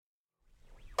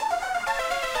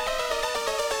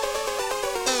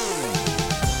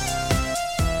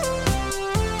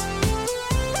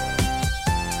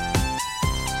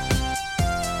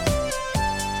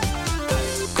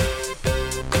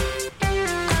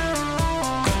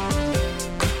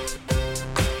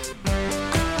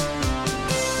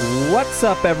What's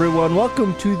up, everyone?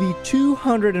 Welcome to the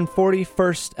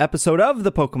 241st episode of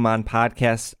the Pokemon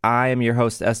Podcast. I am your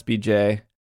host, SBJ.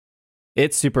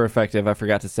 It's super effective. I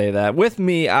forgot to say that. With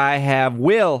me, I have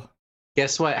Will.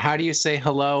 Guess what? How do you say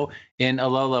hello in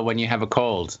Alola when you have a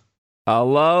cold?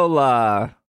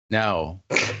 Alola. No.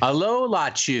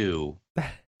 Alola Chew.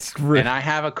 And I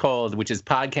have a cold, which is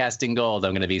podcasting gold.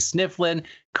 I'm going to be sniffling,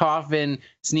 coughing,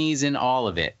 sneezing, all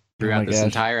of it throughout this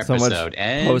entire episode.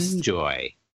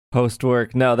 Enjoy.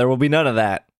 Post-work. No, there will be none of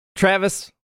that. Travis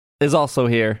is also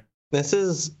here. This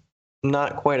is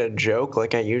not quite a joke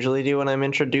like I usually do when I'm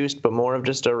introduced, but more of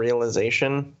just a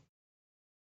realization.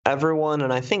 Everyone,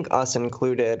 and I think us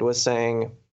included, was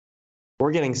saying,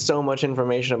 we're getting so much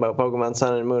information about Pokemon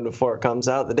Sun and Moon before it comes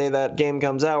out. The day that game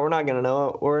comes out, we're not going to know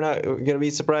it. We're not going to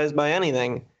be surprised by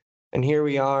anything. And here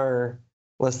we are,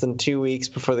 less than 2 weeks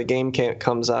before the game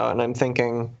comes out, and I'm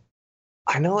thinking,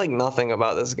 I know like nothing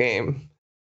about this game.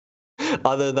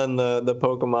 Other than the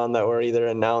Pokemon that were either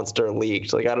announced or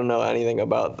leaked. Like, I don't know anything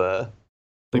about the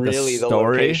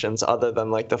locations other than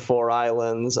like the 4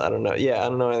 islands. I don't know. Yeah, I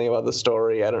don't know anything about the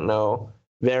story. I don't know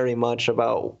very much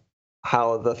about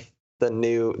how the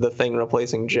thing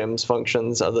replacing gyms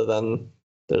functions, other than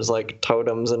there's like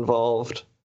totems involved. I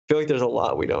feel like there's a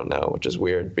lot we don't know, which is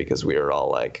weird because we were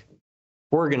all like,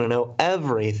 we're going to know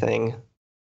everything.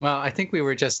 Well, I think we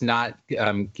were just not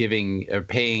giving or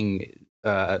paying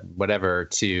whatever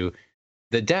to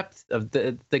the depth of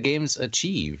the games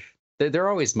achieve. They're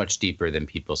always much deeper than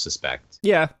people suspect.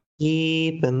 Yeah.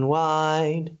 Deep and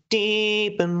wide,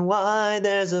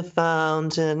 there's a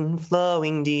fountain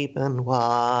flowing deep and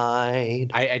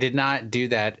wide. I did not do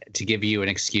that to give you an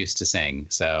excuse to sing,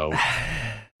 so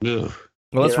well,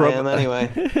 let's Here I am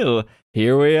anyway.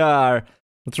 Here we are.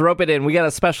 Let's rope it in. We got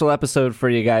a special episode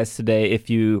for you guys today. If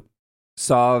you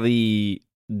saw the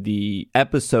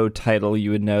episode title, you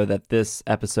would know that this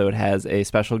episode has a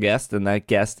special guest, and that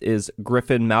guest is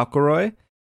Griffin McElroy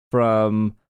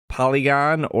from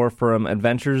Polygon, or from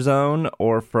Adventure Zone,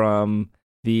 or from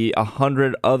the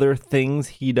 100 other things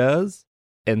he does.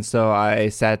 And so I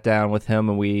sat down with him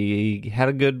and we had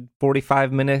a good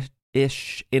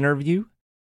 45-minute-ish interview.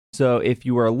 So if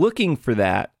you are looking for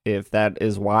that, if that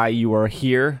is why you are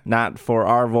here, not for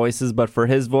our voices, but for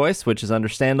his voice, which is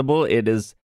understandable, it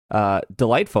is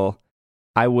delightful.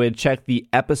 I would check the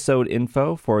episode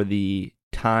info for the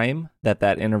time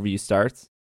that interview starts.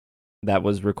 That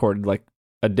was recorded like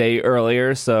a day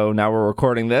earlier, so now we're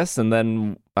recording this, and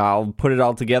then I'll put it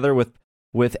all together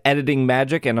with editing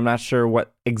magic, and I'm not sure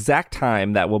what exact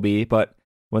time that will be, but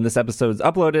when this episode is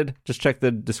uploaded, just check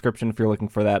the description if you're looking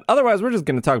for that. Otherwise, we're just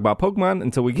going to talk about Pokemon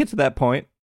until we get to that point.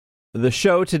 The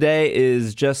show today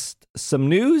is just some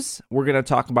news. We're going to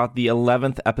talk about the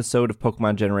 11th episode of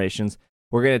Pokemon Generations.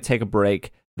 We're going to take a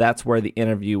break. That's where the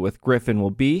interview with Griffin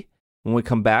will be. When we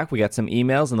come back, we got some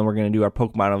emails, and then we're going to do our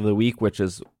Pokemon of the Week, which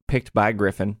is picked by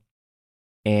Griffin.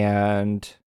 And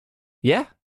yeah,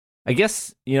 I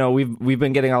guess, you know, we've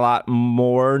been getting a lot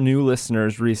more new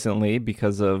listeners recently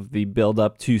because of the build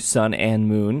up to Sun and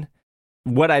Moon.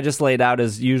 What I just laid out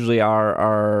is usually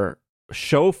our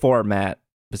show format.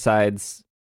 Besides,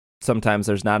 sometimes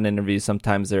there's not an interview,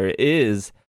 sometimes there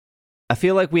is. I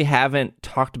feel like we haven't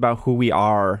talked about who we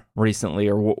are recently,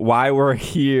 or why we're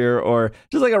here, or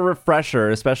just like a refresher,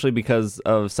 especially because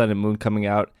of Sun and Moon coming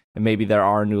out. And maybe there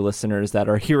are new listeners that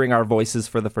are hearing our voices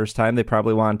for the first time. They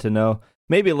probably want to know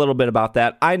maybe a little bit about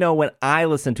that. I know when I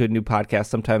listen to a new podcast,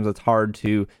 sometimes it's hard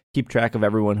to keep track of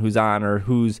everyone who's on or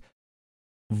whose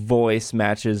voice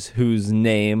matches whose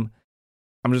name.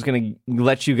 I'm just going to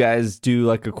let you guys do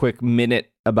like a quick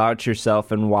minute about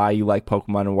yourself and why you like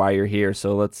Pokemon and why you're here.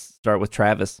 So let's start with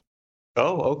Travis.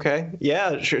 Oh, okay.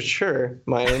 Yeah, sure.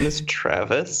 My name is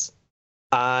Travis.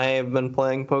 I've been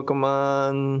playing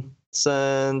Pokemon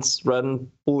since Red and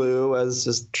Blue, as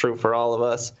is true for all of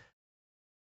us.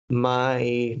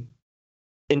 My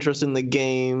interest in the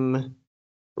game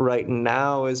right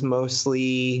now is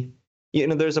mostly, you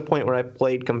know, there's a point where I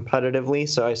played competitively,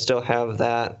 so I still have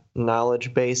that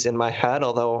knowledge base in my head,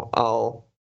 although I'll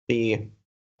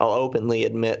openly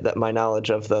admit that my knowledge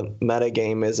of the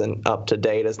metagame isn't up to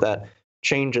date, as that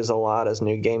changes a lot as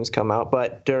new games come out.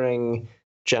 But during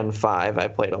Gen 5, I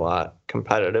played a lot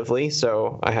competitively,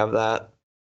 so I have that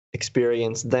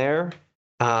experience there.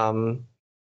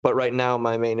 But right now,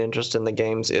 my main interest in the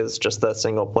games is just the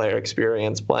single-player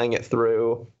experience, playing it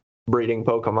through, breeding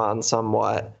Pokemon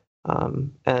somewhat,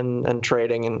 and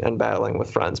trading and battling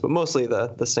with friends, but mostly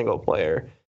the single-player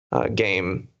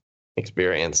game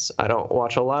experience. I don't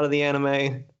watch a lot of the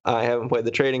anime. I haven't played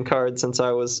the trading cards since I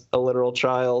was a literal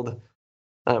child.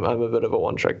 I'm a bit of a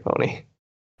one-trick pony.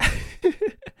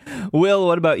 Will,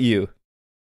 what about you?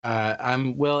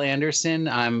 I'm Will Anderson.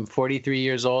 I'm 43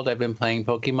 years old. I've been playing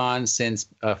Pokemon since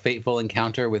a fateful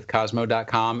encounter with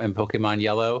Cosmo.com and Pokemon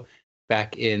Yellow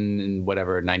back in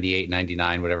whatever, 98,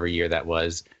 99, whatever year that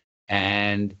was.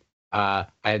 And I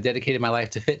have dedicated my life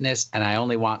to fitness, and I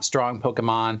only want strong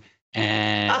Pokemon.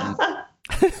 And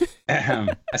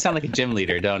I sound like a gym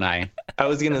leader, don't I? I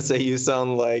was going to say you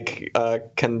sound like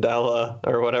Candela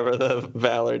or whatever the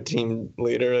Valor team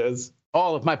leader is.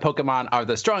 All of my Pokemon are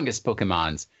the strongest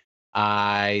Pokemons.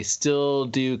 I still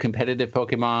do competitive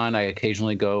Pokemon. I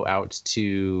occasionally go out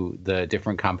to the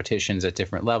different competitions at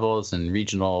different levels and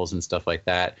regionals and stuff like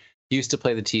that. Used to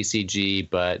play the TCG,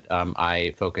 but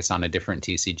I focus on a different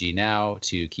TCG now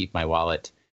to keep my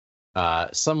wallet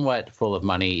somewhat full of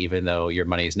money, even though your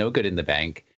money is no good in the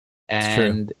bank.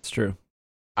 And it's true.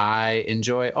 I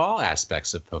enjoy all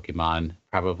aspects of Pokemon,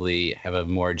 probably have a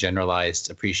more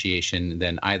generalized appreciation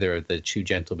than either of the two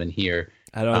gentlemen here.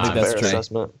 I don't think that's true.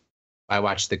 Assessment. I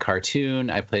watch the cartoon,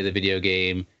 I play the video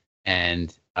game,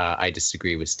 and I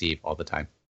disagree with Steve all the time.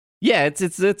 Yeah,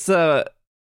 it's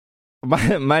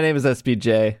my name is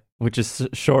SBJ, which is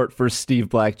short for Steve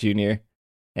Black Jr.,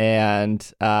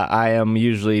 and I am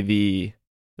usually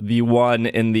the one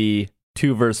in the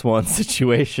 2-versus-1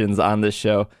 situations on this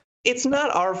show. It's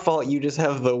not our fault. You just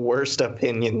have the worst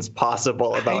opinions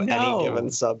possible about any given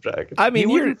subject. I mean,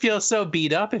 you wouldn't feel so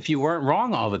beat up if you weren't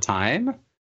wrong all the time.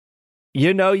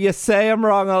 You know, you say I'm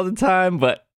wrong all the time,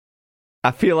 but I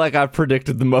feel like I've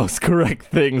predicted the most correct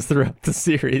things throughout the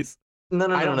series. No.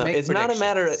 It's not a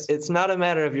matter. It's not a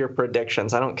matter of your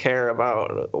predictions. I don't care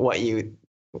about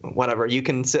whatever. You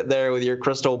can sit there with your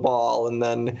crystal ball and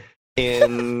then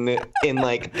in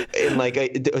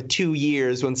 2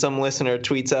 years when some listener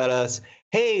tweets at us,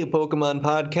 hey, Pokemon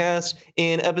podcast,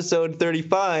 in episode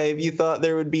 35 you thought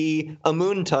there would be a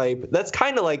moon type. That's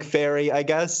kind of like fairy, I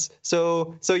guess.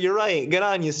 So you're right. Good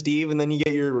on you, Steve. And then you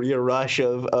get your rush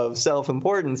of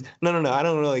self-importance. No, I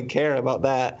don't really care about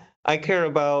that. I care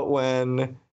about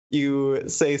when you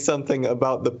say something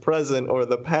about the present or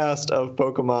the past of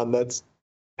Pokemon that's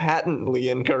patently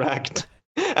incorrect.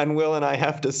 And Will and I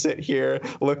have to sit here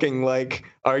looking like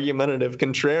argumentative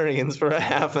contrarians for a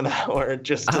half an hour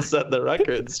just to set the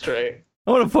record straight.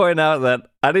 I want to point out that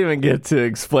I didn't even get to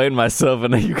explain myself,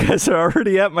 and you guys are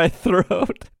already at my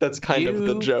throat. That's kind of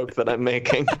the joke that I'm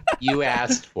making. You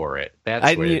asked for it.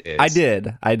 That's what it is.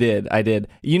 I did.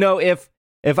 You know, if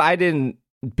I didn't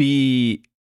be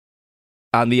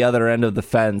on the other end of the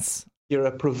fence, you're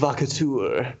a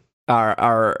provocateur.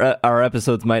 Our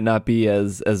episodes might not be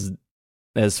as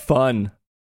fun.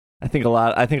 I think a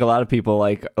lot of people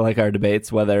like our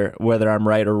debates, whether I'm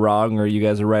right or wrong, or you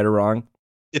guys are right or wrong.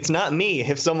 It's not me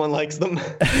if someone likes them.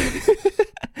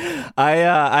 I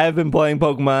have been playing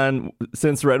Pokemon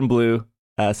since Red and Blue,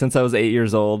 since I was 8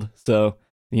 years old. So,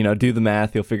 you know, do the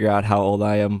math, you'll figure out how old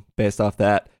I am based off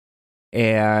that.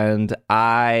 And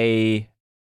I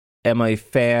am a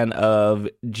fan of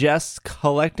just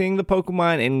collecting the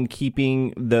Pokemon and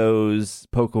keeping those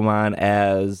Pokemon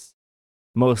as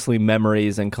mostly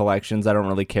memories and collections. I don't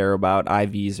really care about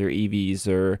IVs or EVs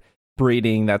or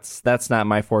breeding. That's not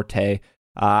my forte.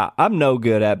 I'm no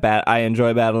good at I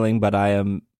enjoy battling, but I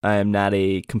am not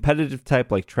a competitive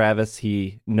type like Travis.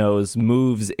 He knows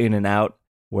moves in and out,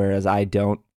 whereas I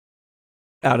don't.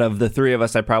 Out of the three of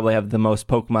us, I probably have the most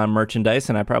Pokemon merchandise,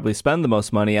 and I probably spend the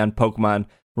most money on Pokemon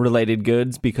related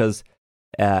goods because,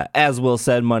 as Will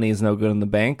said, money is no good in the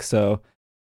bank. So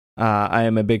I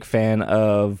am a big fan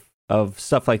of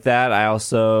stuff like that. I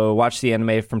also watch the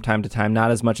anime from time to time,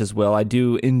 not as much as Will. I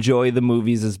do enjoy the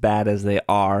movies as bad as they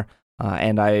are.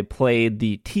 And I played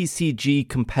the TCG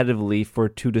competitively for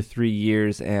 2 to 3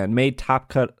 years and made Top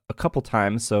Cut a couple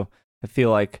times. So I feel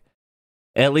like,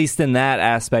 at least in that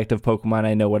aspect of Pokemon,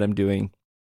 I know what I'm doing.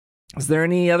 Is there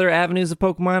any other avenues of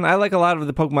Pokemon? I like a lot of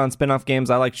the Pokemon spin-off games.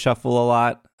 I like Shuffle a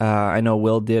lot. I know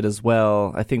Will did as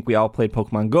well. I think we all played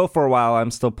Pokemon Go for a while.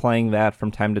 I'm still playing that from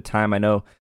time to time. I know,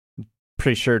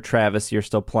 pretty sure, Travis, you're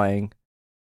still playing.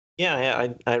 Yeah,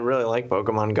 I really like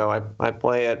Pokemon Go. I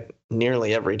play it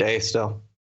nearly every day still.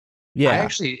 Yeah, I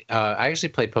actually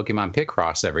play Pokemon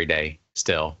Picross every day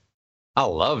still. I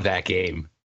love that game.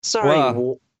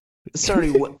 Sorry,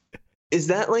 what is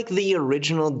that? Like the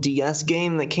original DS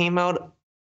game that came out?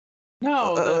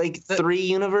 No, 3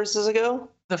 universes ago.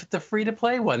 The free to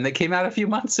play one that came out a few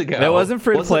months ago. It wasn't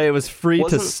free to play. It was free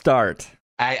to start.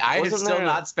 I have still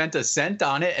not spent a cent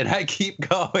on it, and I keep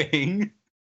going.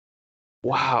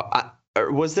 Wow.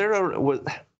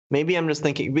 Maybe I'm just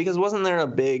thinking, because wasn't there a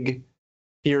big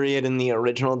period in the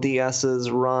original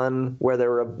DS's run where there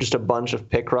were just a bunch of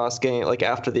Picross games. Like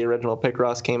after the original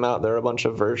Picross came out, there were a bunch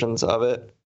of versions of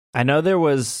it. I know there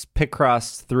was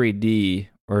Picross 3D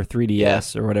or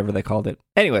 3DS or whatever they called it.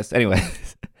 Anyways.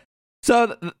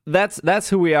 So that's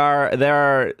who we are.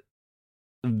 There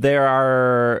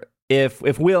are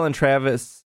if Will and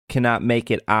Travis cannot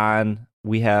make it on,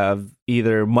 we have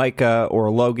either Micah or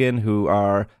Logan, who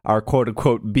are our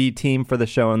quote-unquote B team for the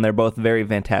show, and they're both very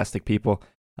fantastic people.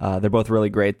 They're both really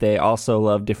great. They also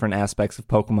love different aspects of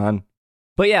Pokemon.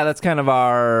 But yeah, that's kind of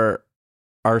our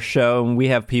show, and we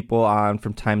have people on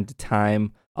from time to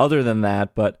time other than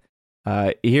that, but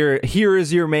here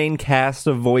is your main cast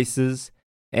of voices,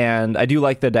 and I do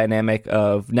like the dynamic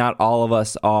of not all of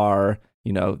us are,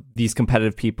 these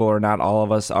competitive people, or not all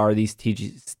of us are these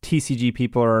TCG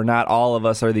people, or not all of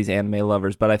us are these anime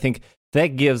lovers, but I think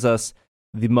that gives us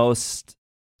the most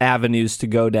avenues to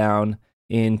go down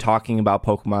in talking about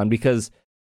Pokemon, because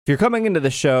if you're coming into the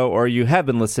show or you have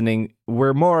been listening,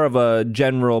 we're more of a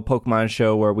general Pokemon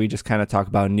show where we just kind of talk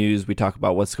about news, we talk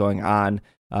about what's going on,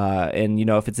 and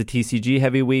if it's a TCG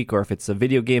heavy week or if it's a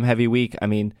video game heavy week, I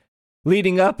mean,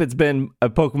 leading up, it's been a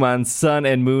Pokemon Sun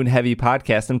and Moon heavy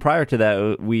podcast, and prior to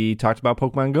that, we talked about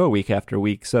Pokemon Go week after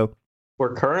week. So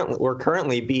we're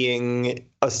currently being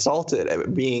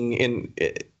assaulted, being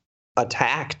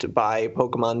attacked by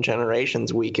Pokemon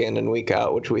Generations week in and week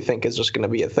out, which we think is just going to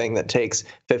be a thing that takes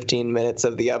 15 minutes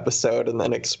of the episode and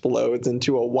then explodes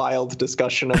into a wild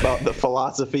discussion about the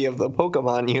philosophy of the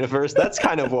Pokemon universe. That's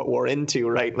kind of what we're into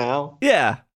right now.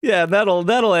 Yeah,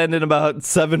 that'll end in about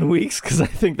 7 weeks, because I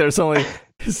think there's only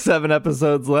 7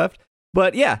 episodes left.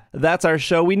 But yeah, that's our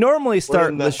show. We normally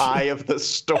start in the eye of the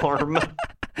storm.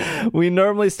 We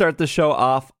normally start the show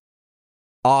off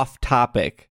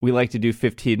topic. We like to do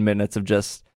 15 minutes of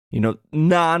just,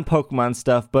 non-Pokemon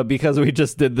stuff, but because we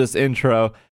just did this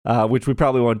intro, which we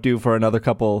probably won't do for another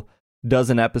couple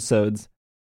dozen episodes,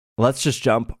 let's just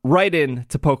jump right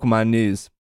into Pokemon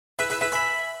news.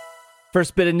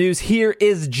 First bit of news here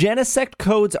is Genesect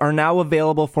codes are now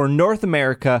available for North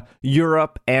America,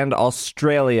 Europe, and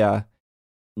Australia.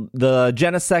 The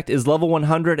Genesect is level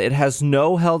 100. It has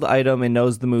no held item and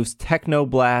knows the moves Techno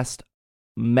Blast,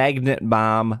 Magnet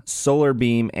Bomb, Solar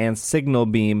Beam, and Signal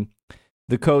Beam.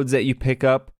 The codes that you pick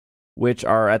up, which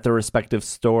are at the respective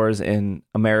stores in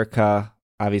America,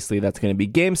 obviously that's going to be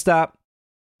GameStop,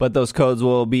 but those codes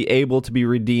will be able to be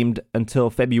redeemed until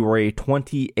February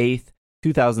 28th,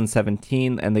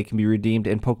 2017, and they can be redeemed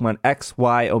in Pokemon X,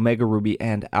 Y, Omega Ruby,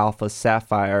 and Alpha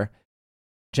Sapphire.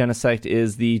 Genesect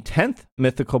is the 10th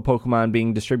mythical Pokemon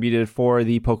being distributed for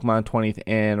the Pokemon 20th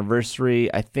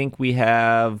anniversary. I think we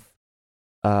have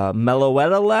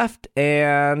Meloetta left,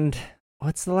 and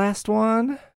what's the last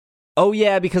one? Oh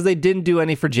yeah, because they didn't do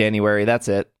any for January. That's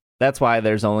it. That's why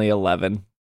there's only 11.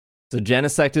 So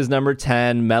Genesect is number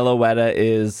 10. Meloetta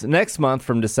is next month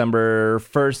from December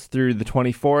 1st through the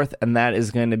 24th, and that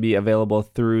is going to be available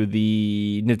through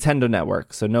the Nintendo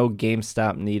Network. So no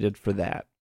GameStop needed for that.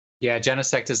 Yeah,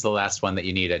 Genesect is the last one that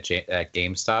you need at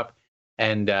GameStop.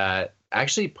 And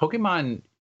actually, Pokemon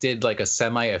did like a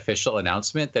semi-official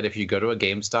announcement that if you go to a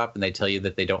GameStop and they tell you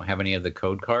that they don't have any of the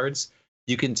code cards,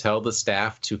 you can tell the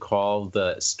staff to call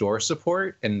the store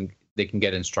support and they can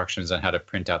get instructions on how to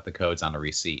print out the codes on a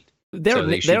receipt. They don't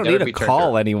need to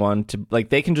call anyone to,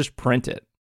 they can just print it.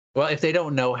 Well, if they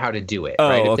don't know how to do it,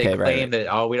 right? If they claim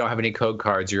that, we don't have any code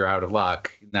cards, you're out of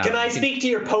luck. No. Can I speak to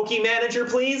your Poke Manager,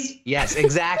 please? Yes,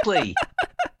 exactly.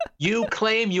 You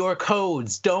claim your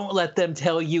codes. Don't let them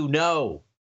tell you no.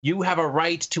 You have a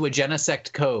right to a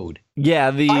Genesect code.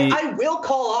 Yeah, I will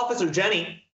call Officer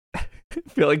Jenny. I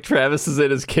feel like Travis is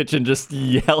in his kitchen just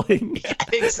yelling. Yeah,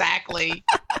 exactly.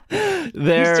 He's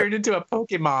turned into a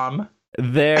Pokemon.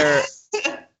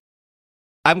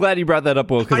 I'm glad you brought that up,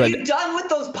 Will. Are you done with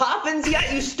those poppins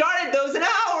yet? You started those an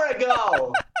hour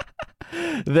ago.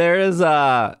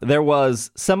 There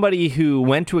was somebody who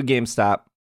went to a GameStop,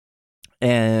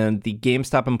 and the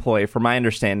GameStop employee, from my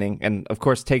understanding, and of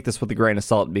course take this with a grain of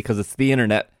salt because it's the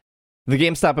internet, the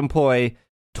GameStop employee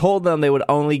told them they would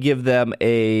only give them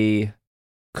a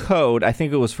code. I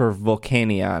think it was for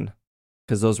Volcanion,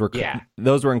 because those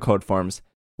were in code forms.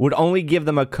 Would only give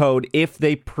them a code if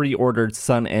they pre-ordered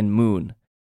Sun and Moon.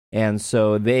 And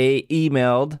so they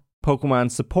emailed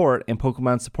Pokemon Support, and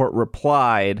Pokemon Support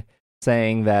replied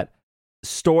saying that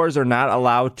stores are not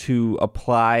allowed to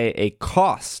apply a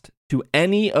cost to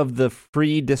any of the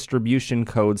free distribution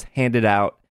codes handed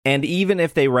out. And even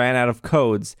if they ran out of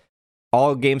codes,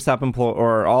 all GameStop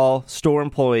all store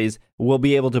employees will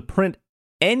be able to print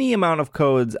any amount of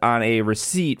codes on a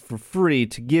receipt for free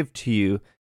to give to you.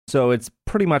 So it's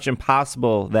pretty much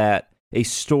impossible that a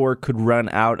store could run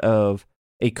out of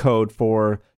a code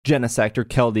for Genesect or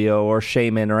Keldeo or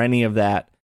Shaman or any of that.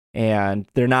 And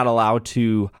they're not allowed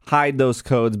to hide those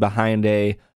codes behind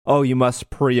you must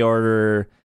pre-order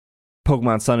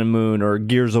Pokemon Sun and Moon or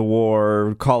Gears of War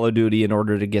or Call of Duty in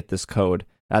order to get this code.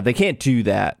 They can't do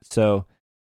that. So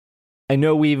I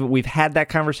know we've had that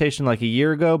conversation like a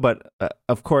year ago, but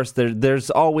of course there's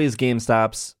always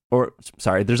GameStops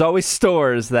there's always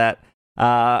stores that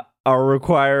are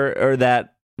required or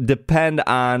that depend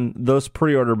on those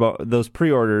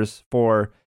pre-orders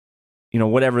for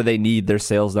whatever they need, their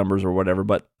sales numbers or whatever,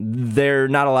 but they're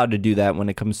not allowed to do that when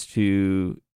it comes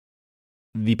to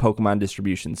the Pokemon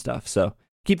distribution stuff. So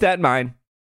keep that in mind.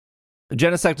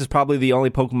 Genesect is probably the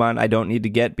only Pokemon I don't need to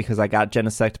get because I got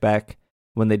Genesect back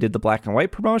when they did the Black and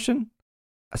White promotion.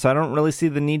 So I don't really see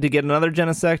the need to get another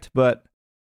Genesect, but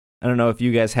I don't know if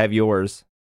you guys have yours.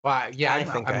 Well, yeah,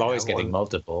 I'm always getting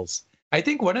multiples. I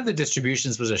think one of the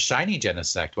distributions was a shiny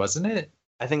Genesect, wasn't it?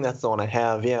 I think that's the one I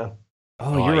have, yeah.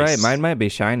 Oh, nice. You're right. Mine might be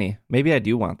shiny. Maybe I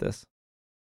do want this.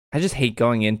 I just hate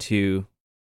going into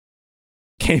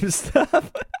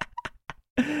GameStop.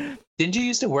 Didn't you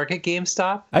used to work at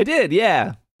GameStop? I did,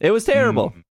 yeah. It was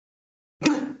terrible.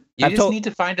 You just need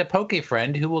to find a Poke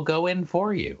friend who will go in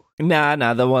for you.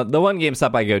 Nah. The one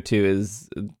GameStop I go to is...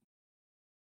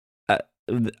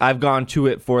 I've gone to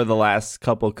it for the last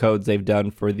couple codes they've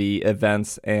done for the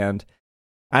events, and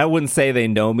I wouldn't say they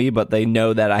know me, but they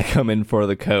know that I come in for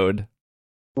the code.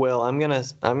 Will, I'm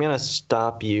gonna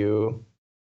stop you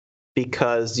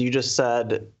because you just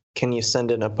said, can you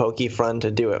send in a Poke friend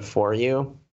to do it for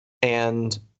you?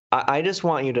 And I just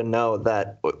want you to know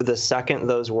that the second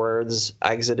those words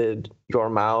exited your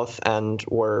mouth and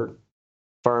were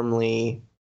firmly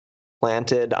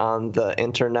planted on the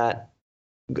internet,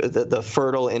 the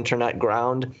fertile internet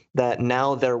ground, that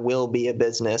now there will be a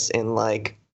business in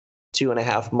like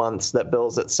 2.5 months that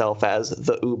bills itself as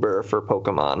the Uber for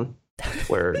Pokemon,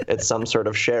 where it's some sort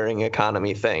of sharing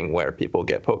economy thing where people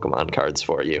get Pokemon cards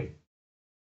for you.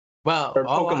 Well, or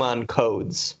Pokemon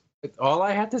codes. All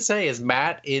I have to say is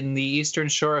Matt in the Eastern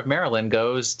Shore of Maryland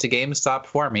goes to GameStop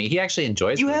for me. He actually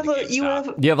enjoys you have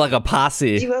like a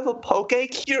posse. You have a Poke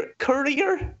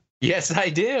courier? Yes, I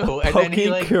do. And then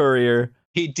he courier.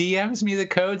 He DMs me the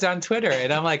codes on Twitter,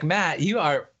 and I'm like, Matt, you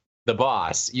are the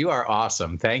boss. You are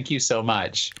awesome. Thank you so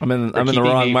much. I'm in the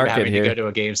wrong market here. To go to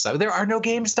a GameStop. There are no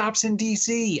GameStops in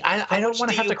DC. I don't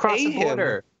want to have to cross the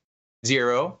border.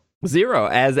 Zero,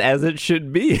 as it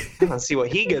should be. Let's see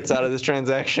what he gets out of this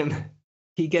transaction.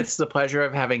 He gets the pleasure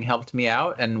of having helped me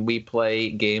out, and we play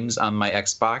games on my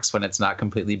Xbox when it's not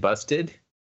completely busted.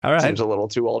 All right. Seems a little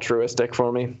too altruistic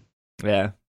for me.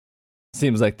 Yeah.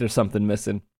 Seems like there's something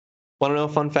missing. Want to know a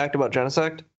fun fact about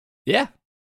Genesect? Yeah.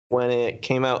 When it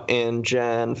came out in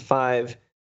Gen 5,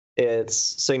 its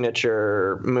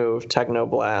signature move,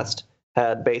 Technoblast,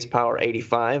 had base power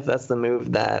 85. That's the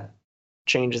move that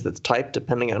changes its type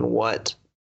depending on what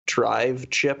drive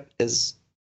chip is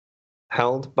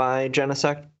held by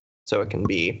Genesect. So it can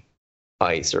be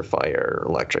ice or fire, or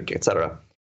electric, etc.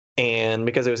 And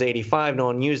because it was 85, no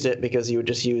one used it because you would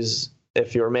just use...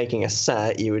 If you were making a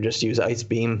set, you would just use Ice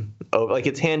Beam. Like,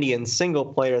 it's handy in single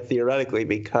player theoretically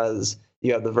because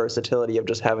you have the versatility of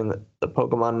just having the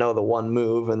Pokemon know the one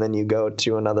move, and then you go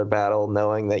to another battle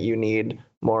knowing that you need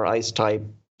more Ice type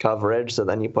coverage. So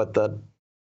then you put the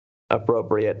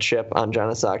appropriate chip on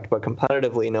Genesect. But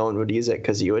competitively, no one would use it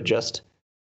because you would just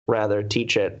rather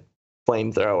teach it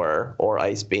Flamethrower or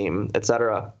Ice Beam,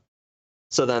 etc.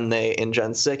 So then in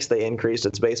Gen 6, they increased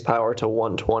its base power to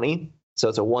 120. So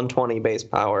it's a 120 base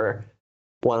power,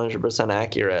 100%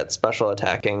 accurate special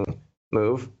attacking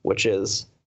move, which is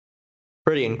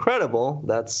pretty incredible.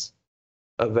 That's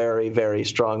a very, very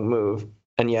strong move.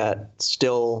 And yet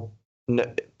still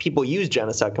people use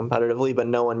Genesect competitively, but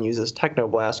no one uses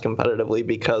Technoblast competitively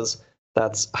because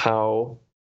that's how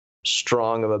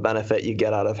strong of a benefit you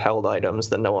get out of held items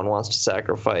that no one wants to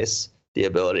sacrifice the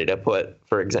ability to put,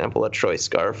 for example, a Choice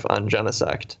Scarf on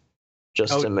Genesect.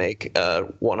 Just to make a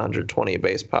 120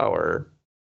 base power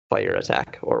fire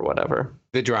attack or whatever.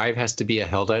 The drive has to be a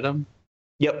held item?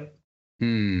 Yep.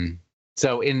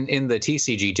 So in the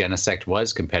TCG, Genesect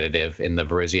was competitive in the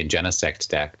Virizion Genesect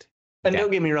deck. And don't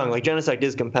get me wrong, like Genesect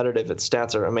is competitive. Its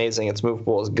stats are amazing. Its move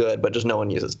pool is good, but just no one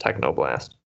uses Technoblast.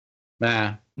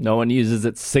 Nah. No one uses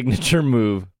its signature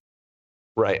move.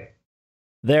 Right.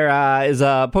 There is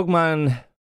a Pokemon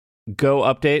Go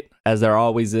update, as there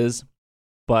always is.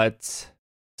 But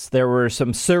there were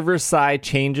some server-side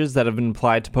changes that have been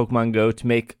applied to Pokemon Go to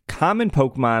make common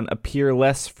Pokemon appear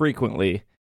less frequently.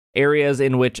 Areas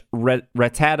in which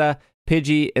Rattata,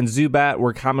 Pidgey, and Zubat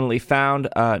were commonly found,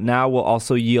 now will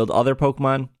also yield other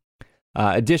Pokemon.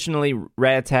 Additionally,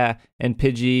 Rattata and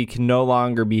Pidgey can no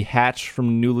longer be hatched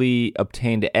from newly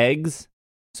obtained eggs.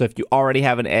 So if you already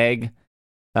have an egg,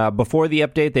 before the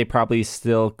update, they probably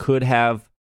still could have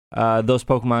those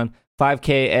Pokemon.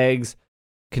 5K eggs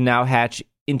can now hatch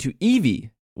into Eevee,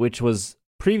 which was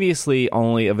previously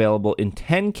only available in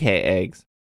 10K eggs.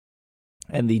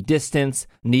 And the distance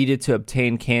needed to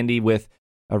obtain candy with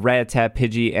a Rattata,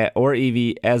 Pidgey, or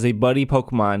Eevee as a buddy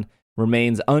Pokemon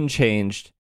remains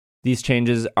unchanged. These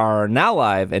changes are now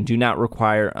live and do not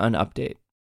require an update.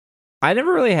 I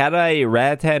never really had a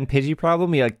Rattata and Pidgey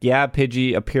problem.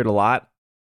 Pidgey appeared a lot.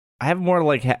 I have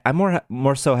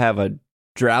more so have a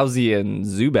Drowsy and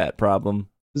Zubat problem.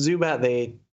 Zubat,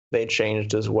 they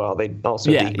changed as well. They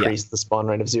also decreased the spawn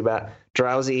rate of Zubat.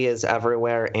 Drowsy is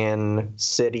everywhere in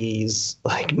cities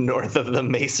like north of the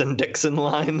Mason-Dixon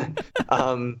line.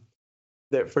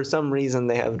 For some reason,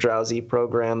 they have Drowsy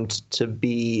programmed to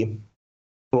be...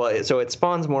 Well, so it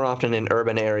spawns more often in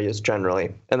urban areas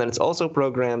generally. And then it's also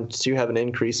programmed to have an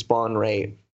increased spawn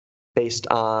rate based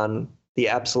on the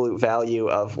absolute value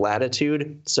of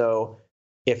latitude. So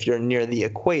if you're near the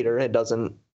equator, it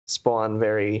doesn't spawn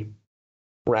very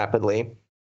rapidly.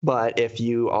 But if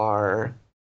you are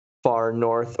far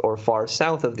north or far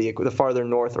south of the farther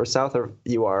north or south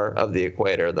you are of the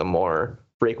equator, the more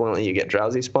frequently you get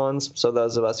Drowsy spawns. So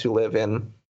those of us who live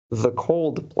in the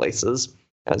cold places,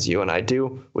 as you and I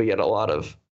do, we get a lot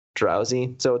of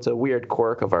Drowsy. So it's a weird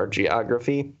quirk of our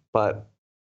geography. And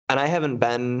I haven't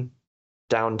been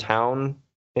downtown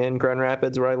in Grand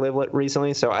Rapids where I live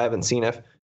recently, so I haven't seen if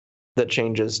the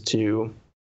changes to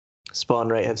spawn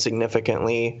rate have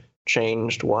significantly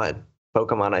changed what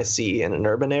Pokemon I see in an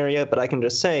urban area. But I can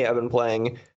just say I've been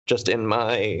playing just in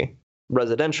my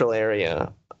residential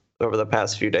area over the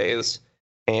past few days,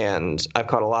 and I've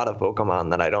caught a lot of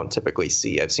Pokemon that I don't typically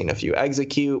see. I've seen a few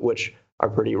Execute, which are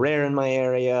pretty rare in my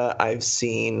area. I've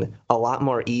seen a lot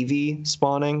more Eevee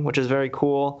spawning, which is very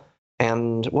cool.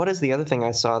 And what is the other thing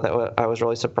I saw that I was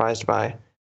really surprised by?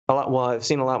 I've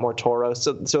seen a lot more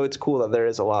Tauros. So it's cool that there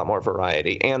is a lot more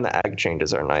variety. And the egg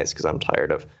changes are nice because I'm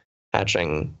tired of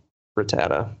hatching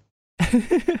Rattata.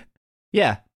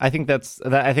 Yeah, I think that's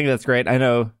great. I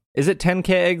know. Is it 10K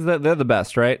eggs? They're the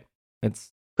best, right?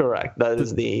 It's correct. That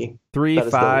is the 3,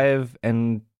 5,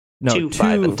 and no 2,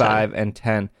 5, and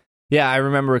 10. Yeah, I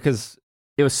remember because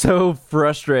it was so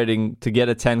frustrating to get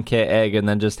a 10K egg and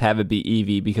then just have it be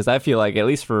Eevee, because I feel like, at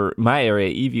least for my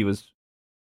area, Eevee was...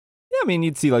 Yeah, I mean,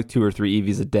 you'd see like 2 or 3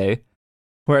 Eevees a day.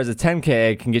 Whereas a 10K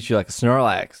egg can get you like a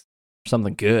Snorlax or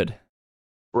something good.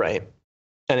 Right.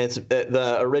 And it's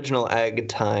the original egg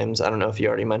times. I don't know if you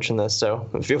already mentioned this, so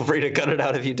feel free to cut it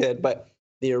out if you did. But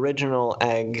the original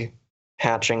egg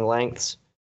hatching lengths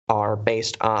are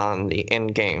based on the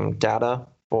in-game data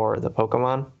for the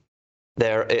Pokemon.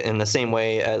 They're in the same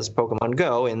way as Pokemon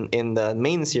Go. In the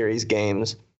main series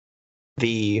games,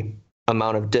 the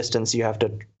amount of distance you have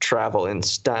to travel in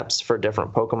steps for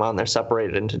different Pokemon, they're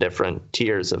separated into different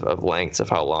tiers of lengths of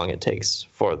how long it takes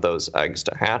for those eggs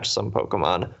to hatch. Some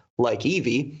Pokemon, like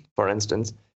Eevee, for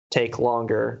instance, take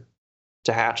longer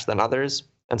to hatch than others.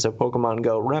 And so Pokemon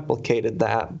Go replicated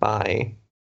that by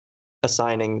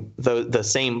assigning the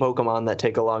same Pokemon that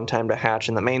take a long time to hatch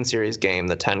in the main series game,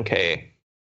 the 10K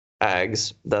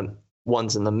eggs, the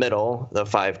ones in the middle, the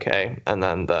 5K, and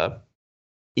then the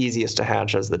easiest to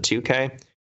hatch as the 2K.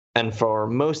 And for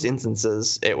most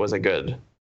instances, it was a good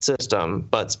system.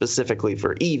 But specifically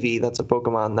for Eevee, that's a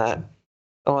Pokemon that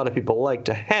a lot of people like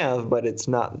to have, but it's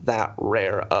not that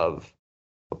rare of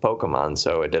a Pokemon.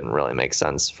 So it didn't really make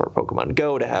sense for Pokemon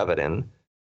Go to have it in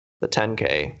the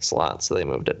 10K slot. So they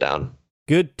moved it down.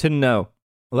 Good to know.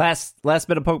 Last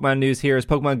bit of Pokemon news here is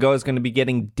Pokemon Go is going to be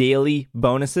getting daily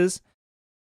bonuses.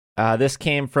 This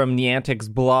came from Niantic's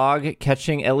blog.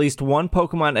 Catching at least one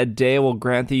Pokemon a day will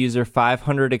grant the user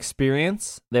 500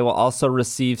 experience. They will also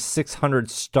receive 600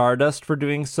 Stardust for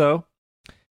doing so.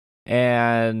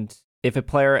 And if a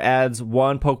player adds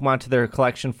one Pokemon to their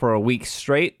collection for a week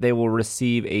straight, they will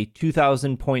receive a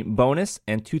 2,000 point bonus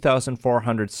and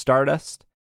 2,400 Stardust.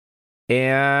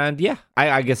 And yeah,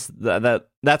 I guess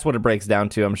that's what it breaks down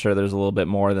to. I'm sure there's a little bit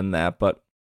more than that, but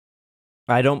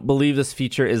I don't believe this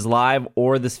feature is live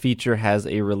or this feature has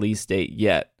a release date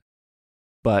yet.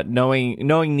 But knowing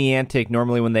Niantic,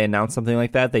 normally when they announce something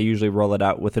like that, they usually roll it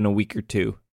out within a week or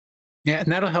two. Yeah,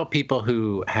 and that'll help people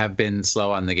who have been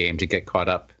slow on the game to get caught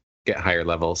up, get higher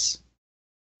levels.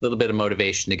 A little bit of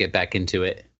motivation to get back into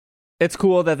it. It's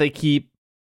cool that they keep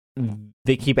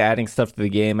adding stuff to the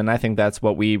game, and I think that's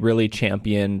what we really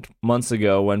championed months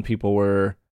ago when people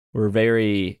were were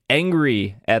very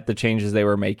angry at the changes they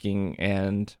were making,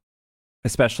 and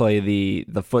especially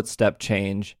the footstep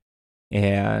change.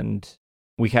 And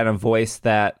we kind of voiced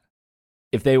that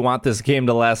if they want this game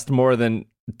to last more than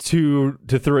 2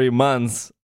 to 3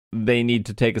 months, they need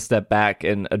to take a step back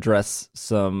and address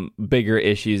some bigger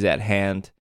issues at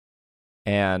hand.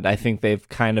 And I think they've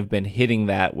kind of been hitting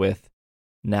that with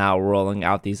now rolling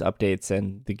out these updates,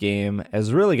 and the game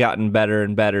has really gotten better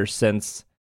and better since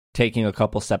taking a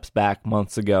couple steps back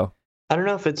months ago. I don't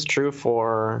know if it's true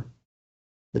for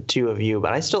the two of you,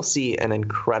 but I still see an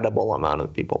incredible amount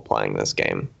of people playing this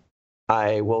game.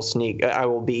 I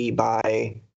will be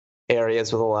by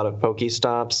areas with a lot of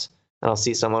Pokestops, and I'll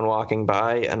see someone walking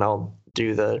by, and I'll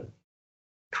do the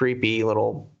creepy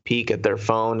little peek at their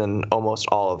phone, and almost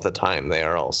all of the time they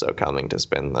are also coming to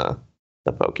spin the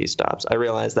Pokestops. I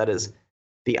realize that is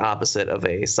the opposite of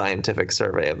a scientific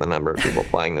survey of the number of people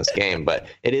playing this game, but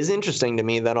it is interesting to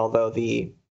me that although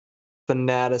the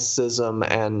fanaticism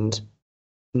and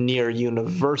near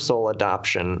universal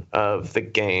adoption of the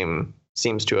game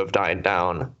seems to have died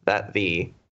down, that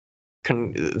the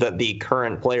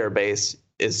current player base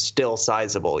is still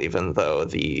sizable, even though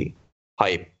the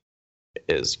hype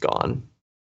is gone.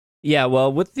 Yeah,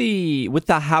 well, with the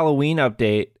Halloween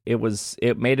update,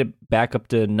 it made it back up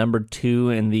to number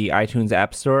 2 in the iTunes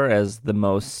App Store as the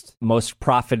most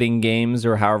profiting games,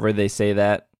 or however they say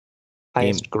that.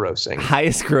 Highest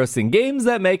grossing games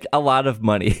that make a lot of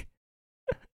money.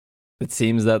 It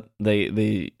seems that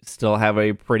they still have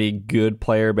a pretty good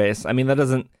player base. I mean, that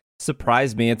doesn't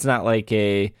surprise me. It's not like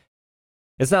a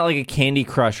Candy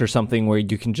Crush or something where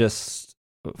you can just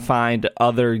find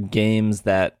other games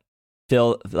that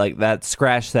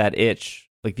scratch that itch.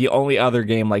 Like, the only other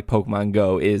game like Pokemon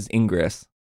Go is Ingress.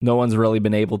 No one's really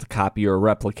been able to copy or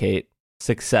replicate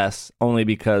success, only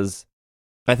because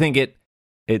I think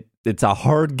it's a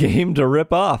hard game to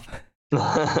rip off.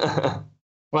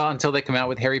 Well, until they come out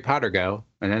with Harry Potter Go,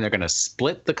 and then they're going to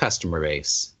split the customer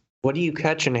base. What do you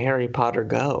catch in Harry Potter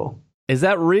Go? Is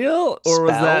that real, or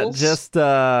was that just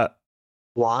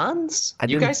wands?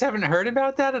 You guys haven't heard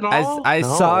about that at all? I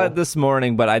saw it this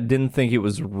morning, but I didn't think it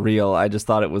was real. I just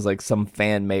thought it was like some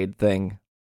fan-made thing.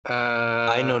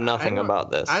 I know nothing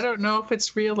about this. I don't know if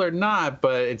it's real or not,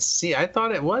 but I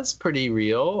thought it was pretty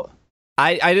real.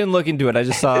 I didn't look into it. I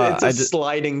just saw it's a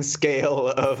sliding scale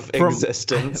of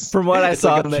existence. From what I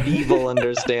saw, like a medieval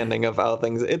understanding of how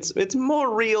things. It's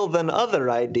more real than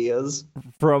other ideas.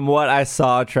 From what I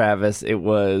saw, Travis, it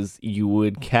was you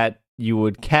would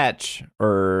catch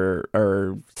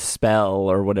or spell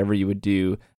or whatever you would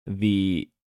do the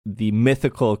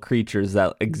mythical creatures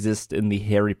that exist in the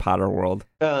Harry Potter world.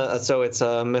 So it's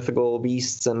mythical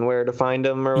beasts and where to find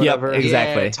them or whatever. Yep,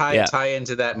 exactly. Yeah, tie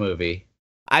into that movie.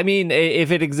 I mean,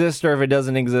 if it exists or if it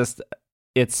doesn't exist,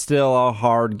 it's still a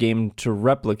hard game to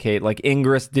replicate. Like,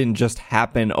 Ingress didn't just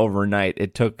happen overnight.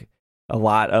 It took a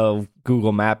lot of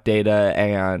Google Map data,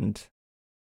 and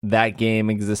that game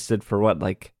existed for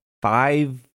 4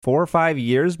 or 5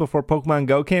 years before Pokemon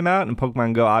Go came out, and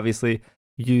Pokemon Go obviously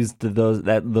used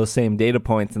those same data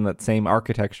points and that same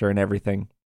architecture and everything.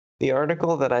 The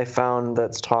article that I found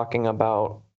that's talking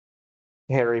about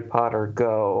Harry Potter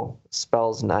Go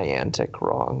spells Niantic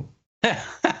wrong.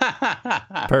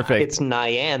 Perfect. It's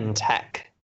Niantic.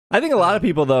 I think a lot of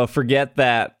people, though, forget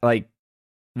that,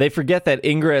 they forget that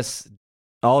Ingress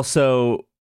also,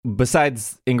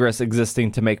 besides Ingress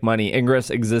existing to make money, Ingress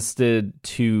existed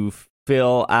to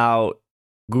fill out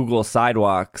Google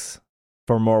Sidewalks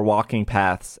for more walking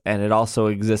paths, and it also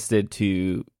existed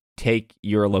to take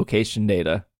your location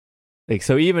data.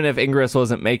 So even if Ingress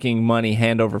wasn't making money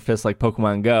hand over fist like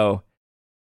Pokemon Go,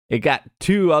 it got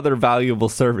 2 other valuable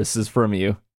services from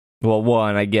you. Well,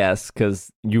 one, I guess,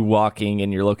 because you walking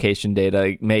and your location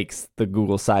data makes the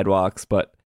Google Sidewalks,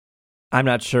 but I'm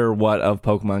not sure what of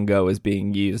Pokemon Go is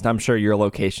being used. I'm sure your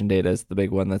location data is the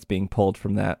big one that's being pulled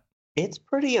from that. It's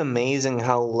pretty amazing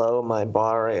how low my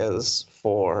bar is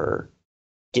for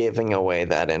giving away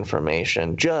that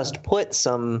information. Just put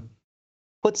some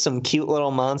cute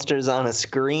little monsters on a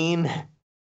screen,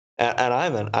 and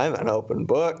I'm an open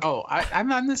book. Oh,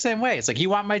 I'm the same way. It's like, you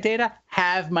want my data?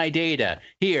 Have my data.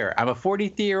 Here, I'm a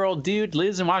 43-year-old dude,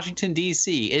 lives in Washington,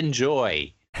 D.C.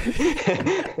 Enjoy.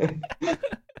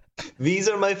 These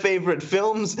are my favorite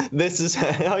films. This is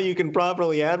how you can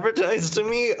properly advertise to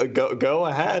me. Go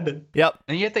ahead. Yep.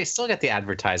 And yet they still get the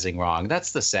advertising wrong.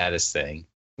 That's the saddest thing.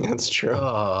 That's true.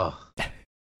 Oh.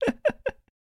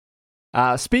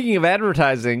 Speaking of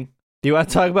advertising, do you want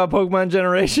to talk about Pokemon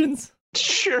Generations?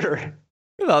 Sure.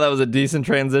 I thought that was a decent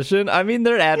transition. I mean,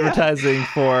 they're advertising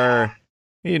for,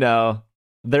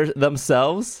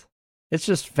 themselves. It's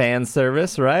just fan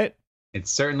service, right? It's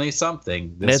certainly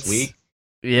something this week.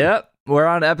 Yep. We're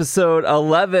on episode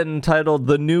 11 titled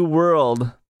The New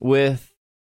World, with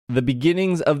the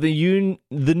beginnings of the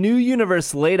new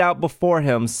universe laid out before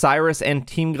him. Cyrus and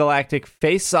Team Galactic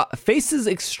faces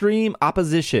extreme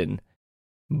opposition,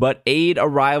 but aid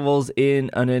arrivals in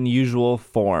an unusual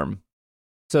form.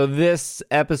 So this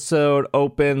episode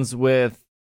opens with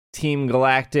Team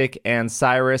Galactic and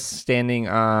Cyrus standing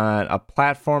on a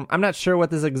platform. I'm not sure what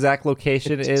this exact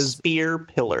location is. Spear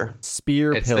Pillar. It's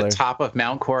the top of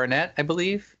Mount Coronet, I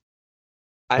believe.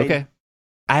 Okay.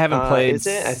 I haven't played. Is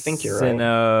it? I think you're right.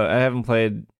 I haven't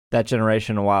played that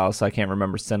generation in a while, so I can't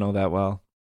remember Sinnoh that well.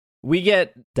 We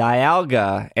get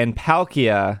Dialga and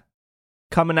Palkia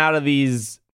coming out of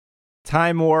these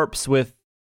time warps with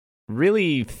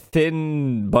really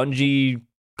thin bungee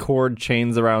cord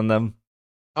chains around them.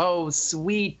 Oh,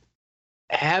 sweet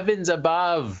heavens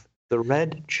above. The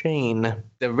red chain.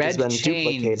 The red has been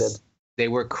chains. duplicated. They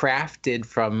were crafted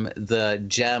from the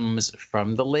gems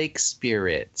from the lake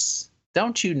spirits.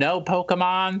 Don't you know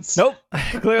Pokemons? Nope,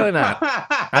 clearly not.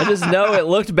 I just know it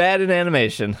looked bad in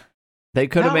animation. They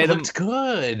could have made them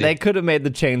good. They could have made the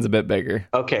chains a bit bigger.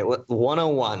 Okay,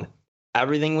 101.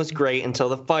 Everything was great until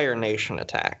the Fire Nation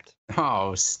attacked.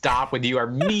 Oh, stop with your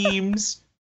memes.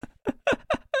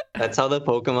 That's how the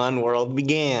Pokemon world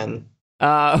began.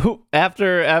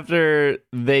 After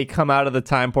they come out of the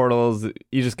time portals,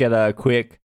 you just get a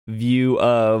quick view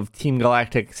of Team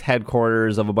Galactic's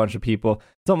headquarters of a bunch of people.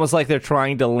 It's almost like they're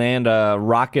trying to land a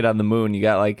rocket on the moon. You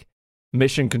got like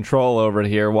mission control over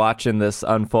here watching this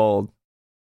unfold.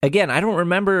 Again, I don't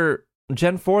remember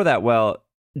Gen 4 that well.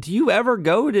 Do you ever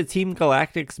go to Team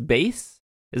Galactic's base?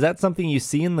 Is that something you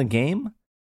see in the game?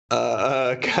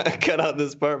 Cut out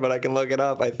this part, but I can look it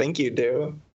up. I think you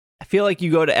do. I feel like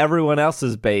you go to everyone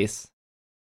else's base.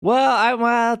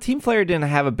 Well, Team Flare didn't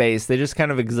have a base. They just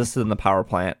kind of existed in the power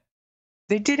plant.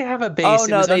 They did have a base. Oh,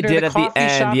 no, they did at the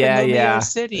end. Yeah.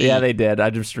 City. Yeah, they did.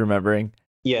 I'm just remembering.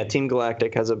 Yeah, Team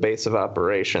Galactic has a base of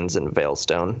operations in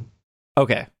Veilstone.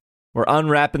 Okay. We're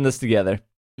unwrapping this together.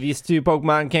 These two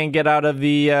Pokemon can't get out of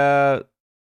the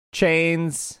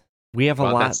chains. We have a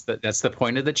lot. That's the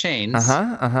point of the chains.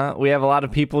 We have a lot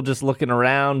of people just looking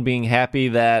around, being happy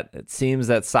that it seems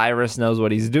that Cyrus knows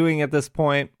what he's doing at this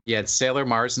point. Yeah, it's Sailor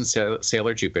Mars and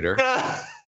Sailor Jupiter.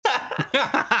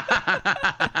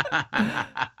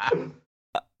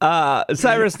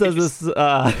 Cyrus does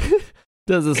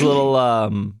this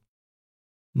little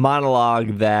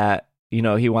monologue that, you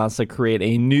know, he wants to create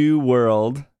a new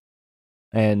world,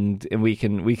 and we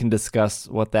can discuss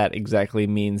what that exactly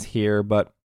means here.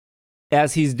 But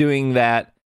as he's doing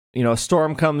that, you know, a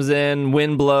storm comes in,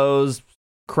 wind blows,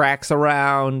 cracks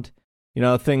around, you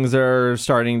know, things are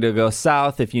starting to go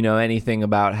south. If you know anything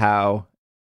about how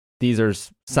these are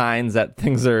signs that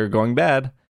things are going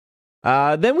bad.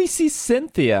 Then we see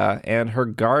Cynthia and her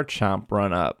Garchomp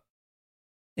run up,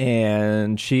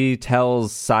 and she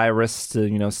tells Cyrus to,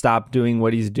 you know, stop doing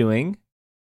what he's doing,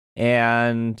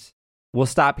 and we'll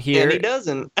stop here. And he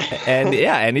doesn't.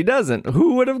 and he doesn't.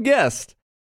 Who would have guessed?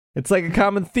 It's like a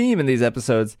common theme in these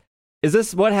episodes. Is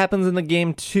this what happens in the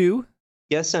game too?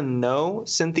 Yes and no.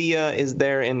 Cynthia is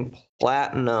there in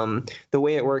Platinum. The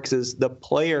way it works is the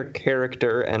player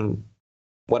character and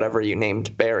whatever you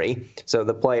named Barry, so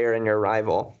the player and your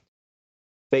rival,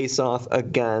 face off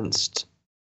against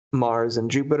Mars and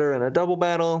Jupiter in a double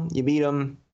battle. You beat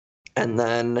them, and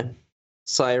then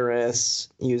Cyrus,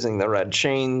 using the red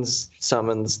chains,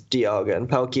 summons Dialga and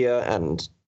Palkia and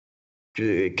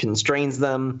constrains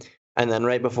them. And then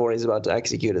right before he's about to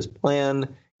execute his plan,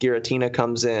 Giratina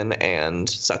comes in and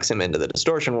sucks him into the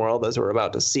distortion world, as we're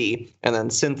about to see. And then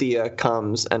Cynthia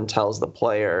comes and tells the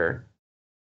player,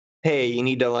 hey, you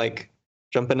need to like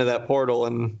jump into that portal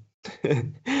and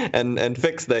and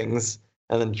fix things.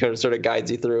 And then sort of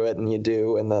guides you through it, and you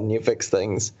do, and then you fix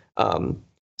things.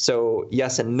 So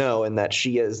yes and no, in that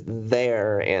she is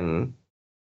there in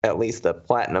at least the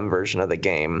Platinum version of the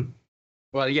game.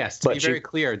 Well, yes, to be very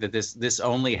clear that this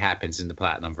only happens in the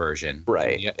Platinum version.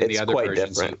 Right. In the other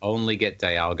versions, different. You only get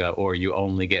Dialga or you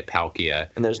only get Palkia.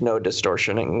 And there's no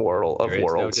distortioning world of worlds.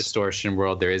 There is no distortion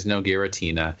world. There is no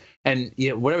Giratina. And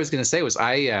you know, what I was going to say was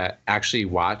I actually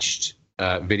watched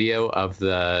a video of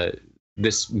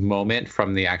this moment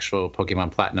from the actual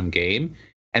Pokemon Platinum game.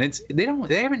 And they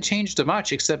haven't changed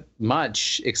much except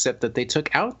that they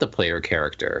took out the player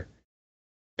character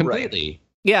completely. Right.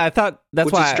 Yeah, I thought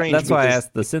that's why I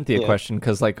asked the Cynthia question,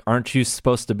 because like, aren't you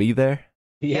supposed to be there?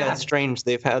 Yeah, it's strange.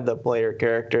 They've had the player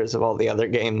characters of all the other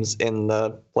games in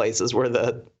the places where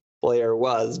the player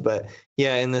was, but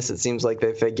yeah, in this it seems like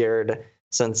they figured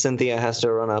since Cynthia has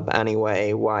to run up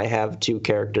anyway, why have two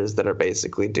characters that are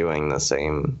basically doing the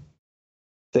same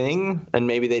thing? And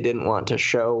maybe they didn't want to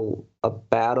show a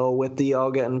battle with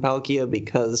Dialga and Palkia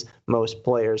because most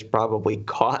players probably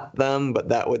caught them, but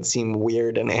that would seem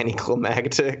weird and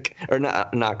anticlimactic. Or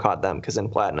not caught them, because in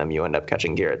Platinum you end up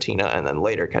catching Giratina and then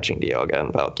later catching Dialga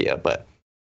and Palkia. But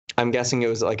I'm guessing it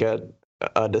was like a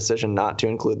decision not to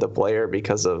include the player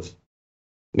because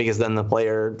then the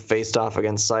player faced off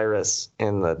against Cyrus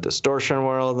in the Distortion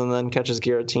world and then catches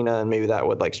Giratina, and maybe that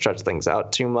would like stretch things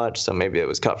out too much. So maybe it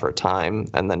was cut for time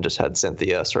and then just had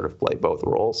Cynthia sort of play both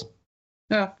roles.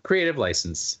 Yeah, creative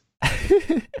license.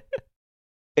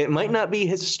 It might not be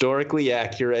historically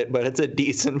accurate, but it's a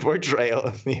decent portrayal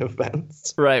of the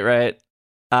events. Right.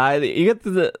 You get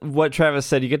to what Travis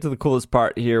said, you get to the coolest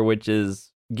part here, which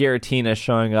is Giratina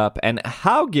showing up, and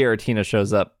how Giratina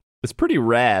shows up is pretty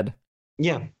rad.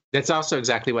 Yeah. That's also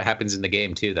exactly what happens in the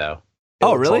game too, though.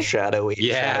 Oh, really? Shadowy.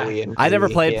 Yeah. Shadowy and I never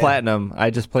played Platinum. I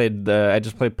just played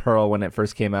Pearl when it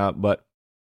first came out, but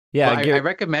yeah. Well, I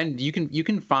recommend you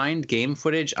can find game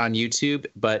footage on YouTube,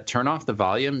 but turn off the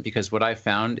volume, because what I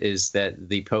found is that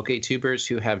the PokeTubers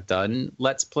who have done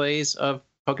Let's Plays of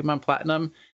Pokemon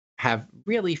Platinum have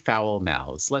really foul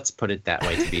mouths. Let's put it that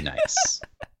way to be nice.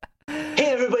 Hey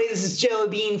everybody, this is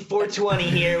Jellybean 420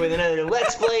 here with another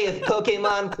Let's Play of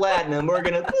Pokemon Platinum. We're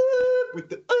gonna with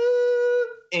the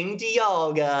in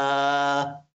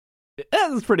Dialga.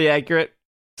 That's pretty accurate.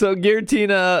 So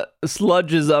Giratina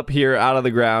sludges up here out of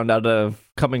the ground,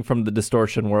 coming from the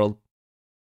Distortion world.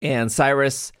 And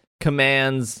Cyrus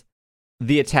commands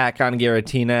the attack on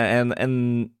Giratina,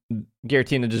 and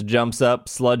Giratina just jumps up,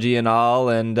 sludgy and all,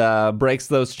 and breaks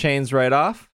those chains right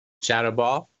off. Shadow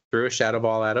Ball. Threw a Shadow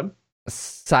Ball at him.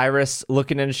 Cyrus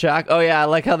looking in shock. Oh yeah, I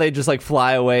like how they just like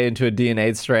fly away into a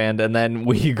DNA strand, and then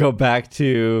we go back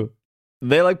to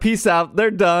they like peace out,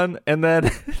 they're done, and then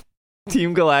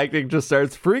Team Galactic just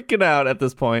starts freaking out at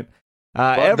this point.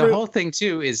 The whole thing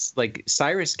too is like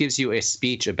Cyrus gives you a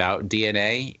speech about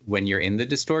DNA when you're in the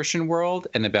Distortion world,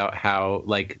 and about how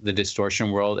like the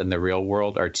Distortion world and the real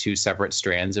world are two separate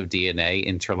strands of DNA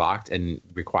interlocked and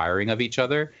requiring of each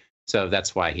other. So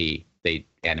that's why they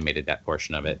animated that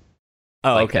portion of it.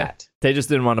 Oh, like okay. That. They just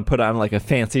didn't want to put on like a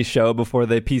fancy show before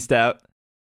they pieced out.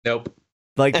 Nope.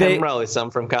 Like and probably some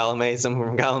from column A, some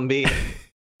from column B.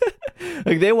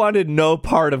 Like they wanted no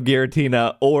part of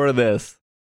Giratina or this.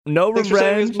 No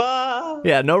revenge.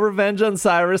 Yeah, no revenge on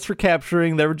Cyrus for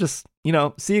capturing. They were just,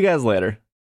 see you guys later.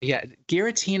 Yeah,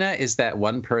 Giratina is that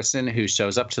one person who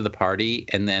shows up to the party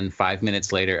and then 5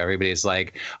 minutes later everybody's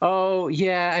like, oh,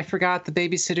 yeah, I forgot the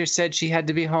babysitter said she had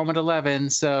to be home at 11,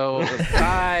 so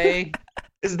bye.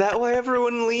 Is that why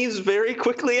everyone leaves very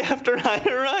quickly after I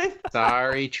arrive?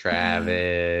 Sorry,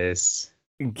 Travis.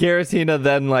 Giratina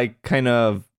then like kind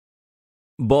of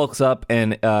bulks up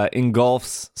and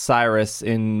engulfs Cyrus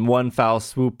in one foul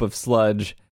swoop of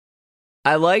sludge.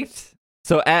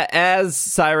 So as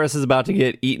Cyrus is about to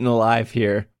get eaten alive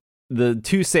here, the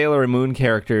two Sailor Moon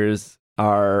characters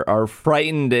are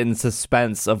frightened in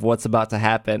suspense of what's about to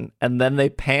happen. And then they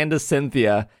pan to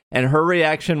Cynthia, and her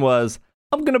reaction was,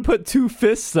 I'm going to put two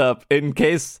fists up in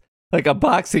case like a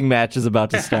boxing match is about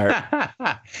to start.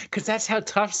 Because that's how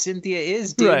tough Cynthia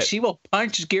is, dude. Right. She will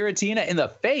punch Giratina in the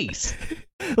face.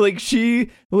 Like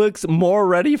she looks more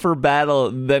ready for battle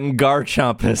than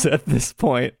Garchomp is at this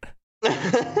point.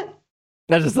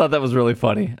 I just thought that was really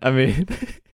funny. I mean,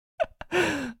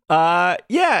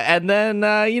 yeah, and then,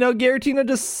 Giratina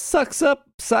just sucks up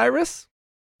Cyrus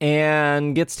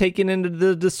and gets taken into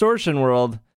the Distortion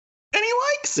world. And he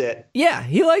likes it. Yeah,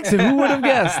 he likes it. Who would have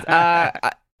guessed?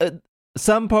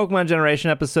 Some Pokemon Generation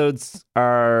episodes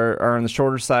are on the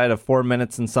shorter side of 4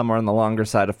 minutes, and some are on the longer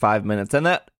side of 5 minutes. And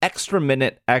that extra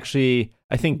minute actually,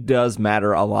 I think, does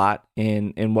matter a lot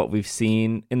in what we've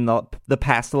seen in the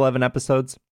past 11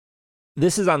 episodes.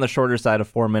 This is on the shorter side of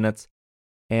 4 minutes,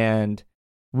 and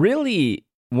really,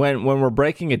 when we're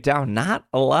breaking it down, not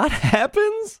a lot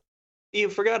happens. You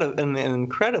forgot an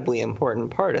incredibly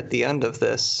important part at the end of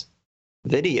this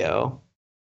video,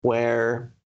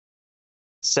 where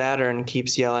Saturn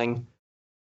keeps yelling,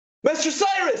 "Master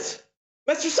Cyrus!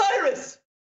 Master Cyrus!"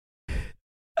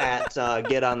 at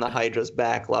get on the Hydra's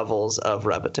back levels of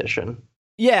repetition.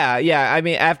 Yeah. I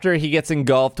mean, after he gets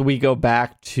engulfed, we go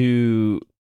back to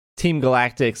Team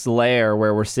Galactic's lair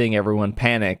where we're seeing everyone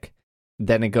panic.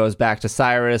 Then it goes back to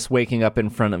Cyrus waking up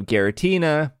in front of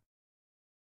Giratina.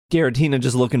 Giratina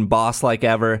just looking boss like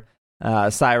ever.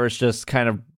 Cyrus just kind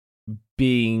of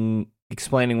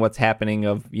explaining what's happening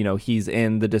of, he's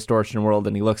in the Distortion world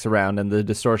and he looks around and the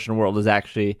Distortion world is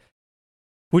actually,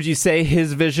 would you say,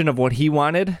 his vision of what he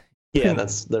wanted? Yeah,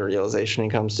 that's the realization he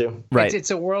comes to. Right.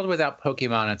 It's a world without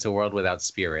Pokemon. It's a world without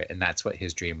spirit, and that's what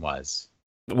his dream was.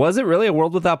 Was it really a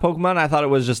world without Pokemon? I thought it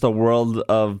was just a world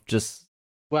of just...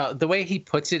 Well, the way he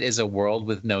puts it is a world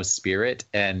with no spirit,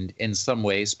 and in some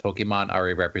ways, Pokemon are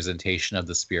a representation of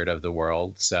the spirit of the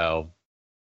world, so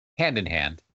hand in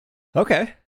hand.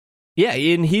 Okay. Yeah,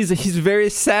 and he's very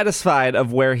satisfied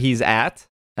of where he's at.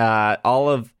 All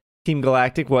of Team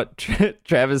Galactic, what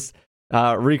Travis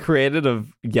recreated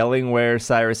of yelling where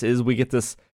Cyrus is. We get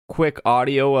this quick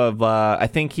audio of, I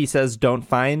think he says, "Don't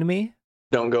find me."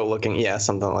 Don't go looking. Yeah,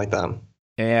 something like that.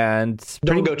 And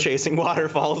don't go chasing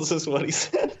waterfalls is what he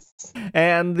says.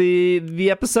 And the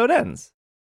episode ends.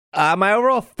 My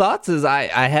overall thoughts is I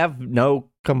have no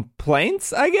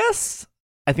complaints, I guess.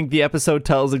 I think the episode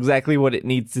tells exactly what it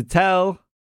needs to tell.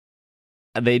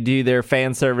 They do their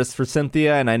fan service for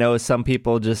Cynthia, and I know some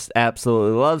people just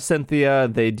absolutely love Cynthia.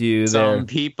 They do some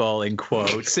people in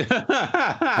quotes.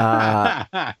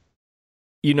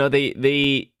 You know,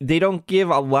 they don't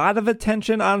give a lot of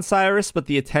attention on Cyrus, but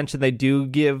the attention they do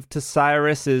give to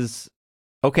Cyrus is,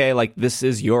 okay, like, this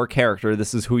is your character,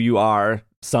 this is who you are,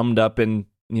 summed up in,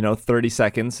 30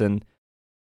 seconds, and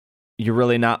you're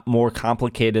really not more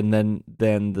complicated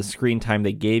than the screen time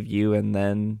they gave you. And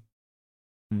then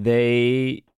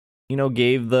they,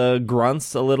 gave the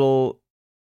grunts a little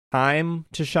time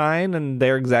to shine, and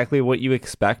they're exactly what you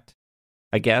expect,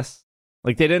 I guess.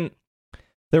 Like,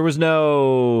 there was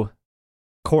no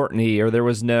Courtney, or there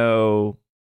was no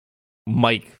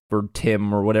Mike for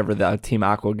Tim, or whatever the Team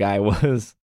Aqua guy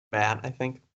was. Matt, I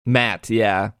think. Matt,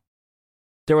 yeah.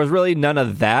 There was really none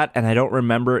of that, and I don't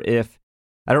remember if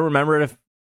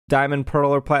Diamond,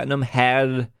 Pearl, or Platinum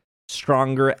had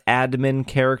stronger admin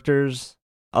characters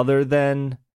other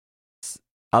than just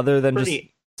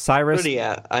Cyrus.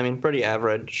 Pretty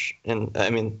average,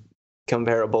 and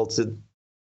comparable to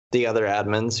the other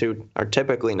admins who are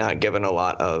typically not given a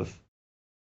lot of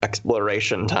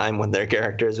exploration time with their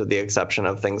characters, with the exception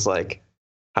of things like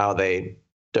how they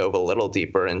dove a little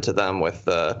deeper into them with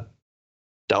the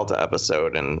Delta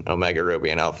episode and Omega Ruby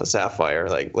and Alpha Sapphire.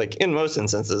 Like in most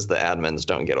instances, the admins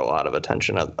don't get a lot of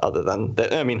attention other than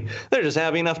that. They're just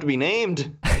happy enough to be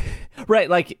named. Right,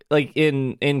 like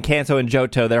in Kanto and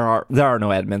Johto, there are no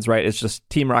admins, right? It's just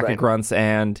Team Rocket Grunts,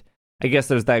 and I guess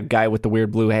there's that guy with the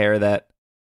weird blue hair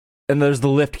and there's the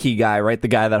lift key guy, right? The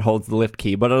guy that holds the lift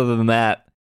key. But other than that,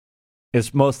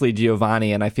 it's mostly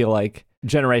Giovanni, and I feel like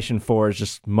Generation 4 is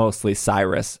just mostly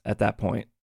Cyrus at that point.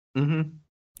 Mm-hmm.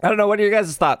 I don't know. What are your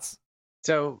guys' thoughts?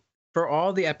 So, for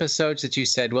all the episodes that you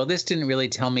said, well, this didn't really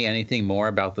tell me anything more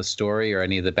about the story or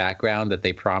any of the background that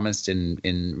they promised in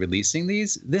releasing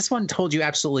these. This one told you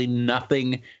absolutely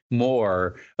nothing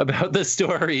more about the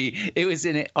story. It was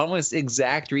an almost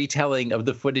exact retelling of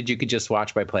the footage you could just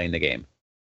watch by playing the game.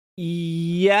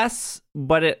 Yes,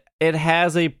 but it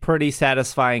has a pretty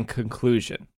satisfying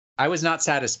conclusion. I was not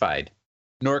satisfied,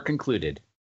 nor concluded.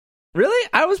 Really?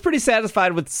 I was pretty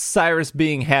satisfied with Cyrus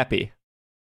being happy.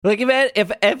 Like,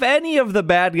 if any of the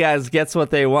bad guys gets what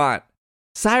they want,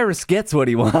 Cyrus gets what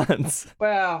he wants.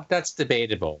 Well, that's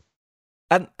debatable.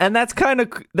 And that's kind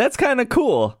of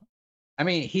cool. I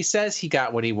mean, he says he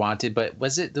got what he wanted, but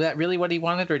was that really what he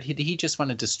wanted, or did he just want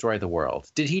to destroy the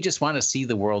world? Did he just want to see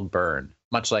the world burn,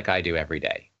 much like I do every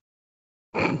day?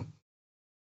 I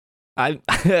don't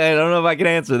know if I can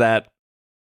answer that.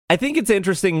 I think it's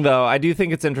interesting, though. I do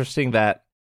think it's interesting that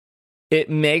it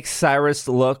makes Cyrus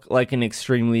look like an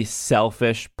extremely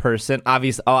selfish person.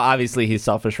 Obviously, he's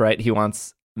selfish, right? He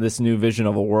wants this new vision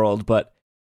of a world, but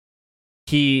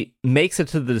he makes it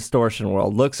to the distortion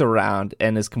world, looks around,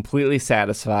 and is completely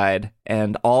satisfied.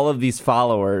 And all of these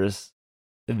followers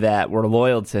that were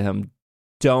loyal to him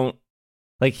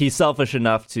he's selfish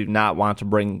enough to not want to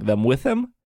bring them with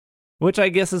him, which I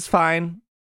guess is fine,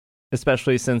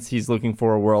 especially since he's looking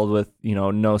for a world with,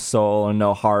 no soul and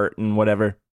no heart and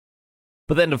whatever.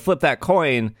 But then to flip that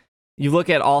coin, you look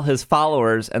at all his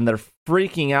followers and they're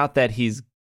freaking out that he's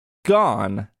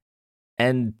gone.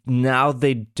 And now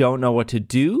they don't know what to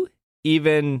do,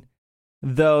 even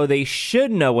though they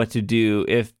should know what to do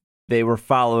if they were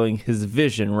following his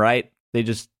vision, right? They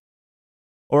just...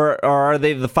 Or are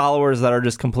they the followers that are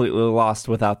just completely lost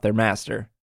without their master?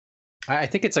 I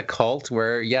think it's a cult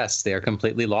where, yes, they're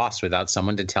completely lost without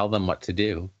someone to tell them what to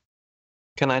do.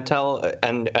 Can I tell,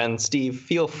 and Steve,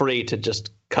 feel free to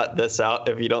just cut this out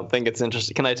if you don't think it's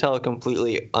interesting. Can I tell a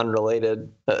completely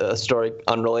unrelated, a story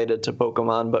unrelated to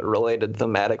Pokemon, but related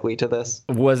thematically to this?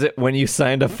 Was it when you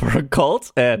signed up for a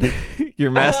cult and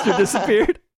your master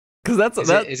disappeared? Because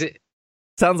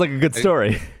sounds like a good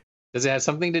story. Does it have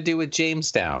something to do with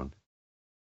Jamestown?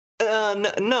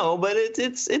 No, but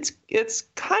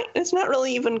it's not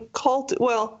really even cult.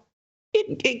 Well,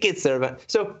 it gets there, but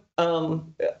so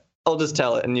I'll just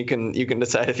tell it, and you can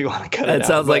decide if you want to cut it out. It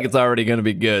sounds like it's already going to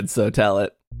be good, so tell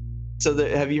it. So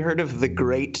have you heard of the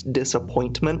Great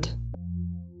Disappointment?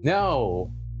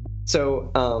 No.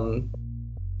 So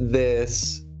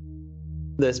this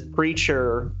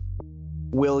preacher,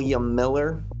 William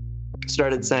Miller,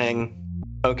 started saying,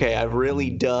 okay, I've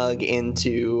really dug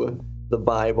into the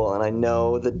Bible, and I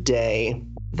know the day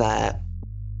that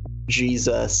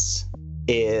Jesus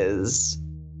is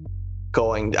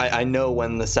going. I know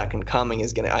when the second coming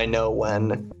is going to. I know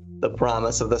when the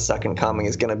promise of the second coming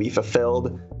is going to be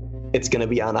fulfilled. It's going to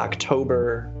be on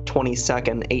October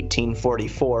 22nd,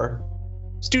 1844.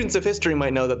 Students of history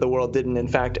might know that the world didn't, in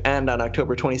fact, end on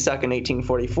October 22nd,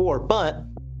 1844, but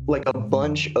like a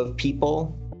bunch of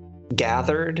people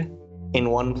gathered in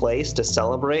one place to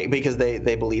celebrate because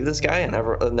they believe this guy, and there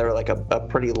were like a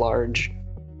pretty large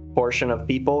portion of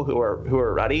people who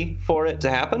are ready for it to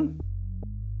happen.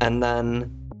 And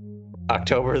then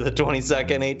October the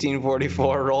 22nd,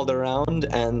 1844 rolled around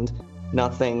and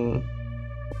nothing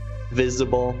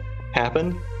visible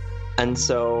happened. And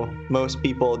so most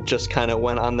people just kind of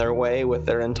went on their way with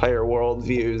their entire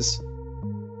worldviews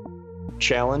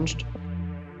challenged.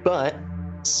 But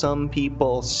some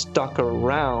people stuck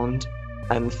around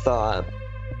and thought,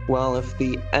 well, if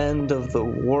the end of the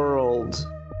world,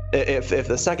 if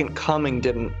the second coming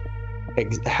didn't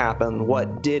happen,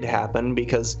 what did happen?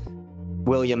 Because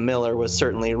William Miller was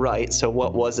certainly right. So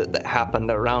what was it that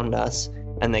happened around us?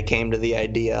 And they came to the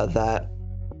idea that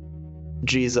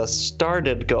Jesus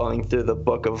started going through the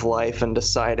book of life and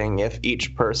deciding if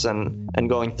each person, and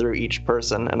going through each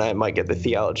person, and I might get the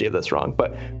theology of this wrong,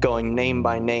 but going name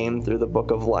by name through the book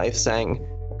of life, saying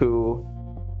who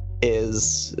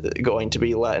is going to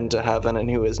be let into heaven and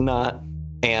who is not.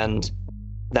 And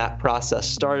that process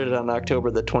started on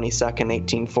October the 22nd,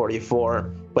 1844,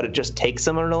 but it just takes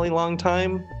him a really long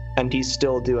time, and he's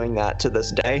still doing that to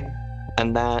this day.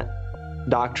 And that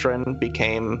doctrine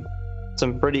became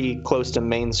some pretty close to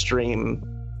mainstream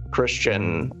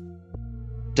Christian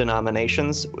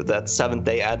denominations. That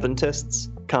Seventh-day Adventists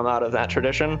come out of that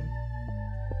tradition,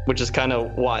 which is kind of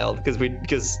wild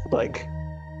because like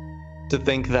to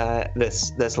think that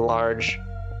this large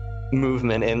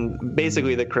movement in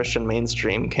basically the Christian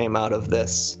mainstream came out of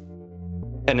this,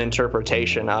 an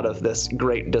interpretation out of this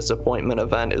Great Disappointment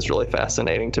event, is really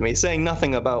fascinating to me. Saying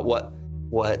nothing about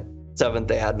what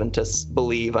Seventh-day Adventists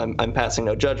believe. I'm passing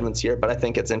no judgments here, but I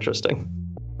think it's interesting.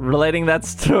 Relating that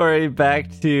story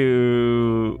back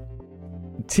to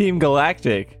Team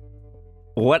Galactic,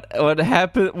 what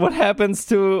happens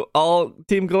to all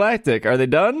Team Galactic? Are they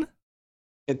done?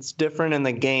 It's different in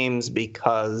the games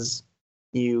because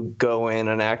you go in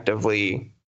and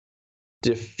actively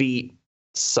defeat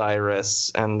Cyrus,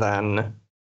 and then.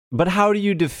 But how do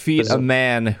you defeat a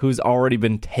man who's already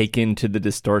been taken to the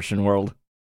distortion world?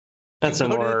 That's a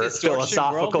more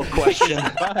philosophical question.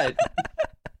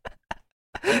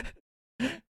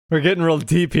 We're getting real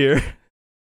deep here.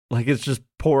 Like it's just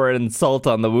pouring salt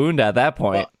on the wound at that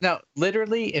point. Well, no,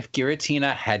 literally, if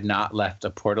Giratina had not left a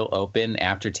portal open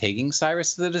after taking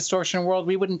Cyrus to the distortion world,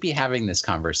 we wouldn't be having this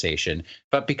conversation.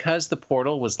 But because the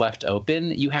portal was left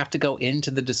open, you have to go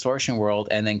into the distortion world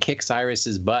and then kick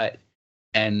Cyrus's butt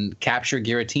and capture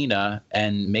Giratina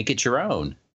and make it your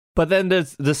own. But then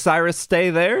does Cyrus stay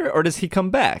there, or does he come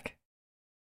back?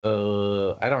 I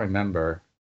don't remember.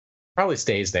 Probably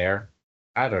stays there.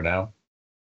 I don't know.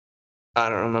 I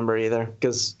don't remember either,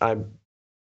 because I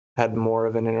had more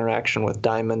of an interaction with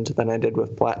Diamond than I did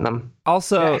with Platinum.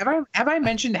 Also, have I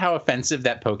mentioned how offensive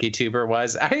that PokeTuber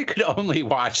was? I could only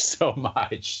watch so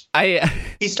much.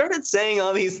 He started saying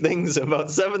all these things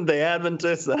about Seventh-day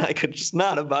Adventists that I could just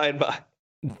not abide by.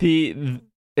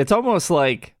 It's almost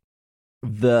like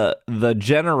the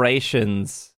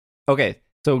generations. Okay,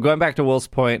 so going back to Will's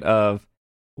point of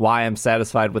why I'm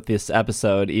satisfied with this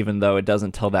episode, even though it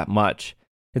doesn't tell that much,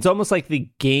 it's almost like the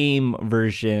game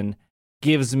version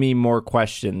gives me more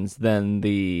questions than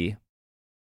the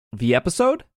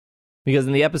episode, because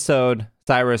in the episode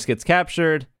Cyrus gets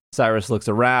captured, Cyrus looks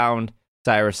around,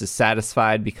 Cyrus is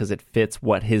satisfied because it fits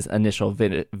what his initial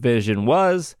vision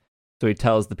was, so he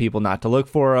tells the people not to look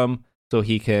for him so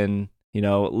he can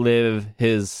live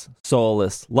his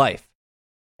soulless life.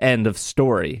 End of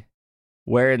story.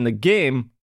 Where in the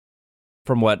game,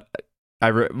 from what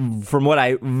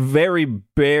I very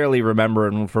barely remember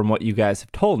and from what you guys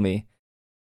have told me,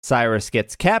 Cyrus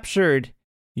gets captured,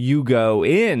 you go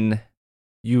in,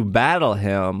 you battle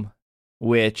him,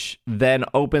 which then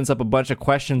opens up a bunch of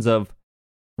questions of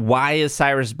why is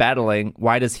Cyrus battling?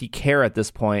 Why does he care at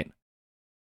this point?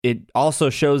 It also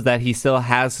shows that he still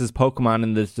has his Pokemon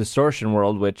in this distortion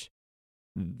world, which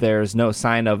there's no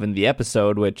sign of in the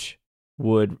episode, which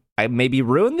would maybe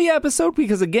ruin the episode,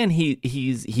 because again,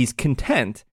 he's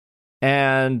content.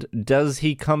 And does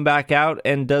he come back out,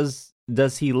 and does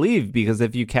he leave? Because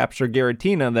if you capture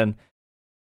Giratina, then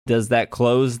does that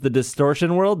close the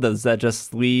distortion world? Does that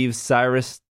just leave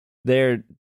Cyrus there?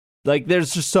 Like,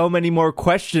 there's just so many more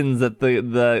questions that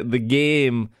the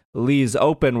game leaves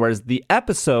open, whereas the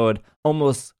episode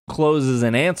almost closes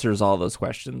and answers all those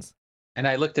questions. And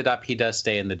I looked it up. He does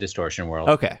stay in the distortion world.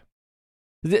 Okay.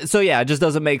 So yeah, it just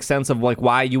doesn't make sense of like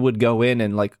why you would go in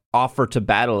and like offer to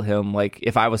battle him. Like,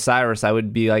 if I was Cyrus, I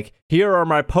would be like, here are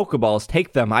my Pokeballs,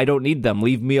 take them. I don't need them.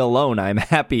 Leave me alone. I'm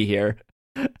happy here.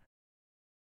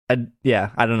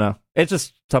 Yeah, I don't know. It's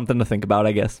just something to think about,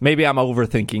 I guess. Maybe I'm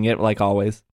overthinking it, like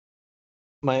always.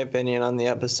 My opinion on the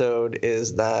episode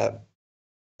is that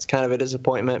it's kind of a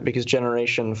disappointment, because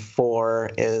Generation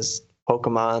 4 is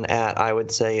Pokemon at, I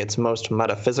would say, its most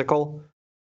metaphysical,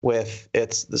 with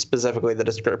its specifically the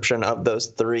description of those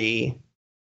 3,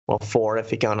 well, 4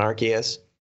 if you count Arceus,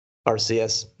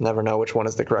 never know which one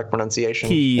is the correct pronunciation.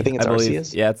 I think it's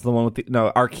Arceus. Yeah, it's the one with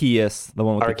Arceus, the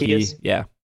one with the key. Yeah.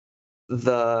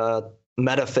 The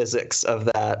metaphysics of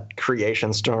that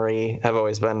creation story have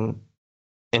always been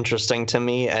interesting to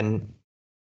me, and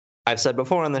I've said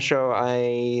before on the show,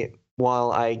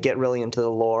 while I get really into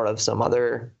the lore of some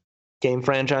other game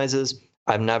franchises,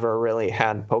 I've never really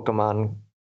had Pokemon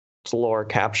lore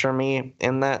capture me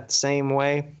in that same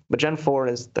way. But Gen 4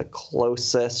 is the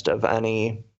closest of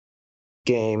any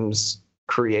game's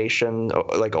creation,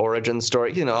 like origin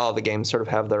story. You know, all the games sort of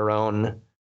have their own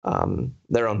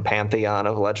pantheon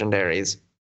of legendaries,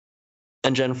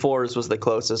 and Gen 4's was the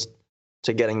closest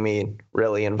to getting me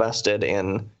really invested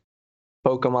in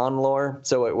Pokemon lore.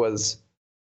 So it was,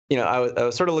 you know, I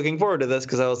was sort of looking forward to this,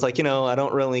 because I was like, you know, I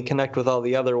don't really connect with all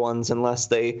the other ones unless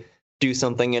they do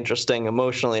something interesting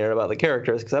emotionally or about the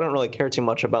characters, because I don't really care too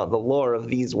much about the lore of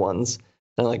these ones.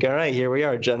 And like, all right, here we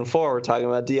are, Gen 4, we're talking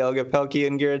about Dialga, Palkia,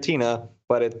 and Giratina,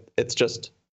 but it's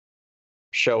just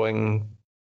showing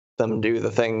them do the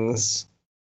things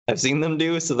I've seen them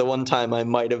do. So the one time I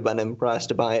might have been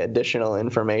impressed by additional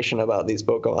information about these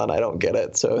Pokemon, I don't get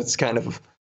it. So it's kind of,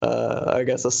 I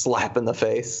guess, a slap in the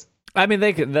face. I mean,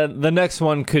 the next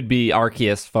one could be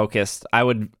Arceus focused.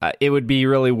 It would be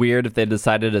really weird if they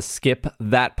decided to skip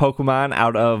that Pokemon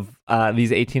out of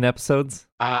these 18 episodes.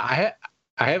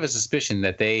 I have a suspicion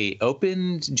that they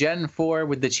opened Gen 4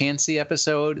 with the Chansey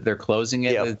episode. They're closing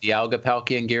it with Dialga,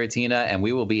 Palkia, and Giratina, and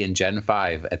we will be in Gen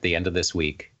 5 at the end of this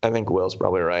week. I think Will's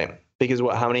probably right. Because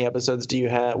how many episodes do you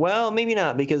have? Well, maybe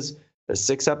not, because there's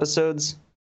 6 episodes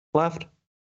left.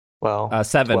 Well,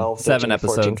 7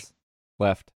 episodes 14.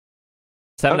 Left.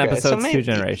 7 episodes, so 2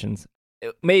 generations.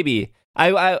 Maybe.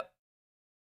 The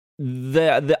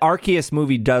Arceus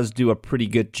movie does do a pretty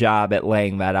good job at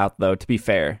laying that out, though, to be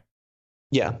fair.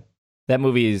 Yeah. That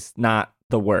movie is not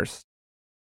the worst.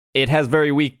 It has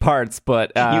very weak parts,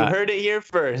 but you heard it here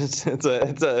first. It's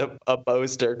a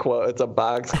poster quote. It's a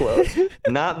box quote.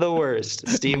 Not the worst.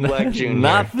 Steve Black Jr.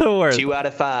 Not the worst. 2 out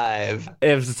of 5.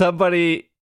 If somebody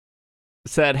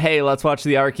said, "Hey, let's watch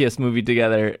the Arceus movie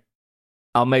together,"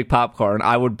 I'll make popcorn,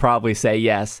 I would probably say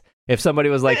yes. If somebody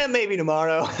was like, maybe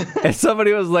tomorrow. If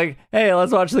somebody was like, "Hey,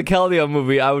 let's watch the Keldeo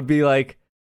movie," I would be like,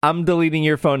 I'm deleting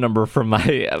your phone number from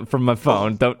my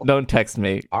phone. Don't text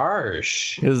me.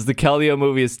 Harsh. Because the Keldeo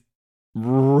movie is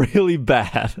really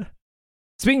bad.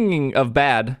 Speaking of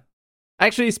bad,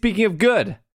 actually speaking of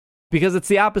good, because it's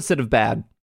the opposite of bad.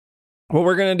 What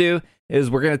we're gonna do is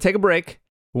we're gonna take a break.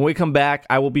 When we come back,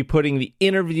 I will be putting the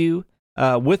interview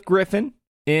with Griffin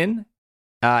in.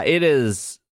 It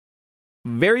is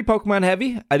very Pokemon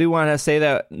heavy. I do want to say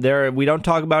that we don't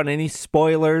talk about any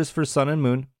spoilers for Sun and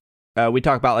Moon. We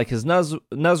talk about like his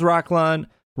Nuzlocke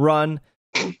run,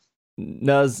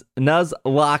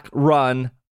 Nuzlocke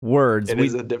run words. It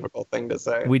is a difficult thing to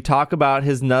say. We talk about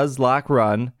his Nuzlocke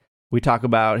run. We talk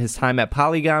about his time at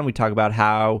Polygon. We talk about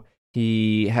how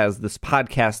he has this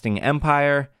podcasting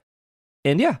empire.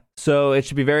 And yeah, so it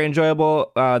should be very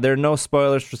enjoyable. There are no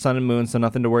spoilers for Sun and Moon, so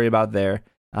nothing to worry about there.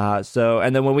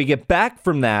 And then when we get back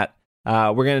from that,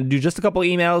 we're going to do just a couple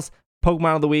emails,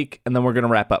 Pokemon of the Week, and then we're going to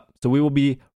wrap up. So we will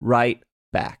be right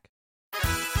back.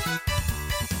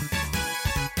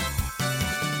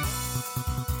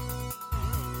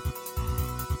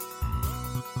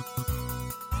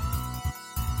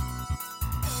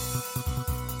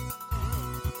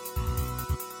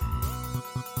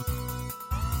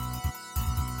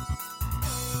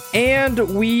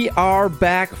 And we are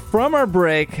back from our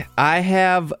break. I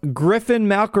have Griffin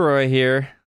McElroy here.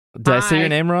 Did I say your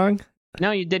name wrong?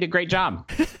 No, you did a great job.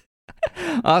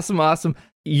 Awesome.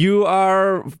 You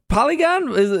are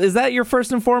Polygon? Is that your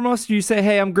first and foremost? You say,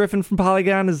 hey, I'm Griffin from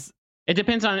Polygon? It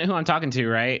depends on who I'm talking to,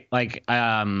 right? Like,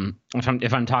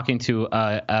 if I'm talking to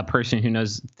a person who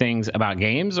knows things about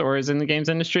games or is in the games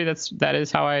industry, that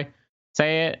is how I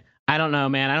say it. I don't know,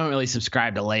 man. I don't really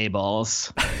subscribe to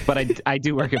labels, but I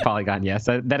do work at Polygon. Yes,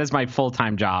 that is my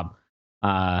full-time job.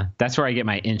 That's where I get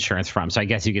my insurance from. So I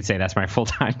guess you could say that's my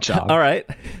full-time job. All right.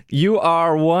 You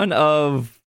are one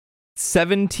of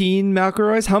 17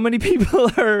 McElroys. How many people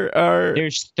are?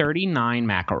 There's 39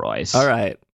 McElroys. All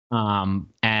right.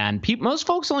 And most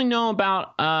folks only know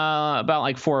about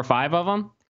like 4 or 5 of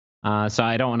them. So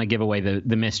I don't want to give away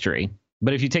the mystery.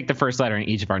 But if you take the first letter in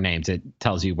each of our names, it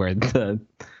tells you where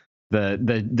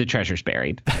the treasure's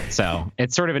buried. So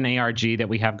it's sort of an ARG that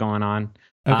we have going on.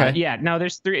 Okay.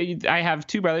 There's 3. I have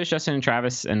 2 brothers, Justin and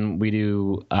Travis, and we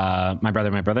do my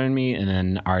brother and me, and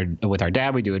then with our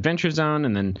dad we do Adventure Zone,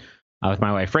 and then with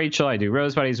my wife Rachel I do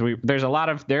Rose Buddies. There are a lot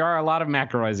of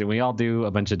McElroys, and we all do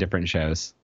a bunch of different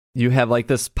shows. You have like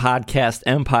this podcast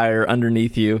empire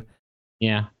underneath you.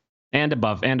 Yeah, and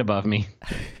above me.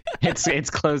 It's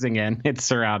closing in. It's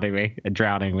surrounding me and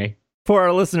drowning me. For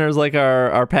our listeners, like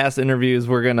our past interviews,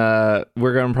 we're gonna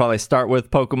probably start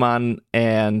with Pokemon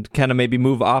and kind of maybe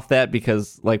move off that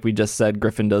because, like we just said,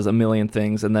 Griffin does a million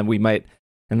things, and then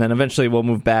eventually we'll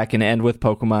move back and end with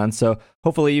Pokemon. So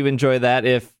hopefully you enjoy that.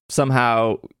 If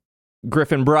somehow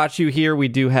Griffin brought you here, we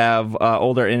do have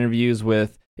older interviews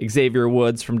with Xavier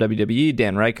Woods from WWE,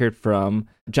 Dan Reichert from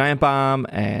Giant Bomb,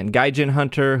 and Gaijin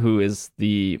Hunter, who is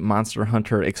the Monster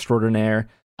Hunter extraordinaire.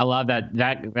 I love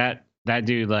that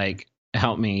dude like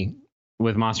helped me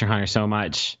with Monster Hunter so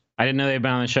much. I didn't know they'd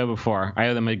been on the show before. I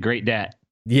owe them a great debt.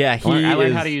 Yeah, I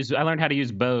learned how to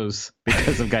use bows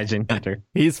because of Gaijin Hunter.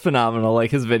 He's phenomenal.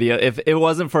 Like his video, if it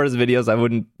wasn't for his videos, I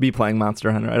wouldn't be playing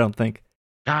Monster Hunter, I don't think.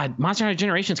 God, Monster Hunter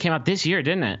Generations came out this year,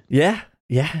 didn't it? Yeah,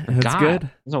 that's good. It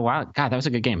was a while. God, that was a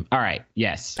good game. All right,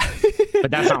 yes.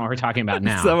 But that's not what we're talking about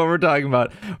now. That's not what we're talking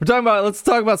about. Let's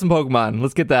talk about some Pokemon.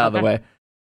 Let's get that out of the way.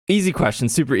 Easy question,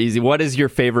 super easy. What is your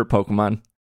favorite Pokemon?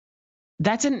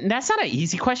 That's not an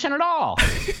easy question at all.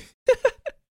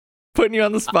 Putting you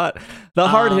on the spot. The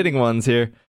hard-hitting ones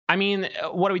here. I mean,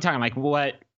 what are we talking? Like,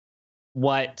 what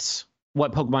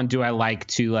Pokemon do I like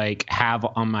to like have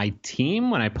on my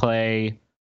team when I play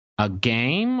a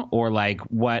game, or like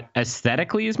what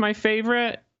aesthetically is my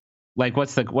favorite? Like,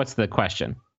 what's the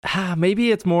question?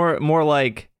 Maybe it's more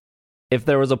like if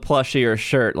there was a plushie or a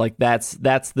shirt, like that's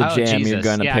the jam Jesus. You're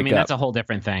going to pick up. I mean, that's a whole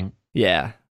different thing.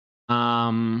 Yeah.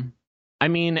 I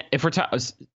mean, if we're talking,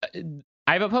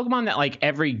 I have a Pokemon that like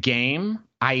every game,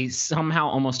 I somehow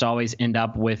almost always end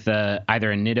up with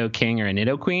either a Nidoking or a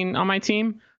Nidoqueen on my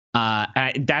team.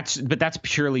 That's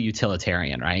purely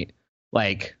utilitarian, right?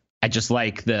 Like, I just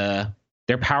like they're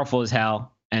powerful as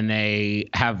hell, and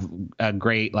they have a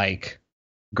great like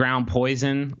ground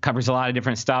poison, covers a lot of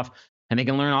different stuff, and they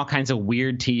can learn all kinds of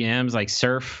weird TMs like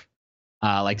Surf.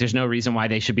 Like there's no reason why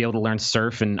they should be able to learn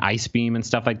Surf and Ice Beam and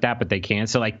stuff like that, but they can.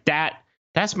 So like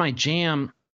that's my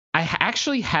jam. I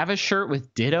actually have a shirt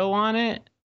with Ditto on it.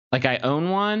 Like I own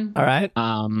one. All right.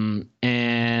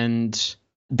 And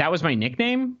that was my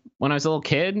nickname when I was a little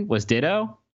kid, was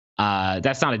Ditto.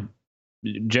 That's not a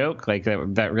joke. Like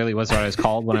that really was what I was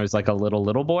called when I was like a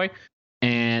little boy.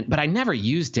 But I never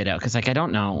used Ditto because like I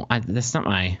don't know. That's not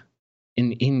my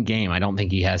in game. I don't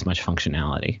think he has much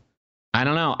functionality. I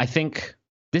don't know. I think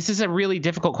this is a really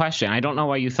difficult question. I don't know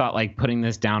why you thought like putting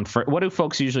this down for. What do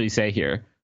folks usually say here?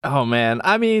 Oh man,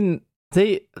 I mean,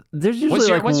 there's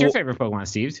usually what's your favorite Pokemon,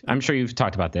 Steve? I'm sure you've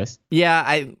talked about this. Yeah,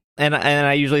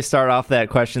 I usually start off that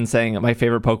question saying my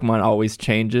favorite Pokemon always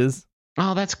changes.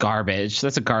 Oh, that's garbage.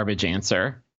 That's a garbage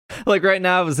answer. Like right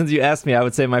now, since you asked me, I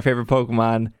would say my favorite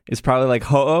Pokemon is probably like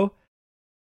Ho-Oh.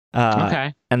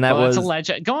 Okay, and that's a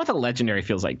legend. Going with a legendary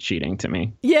feels like cheating to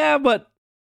me. Yeah, but.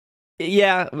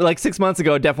 Yeah, like 6 months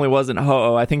ago, it definitely wasn't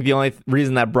Ho-Oh. I think the only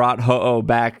reason that brought Ho-Oh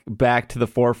back to the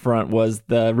forefront was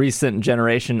the recent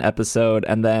Generation episode,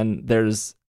 and then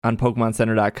there's, on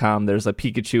PokemonCenter.com, there's a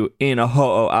Pikachu in a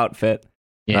Ho-Oh outfit.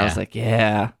 Yeah. And I was like,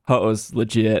 yeah, Ho-Oh's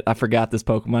legit. I forgot this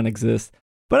Pokemon exists.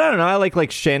 But I don't know, I like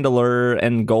Chandelure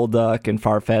and Golduck and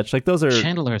Farfetch. Like those are...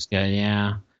 Chandelure's good,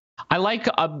 yeah. I like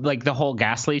the whole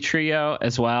Ghastly trio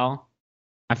as well.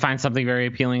 I find something very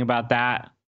appealing about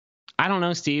that. I don't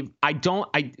know, Steve.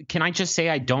 Can I just say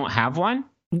I don't have one?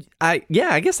 I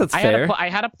guess that's fair. I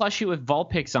had a plushie with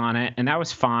Vulpix on it, and that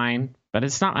was fine. But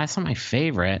that's not my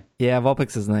favorite. Yeah,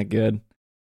 Vulpix isn't that good.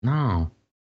 No.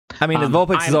 I mean,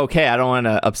 Vulpix is okay. I don't want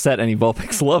to upset any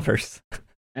Vulpix lovers.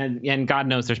 And God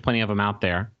knows there's plenty of them out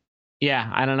there. Yeah,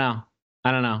 I don't know.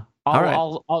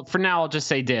 For now, I'll just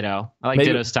say Ditto. I like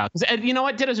Ditto stuff. And you know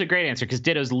what? Ditto's a great answer because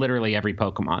Ditto's literally every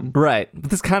Pokemon. Right. But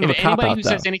this kind of a cop-out, anybody who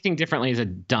says anything differently is a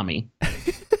dummy.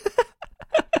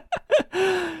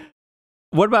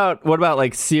 What about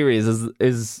like series?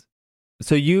 Is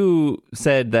so you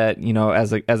said that, you know,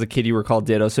 as a kid you were called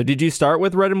Ditto. So did you start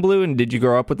with Red and Blue, and did you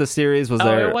grow up with the series?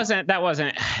 That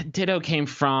wasn't. Ditto came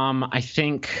from, I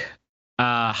think,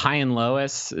 High and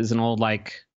Lois is an old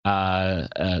like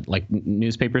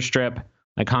newspaper strip,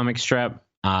 a comic strip,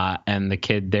 and the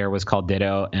kid there was called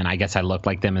Ditto, and I guess I looked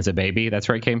like them as a baby. That's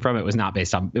where it came from. It was not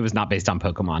based on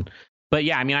Pokemon. But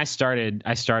yeah, I mean,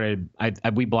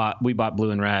 we bought Blue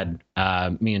and Red.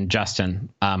 Me and Justin,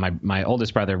 my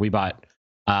oldest brother, we bought.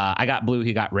 I got Blue,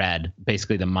 he got Red.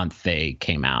 Basically, the month they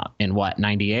came out in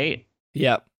 98.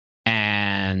 Yep.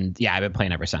 And yeah, I've been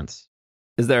playing ever since.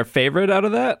 Is there a favorite out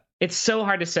of that? It's so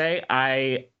hard to say.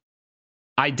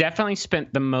 I definitely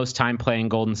spent the most time playing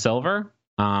Gold and Silver.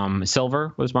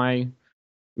 Silver was my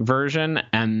version,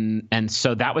 and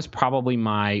so that was probably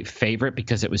my favorite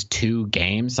because it was 2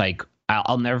 games. Like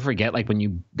I'll never forget, like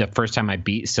the first time I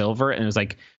beat Silver, and it was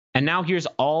like, and now here's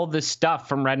all this stuff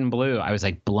from Red and Blue. I was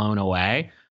like blown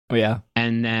away. Oh yeah.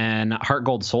 And then Heart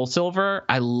Gold Soul Silver,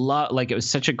 I love, like, it was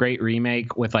such a great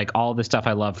remake with like all the stuff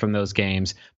I love from those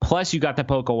games. Plus you got the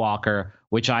Pokewalker,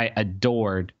 which I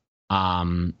adored,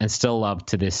 and still love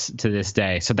to this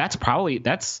day. So that's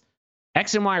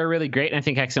X and Y are really great, and I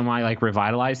think X and Y like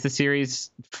revitalized the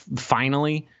series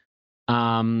finally.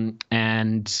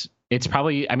 And it's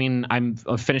probably, I mean, I'm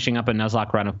finishing up a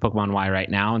Nuzlocke run of Pokemon Y right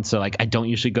now, and so like I don't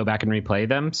usually go back and replay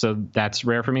them, so that's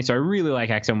rare for me. So I really like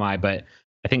X and Y, but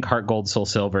I think Heart Gold Soul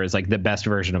Silver is like the best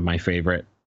version of my favorite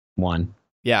one.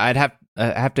 Yeah, I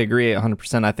have to agree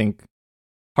 100%. I think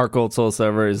Heart Gold Soul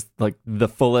Silver is like the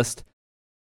fullest,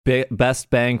 best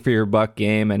bang for your buck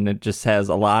game, and it just has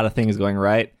a lot of things going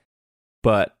right.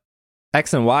 But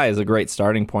X and Y is a great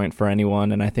starting point for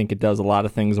anyone, and I think it does a lot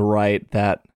of things right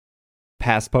that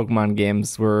past Pokemon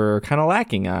games were kind of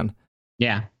lacking on.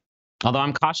 Yeah. Although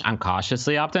I'm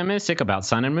cautiously optimistic about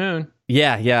Sun and Moon.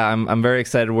 Yeah, I'm very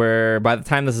excited. Where by the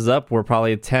time this is up, we're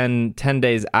probably 10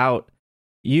 days out.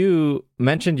 You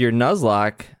mentioned your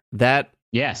Nuzlocke.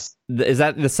 Yes. Is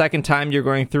that the second time you're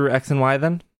going through X and Y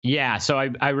then? Yeah, so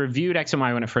I reviewed X and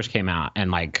Y when it first came out and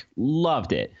like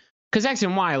loved it. Because X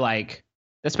and Y, like,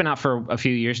 that's been out for a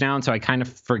few years now, and so I kind of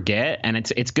forget. And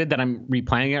it's good that I'm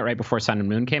replaying it right before Sun and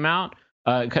Moon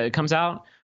comes out,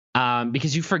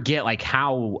 because you forget like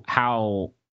how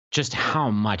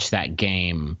much that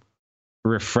game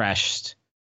refreshed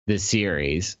the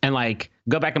series. And like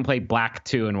go back and play Black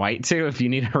 2 and White 2 if you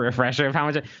need a refresher of how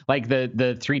much like the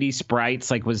 3D sprites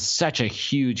like was such a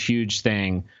huge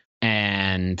thing.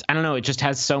 And I don't know, it just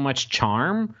has so much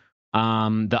charm.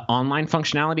 The online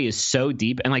functionality is so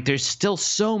deep, and like there's still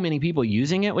so many people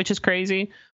using it, which is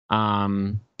crazy.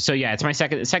 So yeah, it's my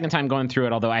second time going through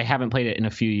it, although I haven't played it in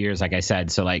a few years, like I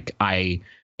said. So like my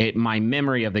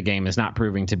memory of the game is not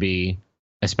proving to be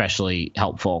especially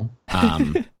helpful.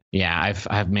 Yeah,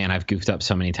 I've goofed up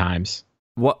so many times.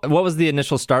 What was the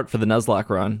initial start for the Nuzlocke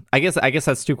run? I guess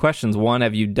that's 2 questions. 1,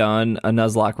 have you done a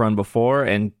Nuzlocke run before?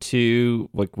 And 2,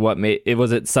 like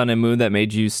was it Sun and Moon that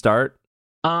made you start?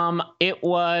 It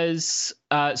was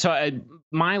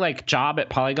my like job at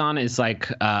Polygon is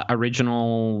like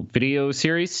original video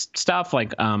series stuff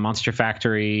like Monster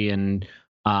Factory and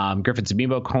Griffin's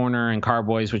Amiibo Corner and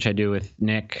Carboys, which I do with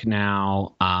Nick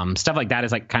now. Stuff like that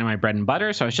is like kind of my bread and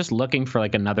butter. So I was just looking for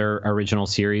like another original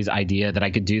series idea that I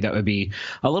could do that would be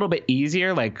a little bit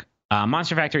easier. Like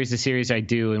Monster Factory is a series I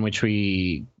do in which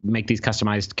we make these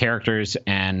customized characters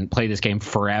and play this game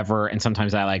forever. And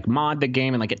sometimes I like mod the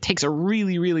game, and like it takes a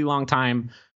really, really long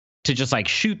time to just like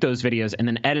shoot those videos, and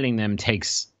then editing them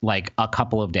takes like a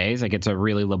couple of days. Like it's a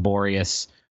really laborious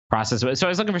process. So I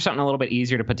was looking for something a little bit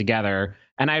easier to put together.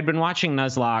 And I had been watching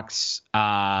Nuzlocke's.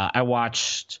 I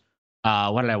watched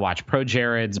what did I watch? Pro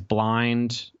Jared's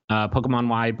blind Pokemon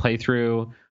wide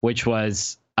playthrough, which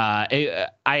was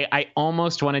I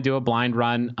almost want to do a blind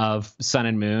run of Sun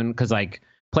and Moon, because like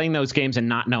playing those games and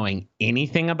not knowing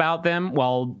anything about them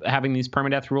while having these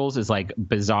permadeath rules is like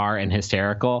bizarre and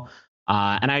hysterical.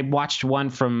 And I watched one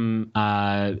from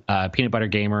Peanut Butter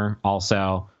Gamer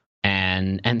also.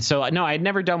 And so no, I'd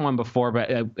never done one before, but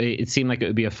it seemed like it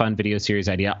would be a fun video series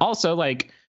idea. Also,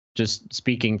 like just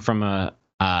speaking from a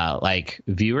like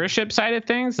viewership side of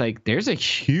things, like there's a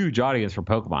huge audience for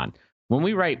Pokemon. When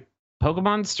we write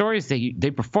Pokemon stories,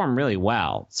 they perform really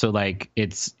well. So like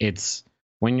it's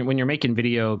when you're making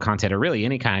video content or really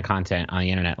any kind of content on the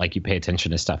internet, like you pay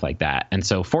attention to stuff like that. And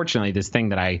so fortunately, this thing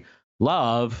that I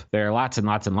love, there are lots and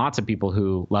lots and lots of people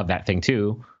who love that thing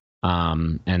too.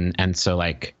 And so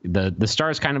like the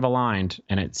stars kind of aligned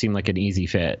and it seemed like an easy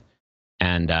fit.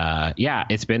 And yeah,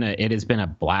 it has been a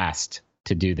blast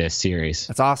to do this series.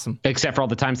 That's awesome. Except for all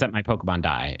the times that my Pokemon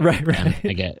die. Right. And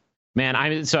I get, man,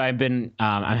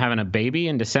 I'm having a baby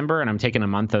in December and I'm taking a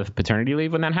month of paternity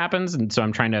leave when that happens. And so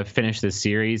I'm trying to finish this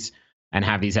series and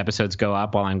have these episodes go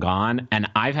up while I'm gone. And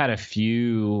I've had a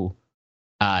few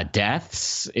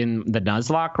deaths in the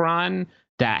Nuzlocke run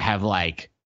that have like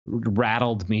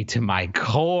rattled me to my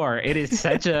core. It is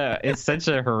such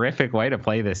a horrific way to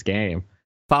play this game.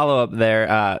 Follow up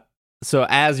there. So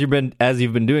as you've been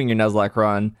doing your Nuzlocke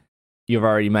run, you've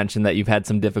already mentioned that you've had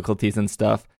some difficulties and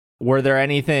stuff. Was there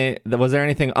anything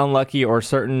unlucky or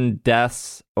certain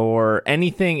deaths or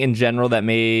anything in general that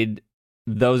made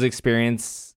those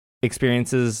experiences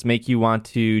make you want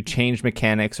to change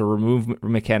mechanics or remove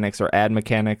mechanics or add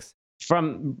mechanics?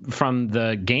 From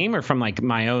the game or from like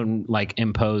my own like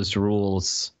imposed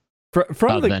rules?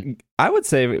 I would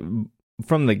say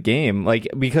from the game, like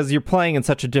because you're playing in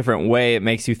such a different way, it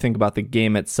makes you think about the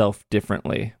game itself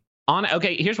differently.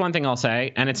 Okay, here's one thing I'll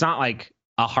say, and it's not like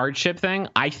a hardship thing.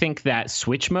 I think that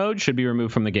switch mode should be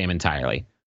removed from the game entirely.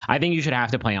 I think you should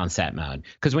have to play on set mode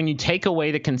because when you take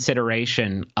away the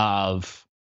consideration of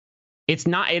it's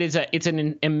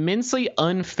an immensely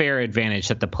unfair advantage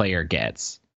that the player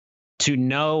gets to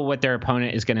know what their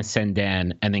opponent is going to send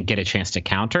in and then get a chance to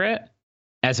counter it,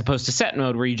 as opposed to set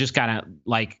mode where you just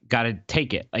gotta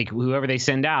take it. Like whoever they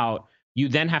send out,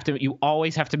 you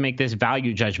always have to make this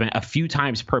value judgment a few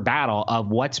times per battle of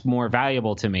what's more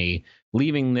valuable to me,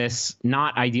 leaving this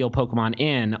not ideal Pokemon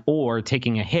in or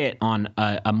taking a hit on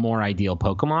a more ideal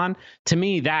Pokemon. To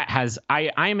me, I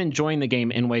am enjoying the game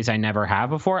in ways I never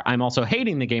have before. I'm also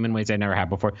hating the game in ways I never have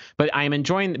before, but I am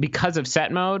enjoying because of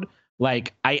set mode.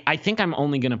 Like I think I'm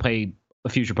only going to play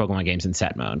future Pokemon games in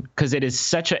set mode because it is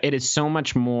so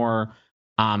much more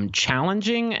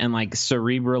challenging and like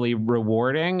cerebrally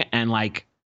rewarding, and like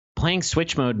playing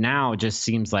switch mode now just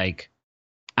seems like,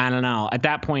 I don't know, at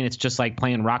that point it's just like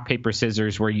playing rock paper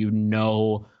scissors where you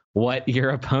know what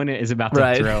your opponent is about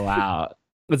to throw out.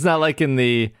 It's not like in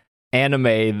the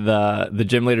anime the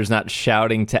gym leader's not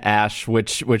shouting to Ash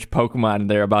which Pokemon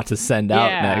they're about to send out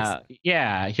next.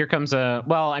 Yeah, here comes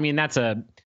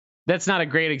that's not a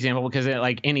great example because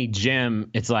like any gym,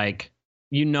 it's like,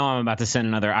 you know, I'm about to send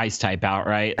another ice type out,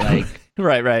 right? Like,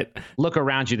 right. Look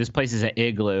around you. This place is an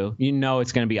igloo. You know,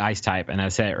 it's going to be ice type, and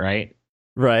that's it, right?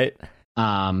 Right.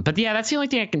 But yeah, that's the only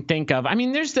thing I can think of. I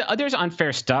mean, there's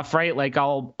unfair stuff, right? Like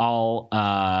I'll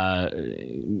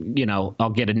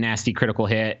get a nasty critical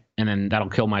hit, and then that'll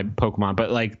kill my Pokemon.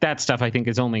 But like that stuff, I think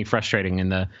is only frustrating in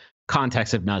the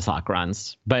context of Nuzlocke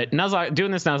runs. But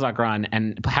doing this Nuzlocke run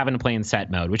and having to play in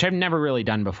set mode, which I've never really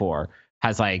done before,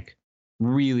 has like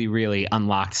really, really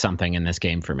unlocked something in this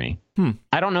game for me.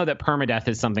 I don't know that permadeath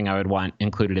is something I would want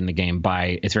included in the game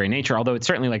by its very nature, although it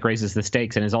certainly like raises the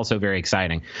stakes and is also very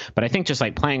exciting. But I think just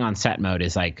like playing on set mode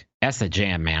is like, that's the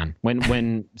jam, man.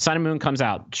 When Sun and Moon comes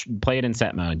out, play it in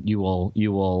set mode. You will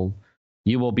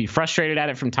be frustrated at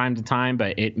it from time to time,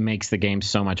 but it makes the game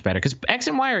so much better because X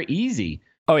and Y are easy.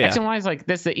 Oh yeah, X and Y is like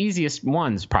that's the easiest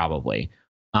ones probably.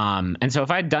 And so if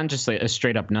I'd done just like a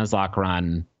straight up Nuzlocke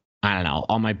run, I don't know,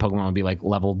 all my Pokemon would be like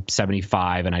level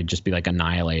 75 and I'd just be like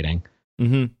annihilating.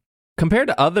 Mm-hmm. Compared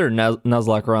to other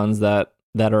Nuzlocke runs that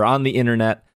are on the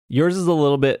internet, yours is a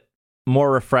little bit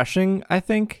more refreshing, I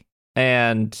think.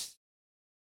 And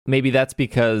maybe that's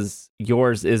because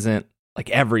yours isn't like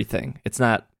everything. It's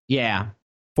not. Yeah.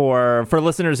 For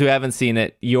listeners who haven't seen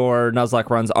it, your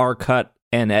Nuzlocke runs are cut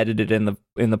and edited in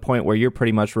the point where you're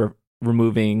pretty much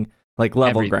removing like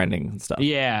level grinding and stuff.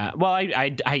 Yeah. Well,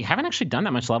 I haven't actually done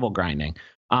that much level grinding.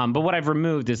 But what I've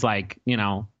removed is like, you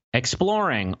know,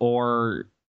 exploring, or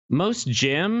most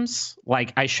gyms,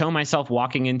 like I show myself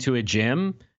walking into a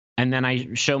gym and then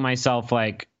I show myself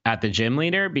like at the gym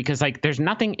leader because like there's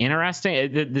nothing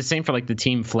interesting. The same for like the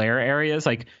Team Flare areas.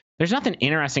 Like there's nothing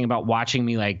interesting about watching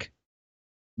me like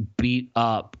beat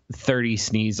up 30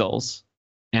 Sneasels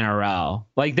in a row.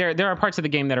 Like there are parts of the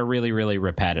game that are really, really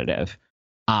repetitive.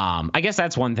 I guess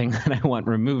that's one thing that I want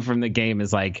removed from the game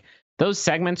is like those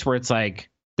segments where it's like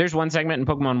there's one segment in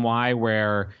Pokemon Y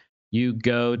where you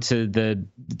go to the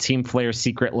Team Flare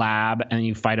secret lab and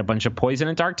you fight a bunch of poison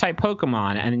and dark type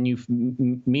Pokemon, and then you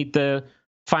meet the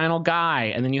final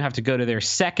guy, and then you have to go to their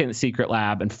second secret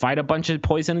lab and fight a bunch of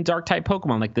poison and dark type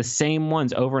Pokemon, like the same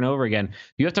ones over and over again.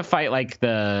 You have to fight like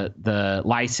the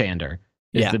Lysander,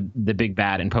 is the big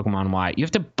bad in Pokemon Y. You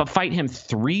have to fight him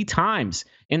 3 times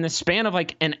in the span of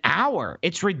like an hour.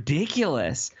 It's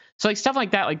ridiculous. So like stuff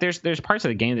like that, like there's parts of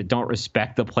the game that don't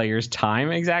respect the player's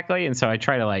time exactly, and so I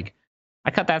try to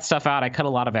I cut that stuff out. I cut a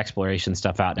lot of exploration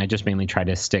stuff out, and I just mainly try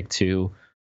to stick to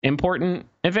important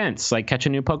events like catch a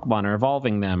new Pokemon or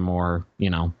evolving them, or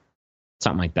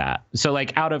something like that. So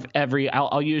like out of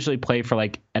I'll usually play for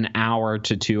like an hour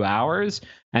to 2 hours,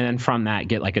 and then from that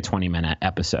get like a 20-minute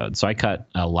episode. So I cut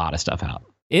a lot of stuff out.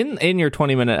 In your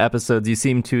 20-minute episodes, you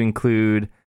seem to include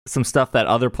some stuff that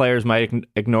other players might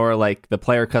ignore, like the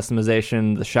player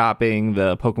customization, the shopping,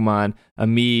 the Pokemon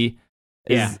Ami.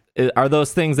 Are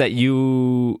those things that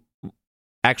you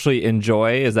actually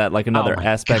enjoy? Is that like another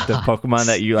aspect of Pokemon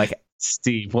that you like?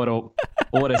 Steve,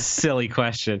 what a silly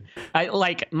question. I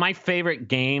like my favorite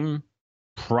game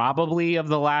probably of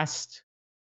the last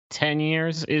 10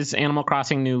 years is Animal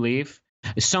Crossing New Leaf.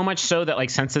 So much so that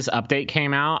like since this update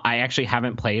came out, I actually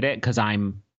haven't played it because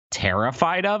I'm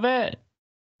terrified of it.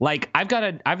 Like I've got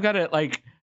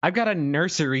a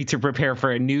nursery to prepare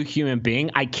for a new human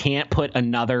being. I can't put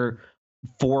another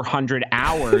 400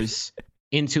 hours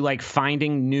into like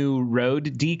finding new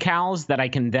road decals that I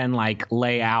can then like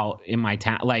lay out in my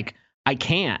town. Like I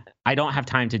don't have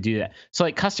time to do that. So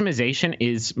like customization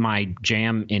is my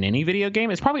jam in any video game.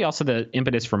 It's probably also the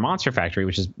impetus for Monster Factory,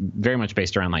 which is very much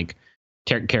based around like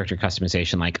character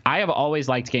customization. Like I have always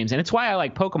liked games, and it's why I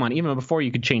like Pokemon even before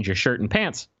you could change your shirt and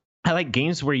pants. I like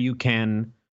games where you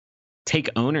can take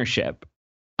ownership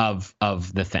of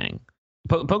the thing.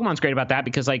 Pokemon's great about that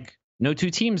because like no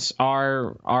two teams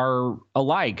are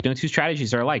alike. No two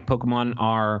strategies are alike. Pokemon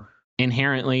are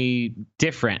inherently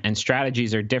different and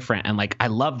strategies are different. And like, I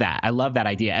love that. I love that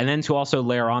idea. And then to also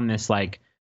layer on this, like,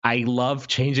 I love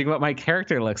changing what my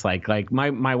character looks like. Like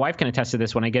my wife can attest to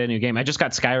this when I get a new game. I just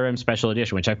got Skyrim Special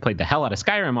Edition, which I've played the hell out of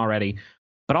Skyrim already,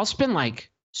 but I'll spend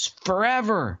like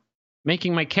forever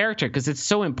making my character because it's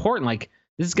so important. Like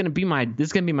this is gonna be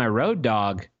my road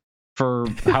dog for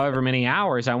however many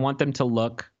hours. I want them to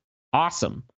look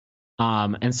awesome.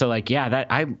 And so like, yeah, that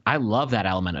I love that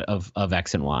element of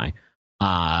X and Y.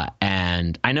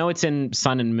 And I know it's in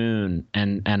Sun and Moon,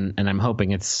 and I'm hoping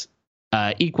it's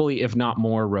equally, if not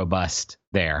more, robust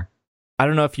there. I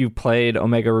don't know if you played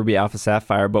Omega Ruby Alpha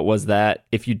Sapphire, but was that,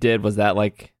 if you did, was that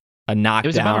like a knockdown? It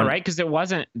was about right because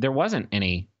there wasn't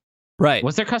any. Right.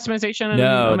 Was there customization?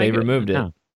 No, they removed it.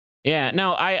 No. Yeah,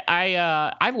 no,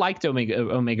 I liked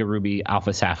Omega Ruby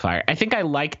Alpha Sapphire. I think I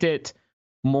liked it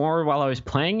more while I was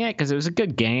playing it because it was a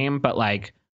good game, but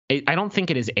like I don't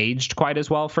think it has aged quite as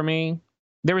well for me.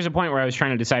 There was a point where I was trying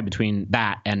to decide between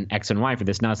that and X and Y for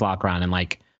this Nuzlocke run, and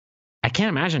like I can't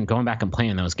imagine going back and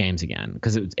playing those games again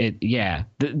because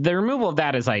the removal of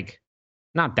that is like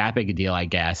not that big a deal, I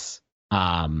guess.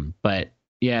 But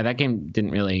yeah, that game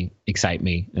didn't really excite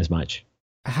me as much.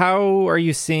 How are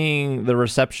you seeing the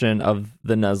reception of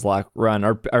the Nuzlocke run?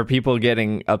 Are people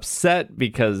getting upset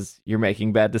because you're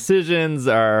making bad decisions?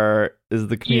 Or is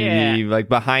the community like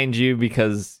behind you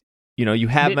because you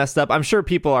have messed up? I'm sure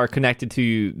people are connected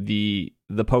to the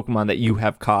Pokemon that you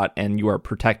have caught and you are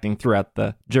protecting throughout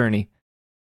the journey.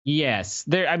 Yes,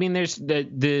 there's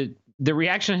the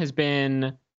reaction has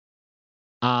been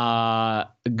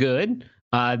good.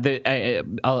 A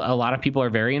lot of people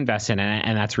are very invested in it,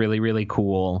 and that's really, really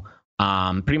cool.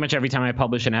 Pretty much every time I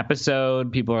publish an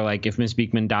episode, people are like, if Miss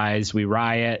Beekman dies, we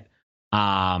riot.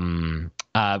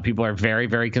 People are very,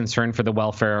 very concerned for the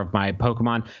welfare of my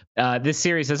Pokemon. This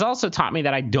series has also taught me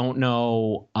that I don't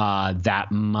know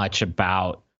that much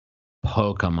about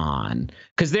Pokemon,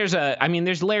 because there's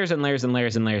layers and layers and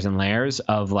layers and layers and layers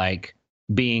of like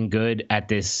being good at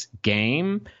this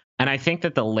game. And I think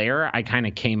that the layer I kind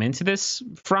of came into this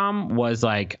from was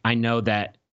like, I know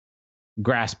that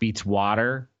grass beats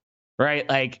water, right?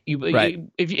 Like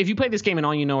if you play this game and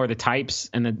all you know are the types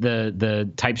and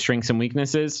the type strengths and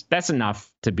weaknesses, that's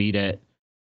enough to beat it.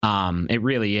 It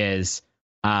really is.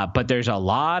 But there's a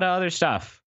lot of other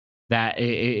stuff that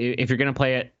if you're going to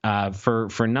play it for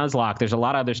Nuzlocke, there's a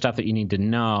lot of other stuff that you need to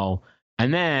know.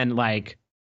 And then like,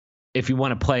 if you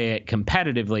want to play it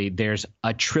competitively, there's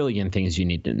a trillion things you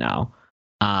need to know.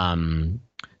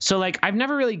 So like I've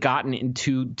never really gotten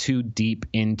into too deep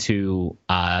into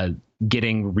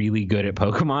getting really good at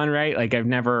Pokemon, right? Like I've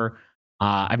never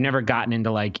gotten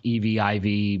into like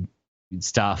EV/IV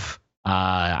stuff.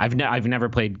 I've never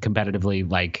played competitively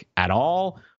like at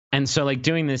all. And so like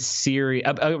doing this series,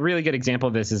 a really good example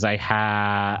of this is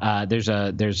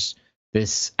there's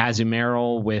this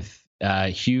Azumarill with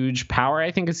huge power,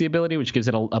 I think is the ability, which gives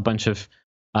it a bunch of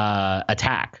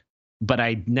attack. But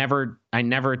I never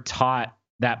taught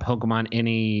that Pokemon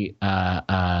any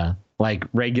like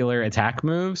regular attack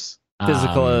moves.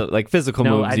 Physical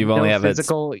moves. You've only have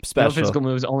special. No physical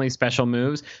moves, only special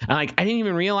moves. And like I didn't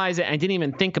even realize it. I didn't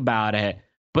even think about it.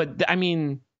 But I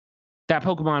mean, that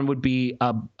Pokemon would be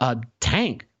a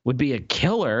tank, would be a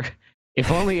killer if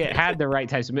only it had the right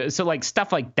types of moves. So like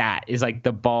stuff like that is like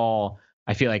the ball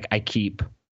I feel like I keep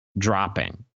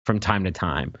dropping from time to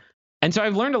time. And so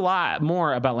I've learned a lot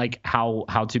more about like how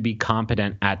to be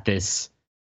competent at this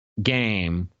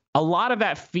game. A lot of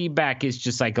that feedback is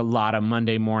just like a lot of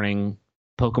Monday morning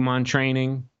Pokemon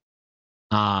training.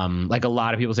 Like a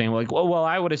lot of people saying like, well,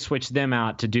 I would have switched them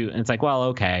out to do. And it's like, well,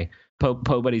 okay,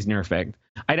 Buddy's nerfed.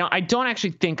 I don't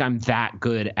actually think I'm that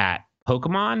good at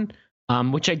Pokemon,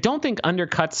 which I don't think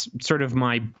undercuts sort of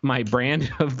my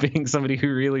brand of being somebody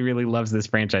who really, really loves this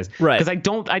franchise. Right.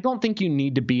 Because I don't think you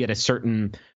need to be at a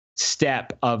certain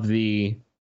step of the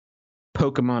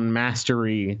Pokemon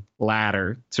mastery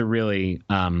ladder to really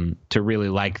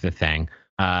like the thing.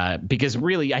 Because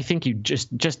really, I think you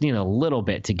just need a little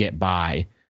bit to get by.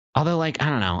 Although, like, I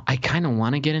don't know, I kind of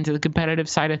want to get into the competitive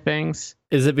side of things.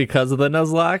 Is it because of the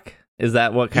Nuzlocke? Is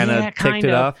that what kind of kicked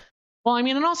it off? Well, I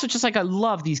mean, and also just like I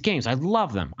love these games. I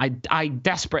love them. I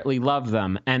desperately love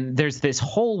them. And there's this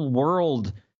whole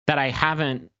world that I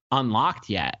haven't unlocked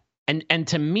yet. And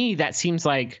to me, that seems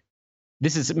like,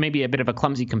 this is maybe a bit of a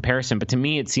clumsy comparison, but to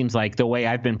me, it seems like the way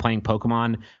I've been playing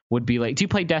Pokemon would be like, do you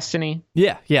play Destiny?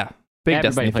 Yeah. Big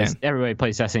Destiny fan. Everybody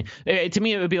plays Destiny. To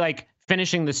me, it would be like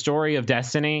finishing the story of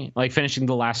Destiny, like finishing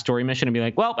the last story mission and be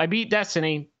like, well, I beat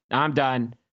Destiny. I'm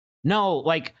done. No,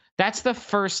 like that's the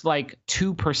first like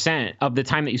 2% of the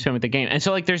time that you spend with the game. And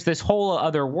so like there's this whole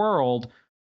other world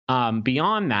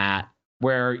beyond that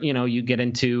where, you know, you get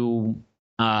into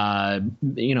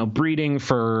breeding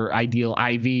for ideal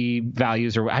IV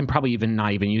values, or I'm probably even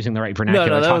not even using the right vernacular.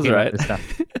 No, that was right. This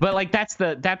stuff. But like that's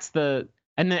the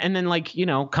and then like, you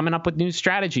know, coming up with new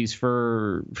strategies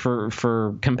for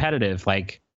competitive,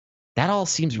 like that all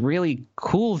seems really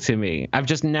cool to me. I've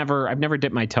never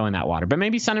dipped my toe in that water, but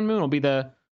maybe Sun and Moon will be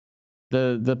the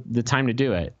time to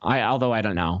do it. Although I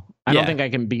don't know. I don't think I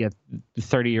can be a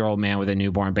 30-year-old man with a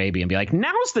newborn baby and be like,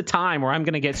 now's the time where I'm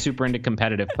going to get super into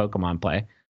competitive Pokemon play.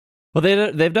 Well,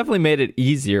 they've definitely made it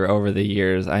easier over the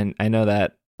years. I know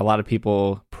that a lot of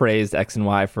people praised X and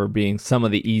Y for being some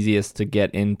of the easiest to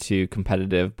get into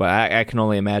competitive, but I can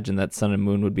only imagine that Sun and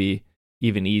Moon would be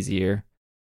even easier.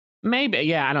 Maybe,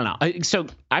 yeah, I don't know. So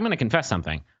I'm going to confess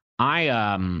something.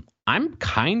 I'm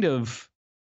kind of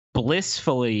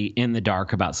blissfully in the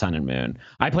dark about Sun and Moon.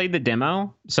 I played the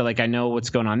demo, so like I know what's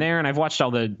going on there, and I've watched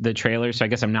all the trailers, so I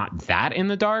guess I'm not that in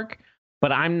the dark.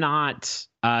 But I'm not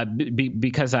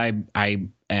because I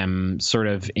am sort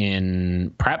of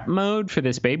in prep mode for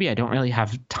this baby. I don't really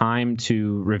have time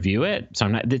to review it, so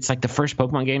I'm not. It's like the first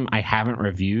Pokemon game I haven't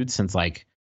reviewed since like,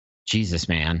 Jesus,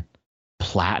 man,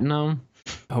 Platinum.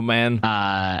 Oh man.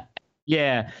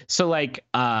 Yeah. So like,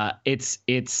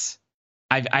 it's.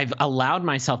 I've allowed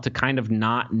myself to kind of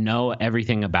not know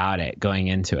everything about it going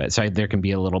into it, so there can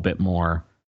be a little bit more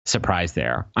surprise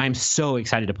there. I'm so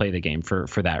excited to play the game for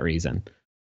that reason.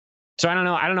 So I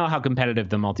don't know how competitive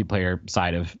the multiplayer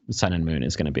side of Sun and Moon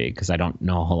is going to be, because I don't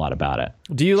know a whole lot about it.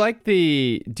 Do you like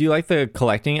the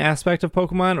collecting aspect of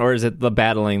Pokemon, or is it the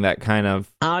battling that kind of?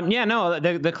 Yeah, no,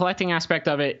 the collecting aspect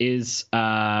of it is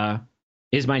my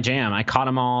jam. I caught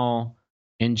them all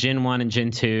in Gen 1 and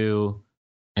Gen 2.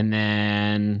 And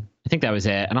then I think that was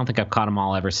it. I don't think I've caught them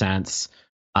all ever since.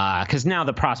 Because now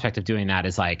the prospect of doing that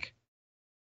is like,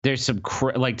 there's some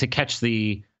like to catch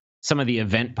some of the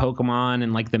event Pokemon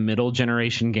and like the middle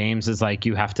generation games is like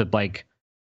you have to like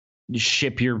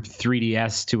ship your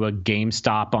 3DS to a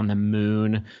GameStop on the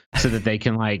moon so that they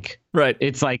can like right.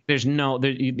 It's like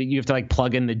you have to like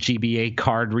plug in the GBA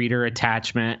card reader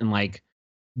attachment and like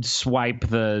swipe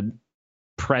the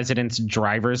president's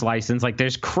driver's license. Like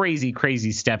there's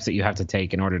crazy steps that you have to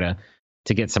take in order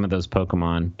to get some of those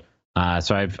Pokemon.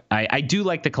 So I do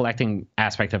like the collecting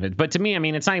aspect of it, but to me, I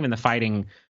mean, it's not even the fighting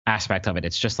aspect of it.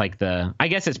 It's just like I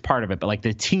guess it's part of it, but like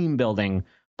the team building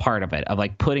part of it, of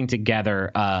like putting together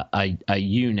a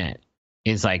unit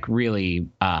is like really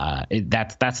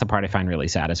that's the part I find really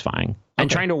satisfying. Okay. And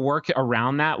trying to work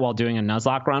around that while doing a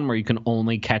Nuzlocke run where you can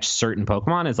only catch certain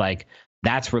Pokemon is like,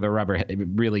 that's where the rubber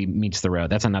really meets the road.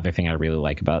 That's another thing I really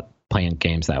like about playing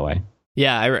games that way.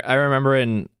 Yeah, I remember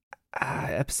in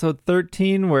episode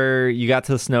 13 where you got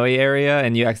to the snowy area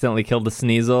and you accidentally killed the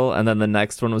Sneasel, and then the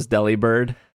next one was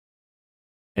Delibird,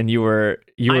 and you were.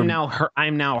 I'm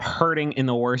now hurting in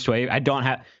the worst way. I don't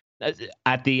have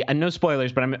at the no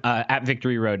spoilers, but I'm at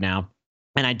Victory Road now,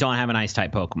 and I don't have an Ice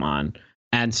type Pokemon,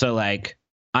 and so like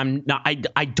I'm not.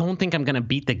 I don't think I'm gonna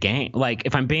beat the game. Like,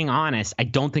 if I'm being honest, I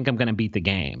don't think I'm gonna beat the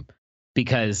game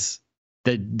because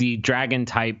the dragon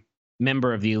type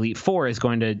member of the Elite Four is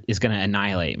going to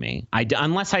annihilate me.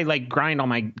 Unless I like grind all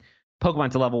my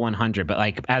Pokemon to level 100. But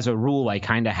like as a rule, I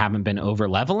kind of haven't been over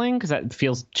leveling because that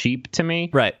feels cheap to me.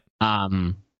 Right.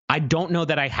 I don't know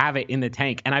that I have it in the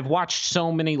tank, and I've watched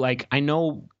so many. Like, I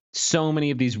know so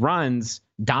many of these runs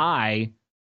die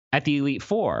at the Elite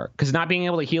Four because not being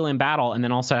able to heal in battle and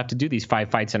then also have to do these 5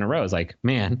 fights in a row is like,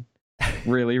 man,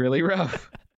 really, really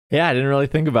rough. Yeah, I didn't really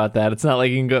think about that. It's not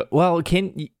like you can go, well,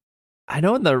 I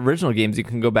know in the original games you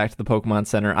can go back to the Pokemon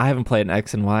Center. I haven't played an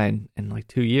X and Y in like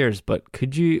 2 years, but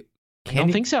could you? I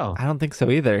don't think so. I don't think so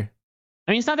either.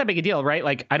 I mean, it's not that big a deal, right?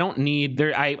 Like, I don't need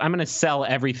I'm going to sell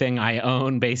everything I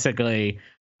own, basically.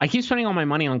 I keep spending all my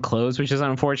money on clothes, which is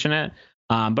unfortunate.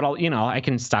 But I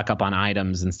can stock up on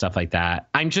items and stuff like that.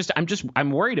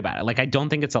 I'm worried about it. Like, I don't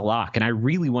think it's a lock, and I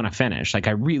really want to finish. Like,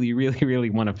 I really, really, really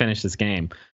want to finish this game.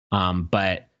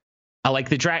 But I like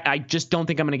the dragon. I just don't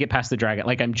think I'm going to get past the dragon.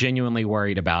 Like, I'm genuinely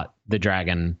worried about the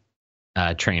dragon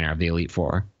trainer of the Elite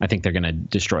Four. I think they're going to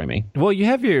destroy me. Well, you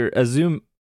have your Azumarill,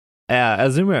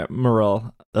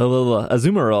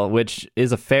 which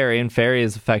is a fairy, and fairy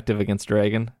is effective against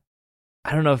dragon.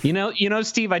 I don't know if you know,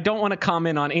 Steve. I don't want to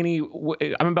comment on any.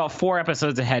 I'm about 4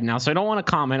 episodes ahead now, so I don't want to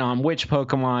comment on which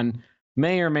Pokemon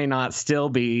may or may not still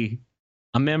be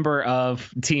a member of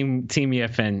Team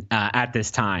Yiffin at this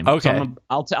time. Okay, so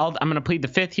I'm going to plead the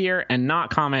fifth here and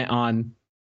not comment on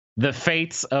the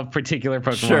fates of particular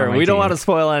Pokemon. Sure, we don't want to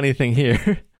spoil anything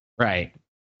here. Right.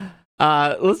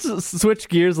 Let's just switch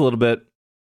gears a little bit.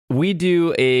 We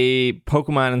do a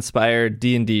Pokemon-inspired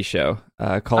D&D show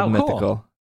called Mythical. Cool.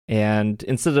 And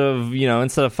instead of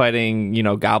fighting,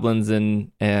 goblins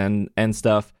and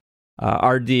stuff,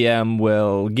 our DM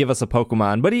will give us a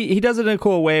Pokemon, but he does it in a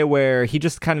cool way where he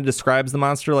just kind of describes the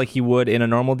monster like he would in a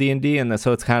normal D&D, and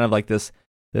so it's kind of like this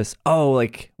which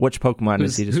Pokemon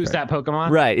is he describing? Who's that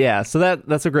Pokemon? Right, yeah. So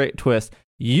that's a great twist.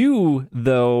 You,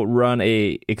 though, run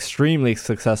a extremely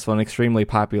successful and extremely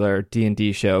popular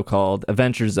D&D show called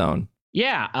Adventure Zone.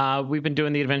 Yeah, we've been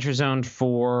doing the Adventure Zone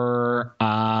for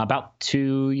about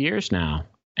 2 years now,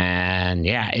 and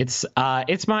yeah, it's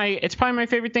probably my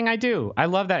favorite thing I do. I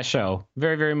love that show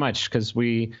very, very much because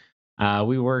we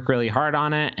work really hard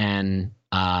on it, and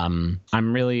I'm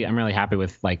really happy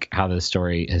with like how the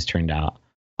story has turned out.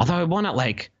 Although I want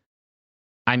to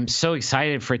I'm so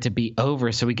excited for it to be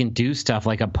over so we can do stuff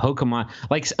like a Pokemon.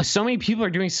 Like, so many people are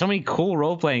doing so many cool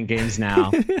role-playing games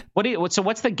now.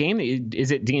 What's the game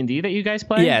is it D&D that you guys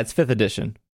play? Yeah, it's 5th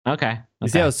edition. Okay.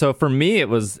 Yeah, so for me it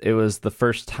was the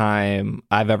first time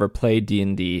I've ever played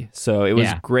D&D. So it was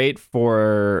great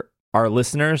for our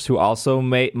listeners who also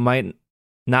might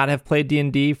not have played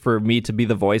D&D, for me to be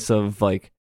the voice of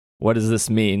like, what does this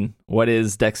mean? What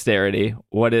is dexterity?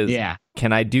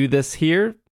 Can I do this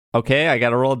here? Okay, I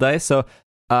got to roll dice. So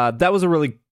that was a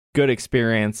really good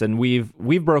experience, and we've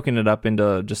broken it up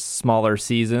into just smaller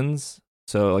seasons.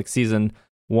 So like season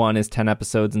 1 is 10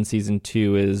 episodes, and season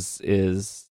 2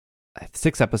 is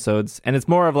 6 episodes, and it's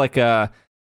more of like a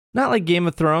not like Game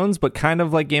of Thrones, but kind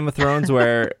of like Game of Thrones,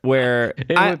 but with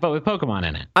Pokemon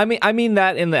in it. I mean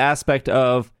that in the aspect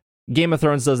of Game of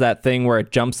Thrones does that thing where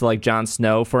it jumps to like Jon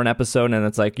Snow for an episode, and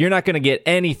it's like, you're not going to get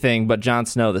anything but Jon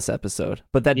Snow this episode.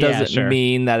 But that doesn't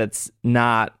mean that it's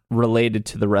not related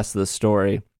to the rest of the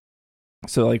story.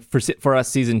 So like for us,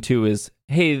 season 2 is,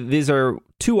 hey, these are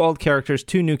 2 old characters,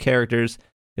 2 new characters.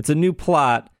 It's a new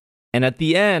plot. And at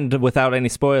the end, without any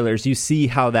spoilers, you see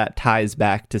how that ties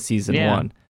back to season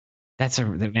 1. That's a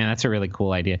really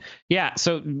cool idea. Yeah.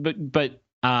 So, but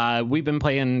we've been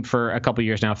playing for a couple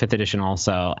years now, 5th edition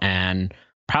also, and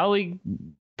probably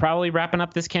wrapping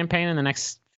up this campaign in the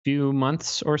next few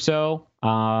months or so.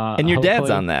 And your dad's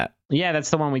on that. Yeah, that's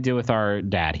the one we do with our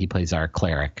dad. He plays our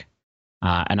cleric,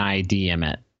 and I DM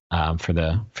it for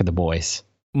the boys.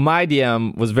 My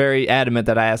DM was very adamant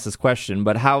that I asked this question,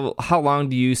 but how long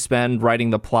do you spend writing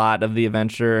the plot of the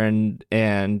adventure, and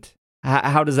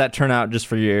how does that turn out just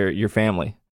for your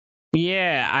family?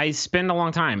 Yeah, I spend a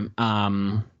long time.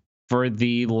 For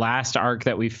the last arc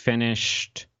that we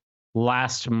finished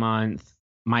last month,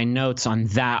 my notes on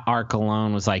that arc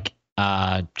alone was like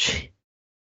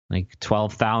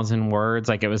 12,000 words.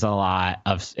 Like, it was a lot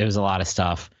of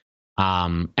stuff.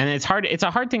 And it's hard. It's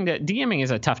a hard thing DMing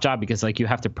is a tough job because like you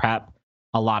have to prep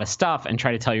a lot of stuff and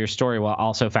try to tell your story while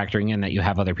also factoring in that you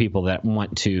have other people that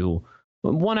want to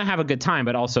have a good time,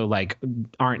 but also like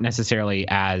aren't necessarily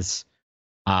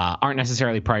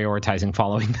prioritizing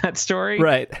following that story.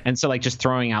 Right. And so like just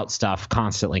throwing out stuff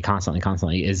constantly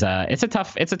is it's a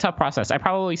tough process. I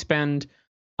probably spend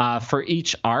For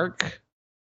each arc,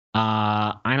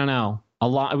 I don't know.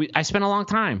 I spent a long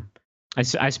time.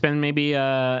 I spend maybe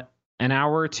an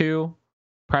hour or two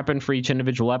prepping for each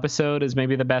individual episode is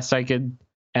maybe the best I could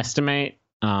estimate.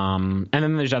 And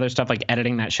then there's other stuff like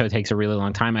editing that show takes a really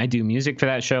long time. I do music for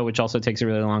that show, which also takes a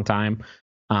really long time.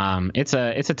 It's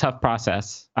a tough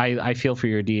process. I feel for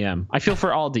your DM. I feel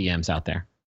for all DMs out there.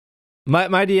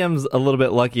 My DM's a little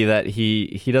bit lucky that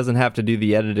he doesn't have to do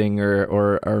the editing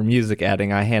or music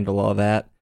adding. I handle all that.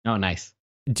 Oh, nice.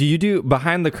 Do you do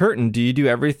behind the curtain? Do you do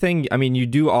everything? I mean, you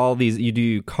do all these. You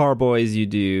do Carboys. You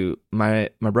do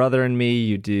my brother and me.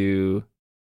 You do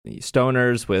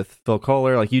Stoners with Phil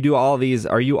Kohler. Like, you do all these.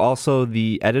 Are you also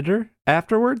the editor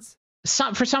afterwards?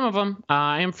 For some of them,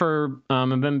 I am for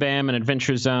Bim Bam and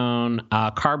Adventure Zone.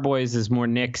 Carboys is more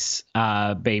Nick's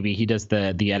baby. He does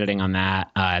the editing on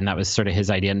that, and that was sort of his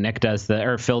idea.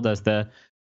 Phil does the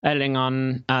editing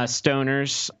on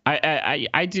Stoners.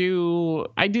 I do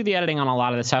the editing on a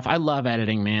lot of the stuff. I love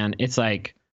editing, man. It's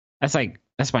like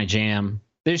that's my jam.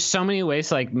 There's so many ways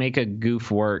to like make a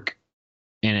goof work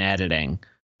in editing,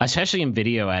 especially in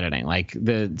video editing. Like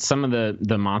some of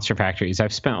the Monster Factories,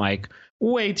 I've spent like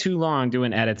way too long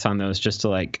doing edits on those just to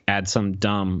like add some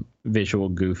dumb visual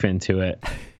goof into it.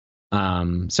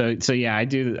 So yeah, I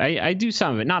do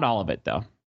some of it, not all of it though.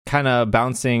 Kind of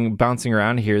bouncing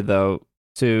around here though.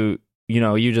 So,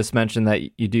 you just mentioned that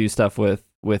you do stuff with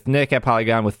Nick at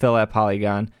Polygon, with Phil at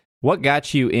Polygon. What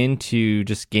got you into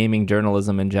just gaming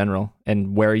journalism in general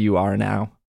and where you are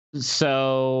now?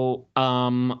 So,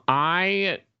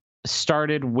 I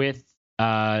started with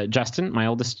Justin, my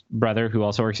oldest brother, who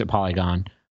also works at Polygon.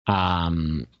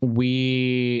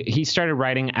 He started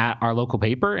writing at our local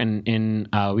paper, and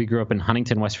we grew up in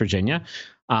Huntington, West Virginia.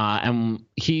 And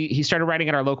he started writing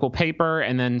at our local paper,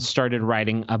 and then started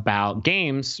writing about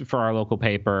games for our local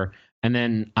paper. And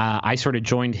then I sort of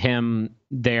joined him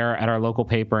there at our local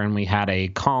paper, and we had a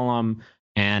column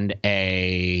and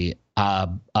a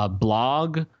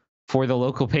blog for the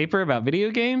local paper about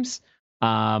video games,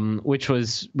 which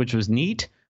was neat.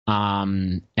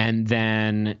 And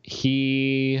then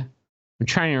I'm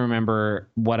trying to remember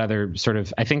what other sort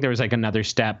of, I think there was like another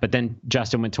step, but then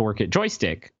Justin went to work at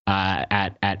Joystick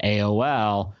at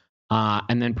AOL.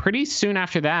 And then pretty soon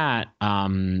after that,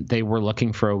 they were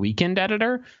looking for a weekend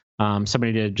editor,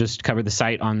 somebody to just cover the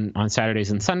site on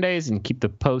Saturdays and Sundays and keep the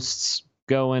posts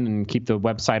going and keep the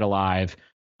website alive.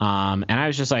 And I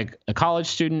was just like a college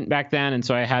student back then. And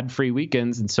so I had free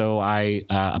weekends. And so I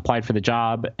applied for the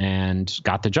job and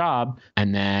got the job.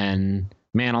 And then,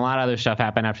 man, a lot of other stuff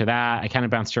happened after that. I kind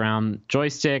of bounced around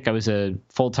Joystick. I was a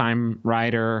full-time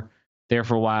writer there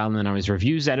for a while. And then I was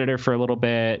reviews editor for a little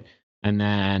bit. And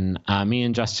then me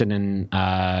and Justin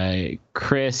and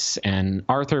Chris and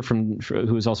Arthur,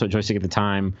 who was also at Joystick at the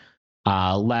time,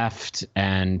 left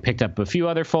and picked up a few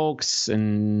other folks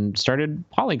and started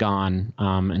Polygon.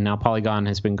 And now Polygon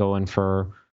has been going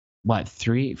for,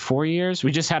 3-4 years?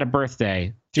 We just had a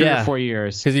birthday. 3 or 4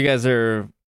 years. Because you guys are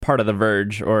part of The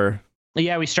Verge, or...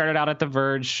 Yeah, we started out at The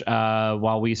Verge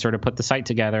while we sort of put the site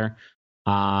together.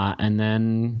 And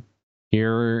then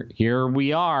here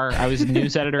we are. I was a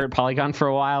news editor at Polygon for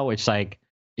a while, which like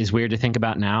is weird to think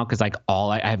about now because like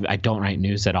I don't write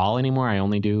news at all anymore. I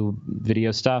only do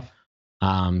video stuff.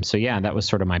 So yeah, that was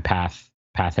sort of my path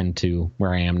into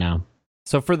where I am now.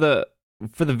 So for the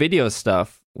video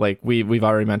stuff, like we've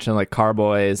already mentioned like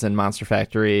Carboys and Monster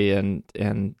Factory and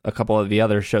a couple of the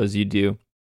other shows you do.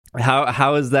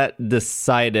 How is that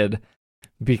decided?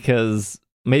 Because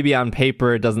maybe on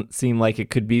paper it doesn't seem like it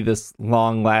could be this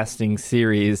long-lasting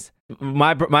series.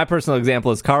 My personal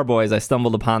example is Carboys. I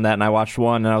stumbled upon that and I watched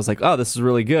one and I was like, oh, this is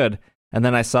really good. And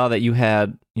then I saw that you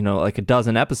had, like a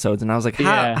dozen episodes, and I was like,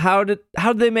 how did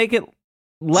they make it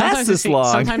last this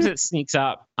long? Sometimes it sneaks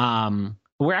up.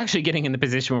 We're actually getting in the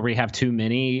position where we have too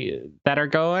many that are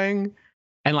going,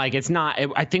 and like it's not.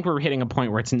 I think we're hitting a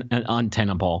point where it's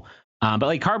untenable. But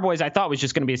like Carboys, I thought was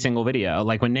just going to be a single video.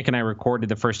 Like when Nick and I recorded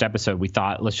the first episode, we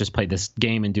thought, let's just play this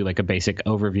game and do like a basic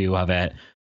overview of it.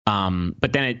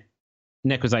 But then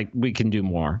Nick was like, we can do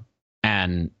more.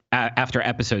 And after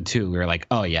episode 2, we were like,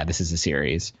 oh yeah, this is a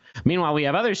series. Meanwhile, we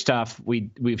have other stuff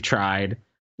we've tried.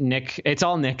 It's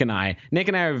all Nick and I. Nick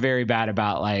and I are very bad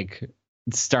about like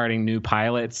starting new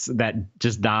pilots that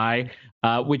just die.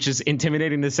 Which is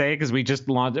intimidating to say because we just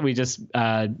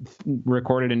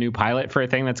recorded a new pilot for a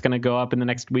thing that's going to go up in the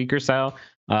next week or so.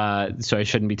 So I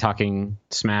shouldn't be talking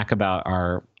smack about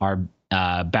our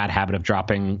bad habit of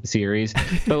dropping series.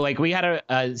 But like we had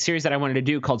a series that I wanted to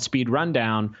do called Speed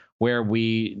Rundown, where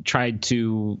we tried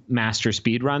to master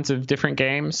speed runs of different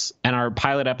games. And our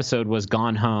pilot episode was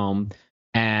Gone Home.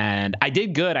 And I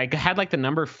did good. I had like the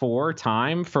number 4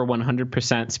 time for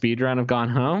 100% speed run of Gone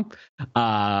Home.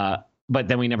 But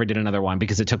then we never did another one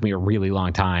because it took me a really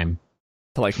long time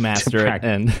to like master it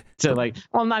and to like,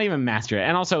 well, not even master it.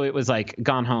 And also it was like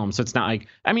Gone Home. So it's not like,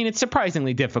 I mean, it's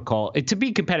surprisingly difficult to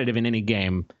be competitive in any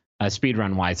game, speed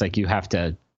run wise. Like you have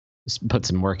to put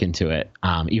some work into it,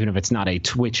 even if it's not a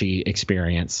twitchy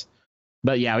experience.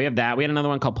 But yeah, we have that. We had another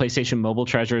one called PlayStation Mobile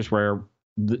Treasures where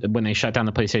when they shut down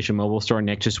the PlayStation Mobile store,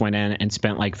 Nick just went in and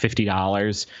spent like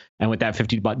 $50. And with that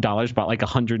 $50 bought like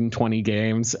 120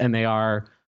 games. And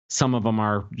some of them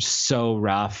are so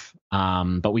rough.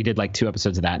 But we did like 2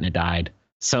 episodes of that and it died.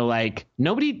 So like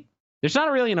there's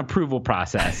not really an approval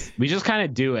process. We just kind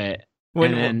of do it.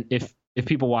 And then if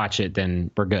people watch it,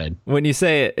 then we're good. When you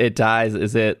say it dies,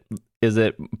 is it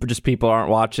just people aren't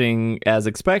watching as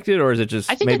expected, or is it just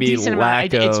maybe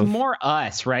lack of... It's more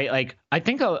us, right? Like I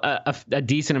think a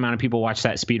decent amount of people watch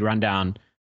that speed rundown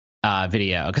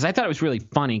video because I thought it was really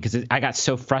funny because I got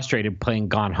so frustrated playing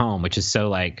Gone Home, which is so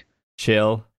like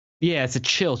chill. Yeah, it's a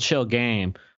chill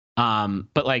game.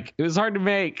 But like it was hard to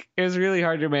make. It was really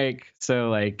hard to make. So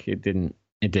like it didn't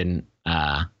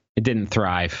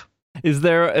thrive. Is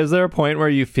there a point where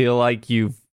you feel like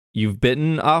you've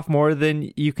bitten off more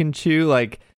than you can chew?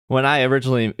 Like when I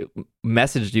originally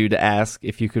messaged you to ask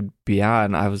if you could be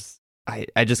on,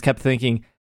 I just kept thinking,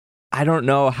 I don't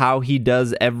know how he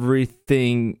does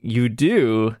everything you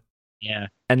do. Yeah.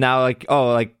 And now like,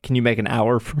 oh, like, can you make an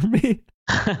hour for me?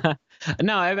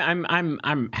 No,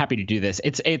 I'm happy to do this.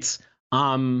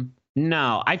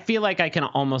 No, I feel like I can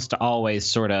almost always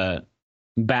sort of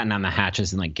batten on the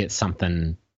hatches and like get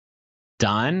something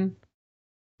done,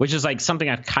 which is like something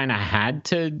I've kind of had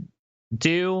to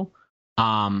do.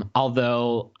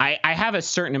 Although I have a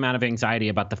certain amount of anxiety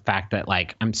about the fact that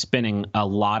like I'm spinning a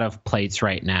lot of plates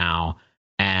right now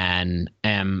and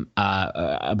am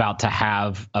about to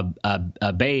have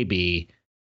a baby,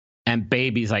 and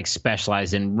babies like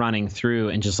specialize in running through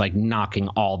and just like knocking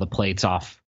all the plates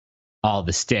off all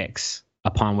the sticks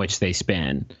upon which they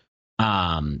spin.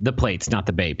 The plates, not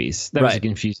the babies. That was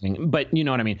confusing, but you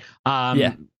know what I mean?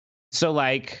 Yeah. So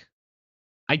like,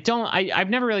 I've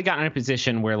never really gotten in a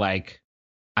position where like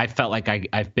I felt like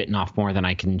I've bitten off more than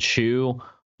I can chew.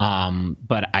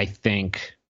 But I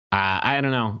think, I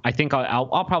don't know. I think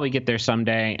I'll probably get there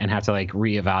someday and have to like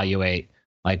reevaluate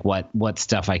like what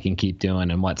stuff I can keep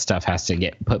doing and what stuff has to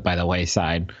get put by the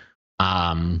wayside.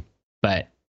 But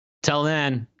till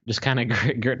then, just kind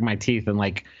of grit my teeth and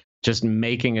like just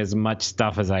making as much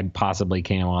stuff as I possibly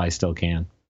can while I still can.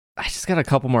 I just got a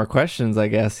couple more questions, I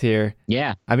guess, here.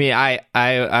 Yeah. I mean,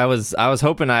 I was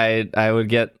hoping I would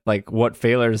get like what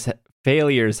failures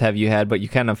have you had, but you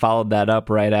kind of followed that up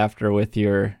right after with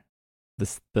the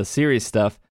series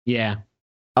stuff. Yeah.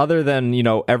 Other than,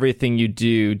 everything you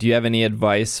do you have any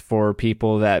advice for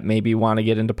people that maybe want to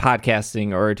get into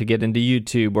podcasting or to get into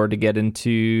YouTube or to get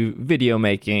into video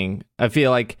making? I feel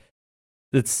like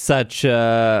it's such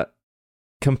a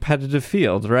competitive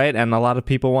field, right? And a lot of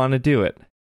people want to do it.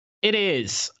 It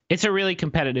is. It's a really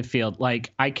competitive field.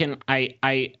 Like I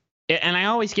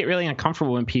always get really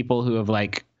uncomfortable when people who have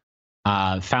like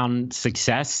found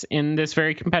success in this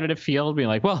very competitive field be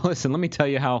like, well, listen, let me tell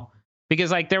you how,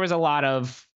 because like there was a lot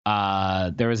of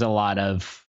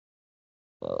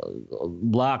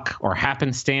luck or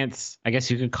happenstance, I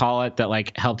guess you could call it, that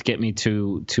like helped get me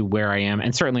to where I am,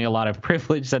 and certainly a lot of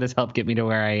privilege that has helped get me to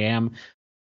where I am.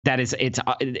 That is,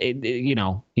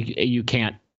 you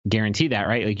can't guarantee that,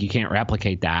 right? Like you can't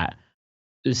replicate that.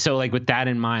 So like with that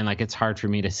in mind, like it's hard for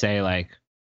me to say like,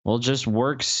 well, just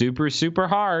work super, super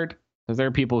hard, because there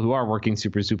are people who are working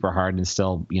super, super hard and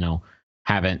still,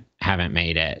 haven't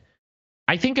made it.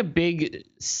 I think a big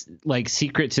like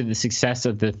secret to the success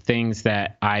of the things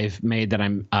that I've made that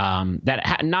I'm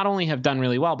not only have done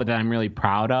really well, but that I'm really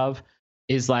proud of,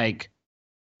 is like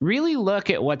really look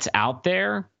at what's out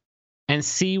there and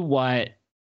see what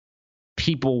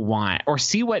people want, or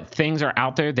see what things are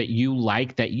out there that you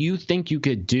like, that you think you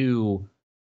could do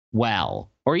well,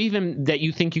 or even that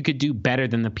you think you could do better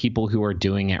than the people who are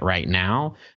doing it right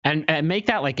now, and make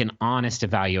that like an honest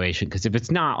evaluation. Because if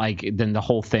it's not, like, then the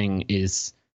whole thing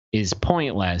is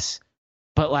pointless.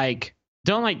 But like,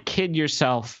 don't like kid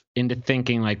yourself into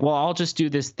thinking like, well, I'll just do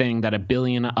this thing that a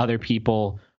billion other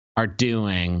people are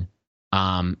doing,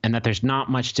 and that there's not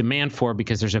much demand for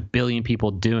because there's a billion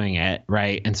people doing it,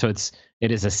 right? And so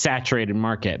it is a saturated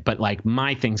market, but like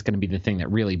my thing's going to be the thing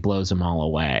that really blows them all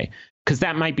away. Because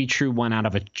that might be true 1 out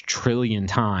of 1 trillion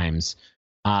times.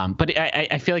 But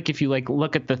I feel like if you like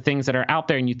look at the things that are out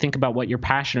there and you think about what you're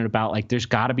passionate about, like there's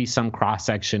got to be some cross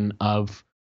section of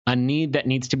a need that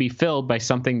needs to be filled by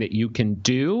something that you can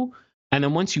do. And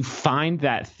then once you find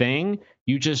that thing,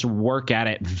 you just work at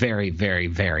it very, very,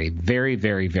 very, very,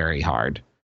 very, very hard.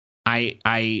 I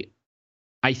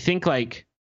think like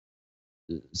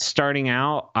starting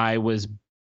out, I was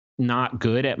not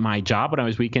good at my job when I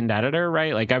was weekend editor,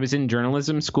 right? Like I was in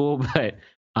journalism school, but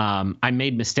I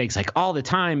made mistakes like all the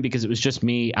time because it was just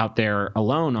me out there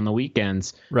alone on the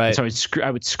weekends. Right. And so I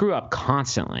would screw up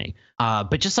constantly.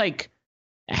 But just like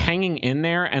hanging in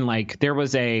there, and like there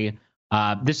was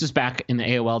this was back in the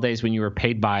AOL days when you were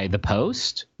paid by the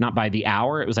post, not by the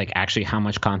hour. It was like actually how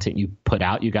much content you put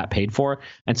out, you got paid for.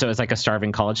 And so as like a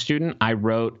starving college student, I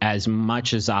wrote as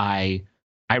much as I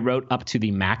wrote up to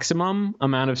the maximum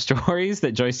amount of stories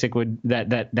that Joystick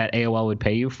that AOL would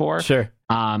pay you for. Sure.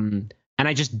 And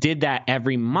I just did that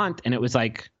every month, and it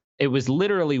was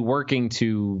literally working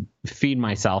to feed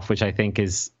myself, which I think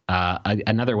is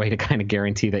another way to kind of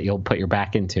guarantee that you'll put your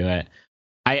back into it.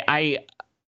 I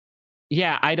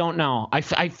don't know.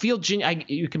 I feel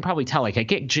you can probably tell, like I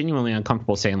get genuinely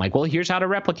uncomfortable saying like, well, here's how to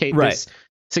replicate this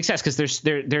success,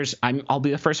 because I'll be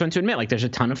the first one to admit, like there's a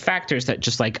ton of factors that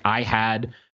just like I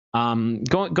had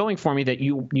going for me that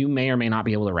you may or may not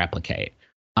be able to replicate.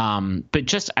 But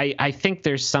just I think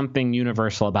there's something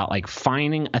universal about like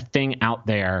finding a thing out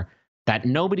there that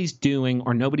nobody's doing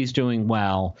or nobody's doing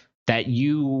well that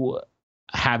you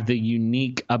have the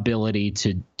unique ability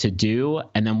to do,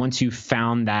 and then once you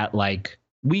found that like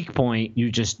weak point,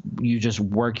 you just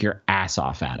work your ass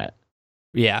off at it.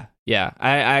 Yeah.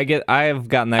 I've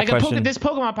gotten that question. This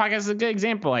Pokemon podcast is a good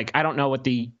example. Like I don't know what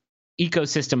the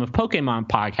ecosystem of Pokemon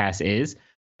podcast is,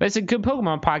 but it's a good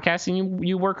Pokemon podcast, and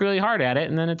you work really hard at it,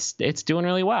 and then it's doing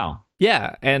really well.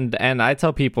 Yeah, and I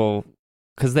tell people,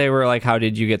 because they were like, how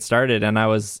did you get started? And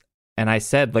I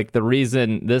said, like, the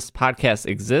reason this podcast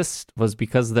exists was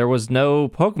because there was no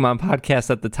Pokemon podcast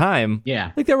at the time.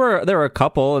 Yeah. Like there were a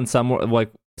couple, and some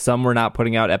were not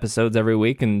putting out episodes every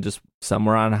week, and just some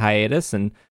were on hiatus,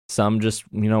 and some just,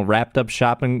 wrapped up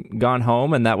shop and gone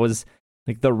home, and that was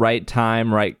like the right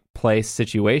time, right place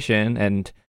situation. And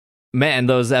man,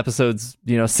 those episodes,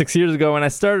 6 years ago when I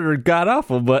started are god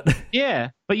awful, but yeah,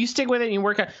 but you stick with it and you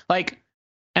work out like.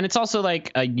 And it's also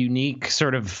like a unique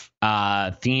sort of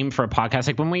theme for a podcast.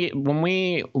 Like when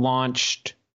we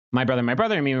launched My Brother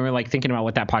and Me, we were like thinking about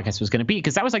what that podcast was going to be,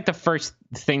 because that was like the first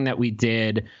thing that we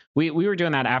did. We were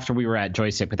doing that after we were at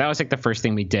Joystick, but that was like the first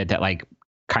thing we did that like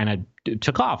kind of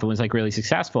took off. It was like really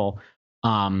successful.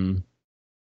 And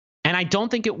I don't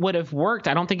think it would have worked.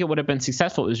 I don't think it would have been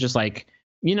successful. It was just like,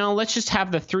 let's just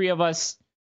have the three of us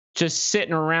just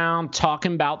sitting around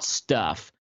talking about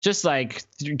stuff. Just like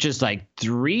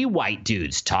three white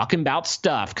dudes talking about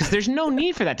stuff, because there's no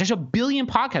need for that. There's a billion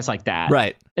podcasts like that,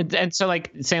 right? And so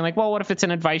like saying like, well, what if it's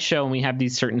an advice show and we have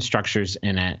these certain structures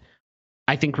in it?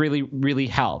 I think really really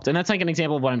helped, and that's like an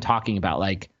example of what I'm talking about.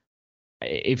 Like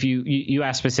if you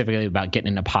asked specifically about getting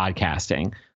into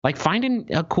podcasting, like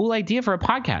finding a cool idea for a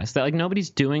podcast that like nobody's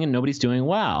doing and nobody's doing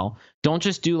well. Don't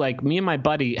just do like me and my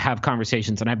buddy have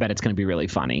conversations, and I bet it's going to be really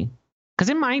funny, because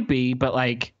it might be, but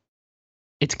like.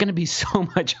 It's going to be so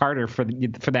much harder for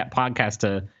that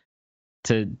podcast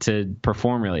to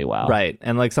perform really well. Right.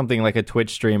 And like something like a Twitch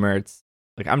streamer, it's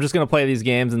like, I'm just going to play these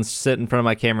games and sit in front of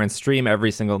my camera and stream every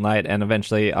single night, and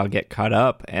eventually I'll get caught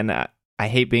up. And I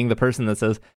hate being the person that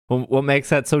says, well, what makes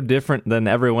that so different than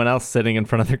everyone else sitting in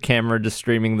front of their camera just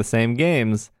streaming the same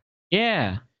games?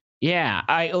 Yeah. Yeah.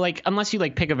 I like, unless you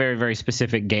like pick a very, very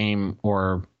specific game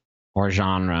or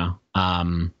genre.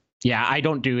 Yeah, I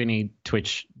don't do any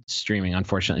Twitch streaming,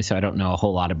 unfortunately, so I don't know a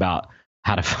whole lot about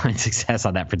how to find success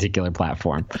on that particular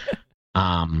platform.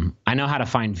 I know how to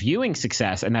find viewing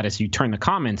success, and that is you turn the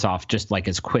comments off just like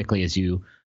as quickly as you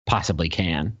possibly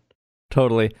can.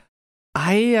 Totally.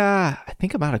 I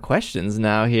think I'm out of questions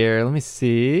now here. Let me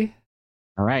see.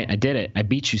 All right, I did it. I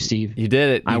beat you, Steve. You did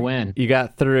it. I win. You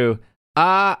got through.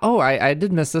 I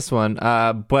did miss this one.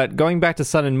 But going back to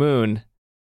Sun and Moon.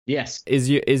 Yes.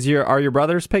 Are your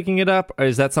brothers picking it up? Or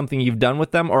is that something you've done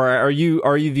with them, or are you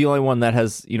the only one that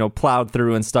has plowed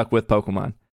through and stuck with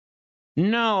Pokemon?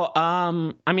 No,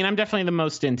 I mean, I'm definitely the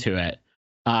most into it.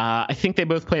 I think they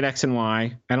both played X and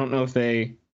Y. I don't know if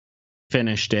they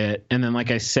finished it. And then,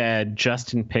 like I said,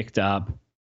 Justin picked up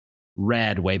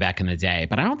Red way back in the day,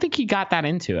 but I don't think he got that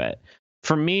into it.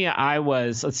 For me, I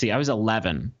was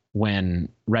 11 when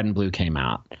Red and Blue came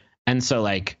out, and so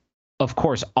like. Of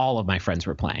course, all of my friends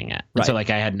were playing it. Right. So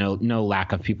like I had no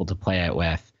lack of people to play it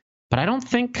with. But I don't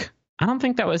think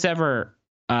that was ever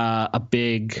a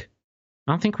big.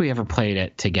 I don't think we ever played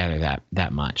it together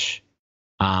that much.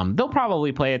 They'll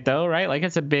probably play it though, right? Like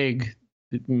it's a big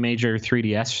major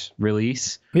 3DS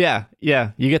release. Yeah.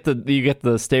 You get the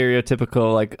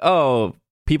stereotypical like, oh,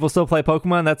 people still play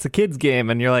Pokemon. That's a kids game,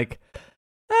 and you're like,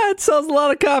 it sells a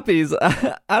lot of copies.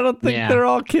 I don't think they're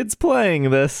all kids playing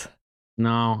this.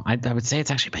 No, I would say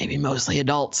it's actually maybe mostly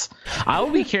adults. I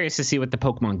would be curious to see what the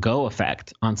Pokemon Go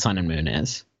effect on Sun and Moon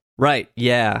is. Right.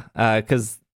 Yeah.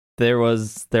 Because there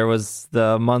was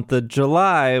the month of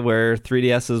July where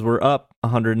 3DSs were up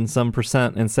 100 and some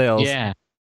 % in sales. Yeah.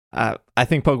 I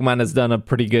think Pokemon has done a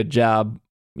pretty good job,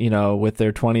 with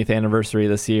their 20th anniversary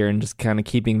this year and just kind of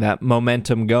keeping that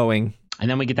momentum going. And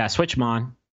then we get that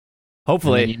Switchmon.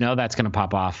 Hopefully. That's going to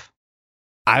pop off.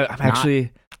 I'm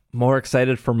actually more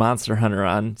excited for Monster Hunter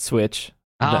on Switch.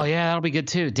 Oh, yeah, that'll be good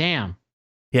too. Damn.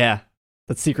 Yeah.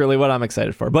 That's secretly what I'm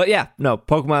excited for. But yeah, no,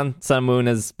 Pokemon Sun and Moon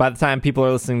is, by the time people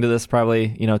are listening to this,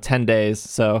 probably, 10 days.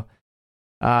 So,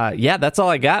 that's all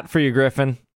I got for you,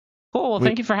 Griffin. Cool. Well,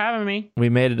 thank you for having me. We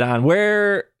made it on.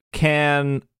 Where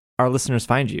can our listeners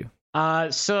find you?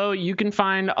 So you can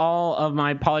find all of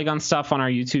my Polygon stuff on our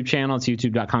YouTube channel. It's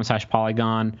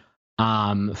youtube.com/Polygon.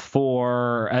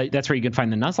 That's where you can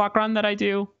find the Nuzlocke run that I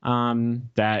do,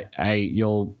 that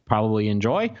you'll probably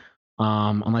enjoy.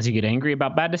 Unless you get angry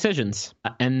about bad decisions.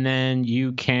 And then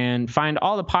you can find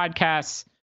all the podcasts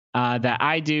that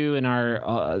I do and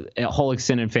our whole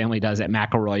extended family does at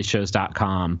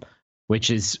McElroyShows.com, which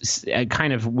is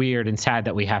kind of weird and sad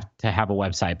that we have to have a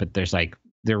website, but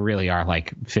there really are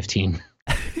like 15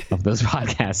 of those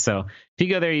podcasts. So if you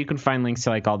go there, you can find links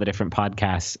to like all the different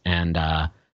podcasts and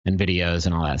videos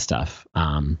and all that stuff.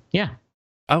 Yeah.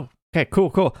 Oh, okay,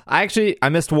 cool. I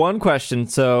missed one question.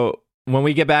 So when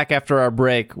we get back after our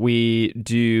break, we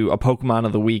do a Pokemon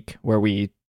of the week where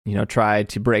we, try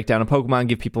to break down a Pokemon,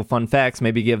 give people fun facts,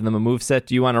 maybe give them a moveset.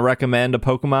 Do you want to recommend a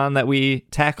Pokemon that we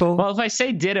tackle? Well, if I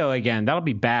say Ditto again, that'll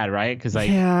be bad, right? Because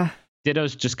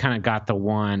Ditto's just kind of got the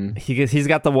one. He's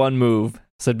got the one move,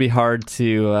 so it'd be hard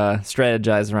to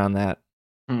strategize around that.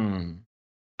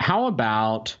 How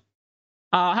about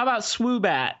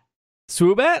Swoobat?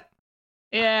 Swoobat?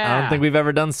 Yeah. I don't think we've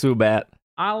ever done Swoobat.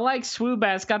 I like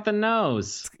Swoobat. It's got the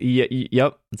nose.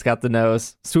 Yep, it's got the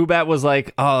nose. Swoobat was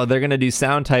like, oh, they're going to do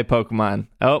sound type Pokemon.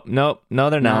 Oh, nope.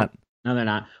 No, they're not. No, they're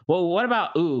not. Well, what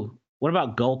about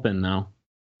Gulpin, though?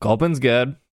 Gulpin's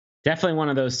good. Definitely one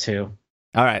of those two.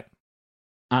 All right.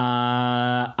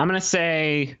 I'm going to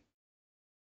say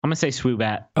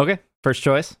Swoobat. Okay, first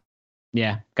choice.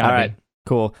 Yeah, got it. All right,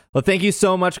 cool. Well, thank you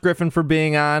so much, Griffin, for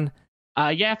being on.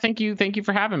 Thank you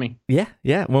for having me. Yeah.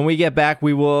 When we get back,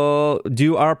 we will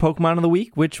do our Pokemon of the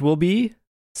week, which will be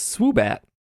Swoobat.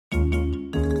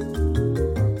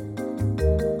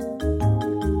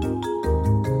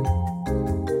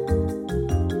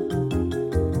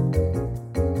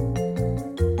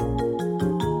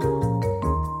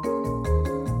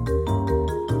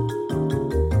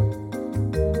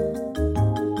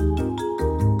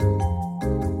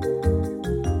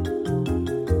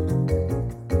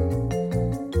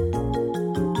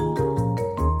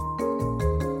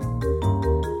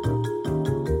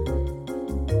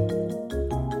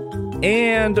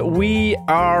 And we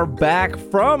are back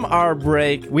from our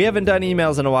break. We haven't done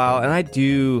emails in a while, and I'm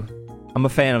a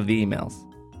fan of the emails.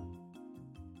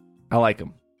 I like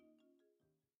them.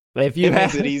 It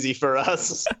makes it easy for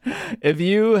us. If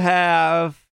you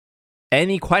have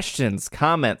any questions,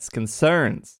 comments,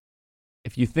 concerns,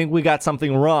 if you think we got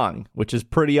something wrong, which is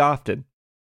pretty often,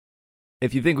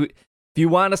 if you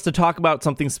want us to talk about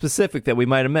something specific that we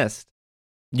might have missed,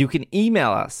 you can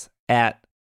email us at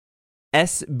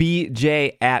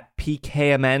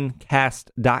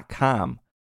sbj@pkmncast.com.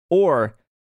 Or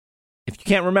if you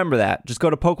can't remember that, just go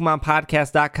to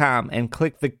PokemonPodcast.com and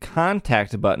click the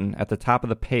contact button at the top of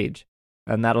the page,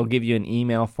 and that'll give you an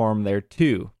email form there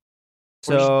too.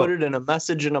 So just put it in a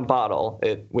message in a bottle.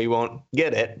 We won't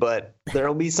get it, but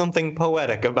there'll be something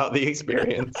poetic about the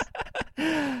experience.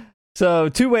 So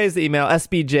 2 ways to email: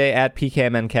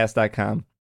 sbj@pkmncast.com.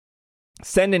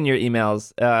 Send in your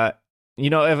emails.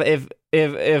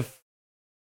 If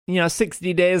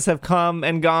 60 days have come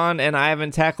and gone and I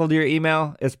haven't tackled your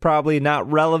email, it's probably not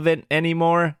relevant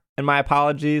anymore, and my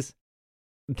apologies.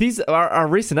 Our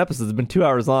recent episodes have been 2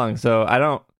 hours long, so I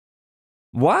don't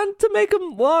want to make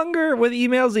them longer with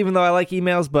emails, even though I like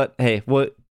emails, but hey,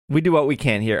 we do what we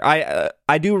can here.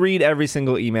 I do read every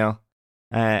single email,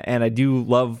 and I do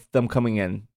love them coming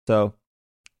in, so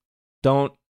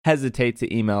don't hesitate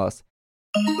to email us.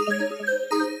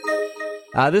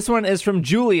 This one is from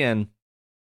Julian.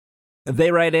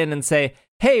 They write in and say,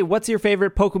 hey, what's your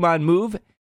favorite Pokemon move?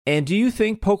 And do you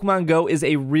think Pokemon Go is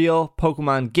a real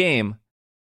Pokemon game?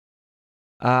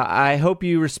 I hope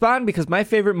you respond because my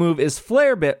favorite move is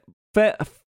Flare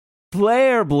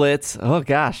Flare Blitz. Oh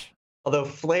gosh. Although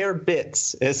Flare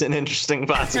Bits is an interesting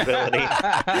possibility.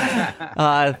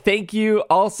 Thank you.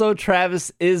 Also,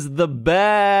 Travis is the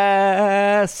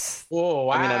best. Oh,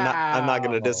 wow. I mean, I'm not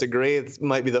going to disagree. It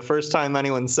might be the first time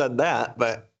anyone said that,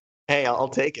 but hey, I'll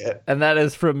take it. And that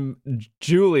is from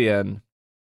Julian.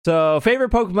 So,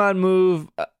 favorite Pokemon move.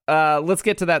 Let's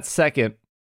get to that second.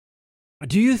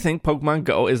 Do you think Pokemon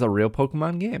Go is a real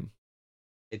Pokemon game?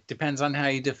 It depends on how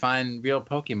you define real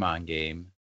Pokemon game.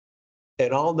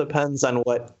 It all depends on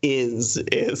what is.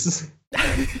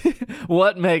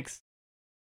 What makes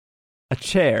a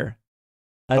chair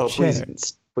a chair?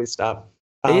 Please stop.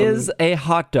 Is a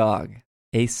hot dog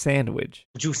a sandwich?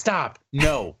 Would you stop?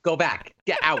 No. Go back.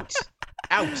 Get out.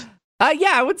 Out.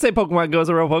 Yeah, I would say Pokemon Go is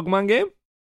a real Pokemon game.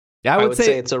 Yeah, I would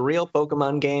say it's a real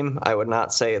Pokemon game. I would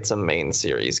not say it's a main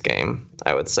series game.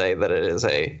 I would say that it is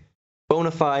a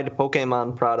bona fide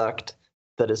Pokemon product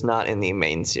that is not in the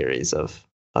main series of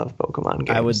Pokemon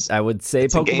games. I would say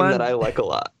it's Pokemon. A game that I like a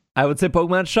lot. I would say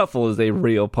Pokemon Shuffle is a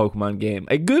real Pokemon game.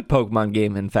 A good Pokemon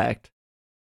game, in fact.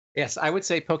 Yes, I would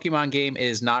say Pokemon game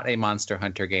is not a Monster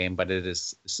Hunter game, but it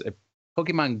is.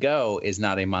 Pokemon Go is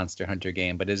not a Monster Hunter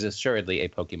game, but is assuredly a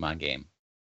Pokemon game.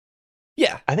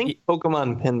 Yeah. I think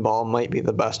Pokemon Pinball might be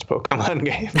the best Pokemon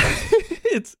game.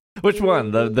 It's which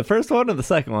one? The first one or the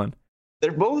second one?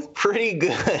 They're both pretty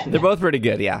good. They're both pretty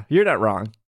good, yeah. You're not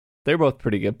wrong. They're both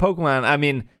pretty good. Pokemon, I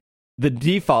mean, the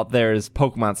default there is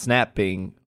Pokemon Snap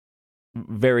being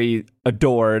very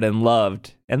adored and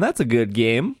loved. And that's a good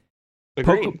game.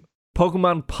 Agreed.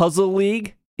 Pokemon Puzzle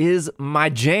League is my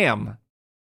jam.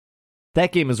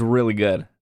 That game is really good.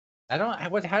 I don't.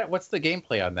 What's the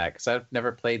gameplay on that? Because I've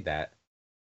never played that.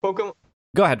 Pokemon.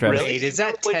 Go ahead, Travis. Really? Wait, is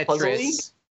that Tetris? Puzzle League?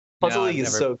 Puzzle League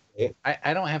is so great.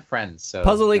 I don't have friends, so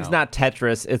Puzzle League's not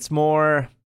Tetris. It's more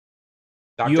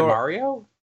Dr. Mario.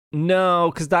 No,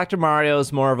 because Dr. Mario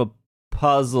is more of a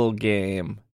puzzle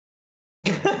game.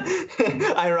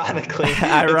 Ironically,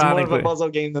 it's more of a puzzle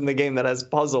game than the game that has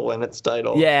puzzle in its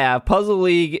title. Yeah, Puzzle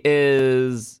League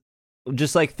is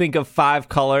just like think of 5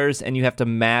 colors and you have to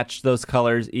match those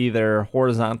colors either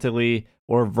horizontally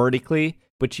or vertically,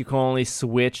 but you can only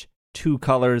switch 2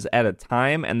 colors at a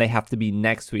time and they have to be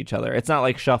next to each other. It's not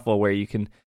like Shuffle where you can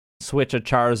switch a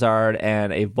Charizard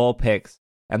and a Vulpix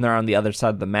and they're on the other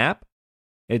side of the map.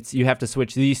 You have to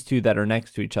switch these 2 that are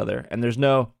next to each other. And there's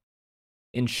no...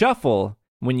 In Shuffle,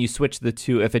 when you switch the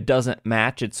 2, if it doesn't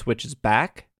match, it switches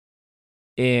back.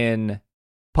 In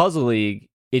Puzzle League,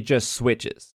 it just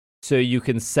switches. So you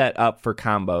can set up for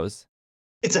combos.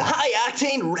 It's a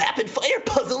high-octane, rapid-fire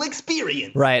puzzle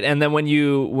experience. Right, and then when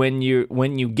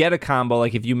you get a combo,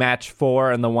 like if you match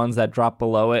 4 and the ones that drop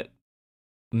below it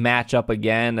match up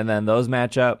again, and then those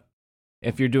match up.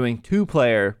 If you're doing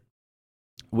 2-player,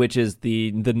 which is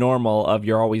the normal of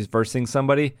you're always versing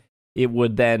somebody, it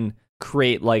would then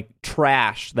create like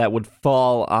trash that would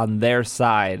fall on their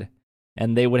side,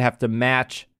 and they would have to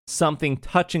match something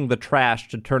touching the trash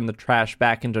to turn the trash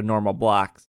back into normal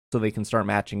blocks so they can start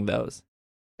matching those.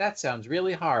 That sounds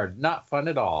really hard. Not fun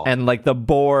at all. And like the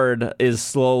board is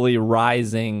slowly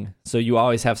rising, so you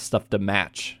always have stuff to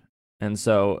match. And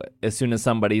so as soon as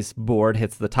somebody's board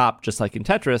hits the top, just like in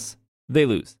Tetris, they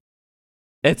lose.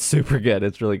 It's super good.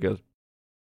 It's really good.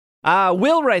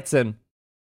 Will writes in.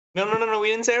 No. We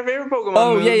didn't say our favorite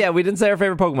Pokemon move. Yeah. We didn't say our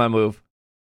favorite Pokemon move.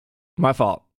 My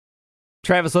fault.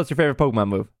 Travis, what's your favorite Pokemon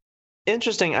move?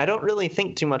 Interesting. I don't really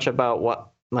think too much about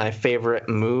what my favorite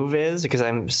move is because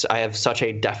I have such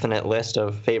a definite list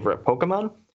of favorite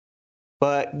Pokemon.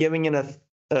 But giving it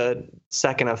a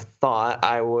second of thought,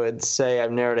 I would say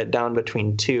I've narrowed it down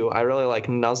between 2. I really like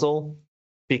Nuzzle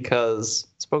because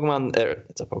it's a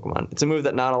Pokemon. It's a move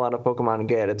that not a lot of Pokemon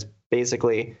get. It's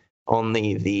basically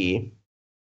only the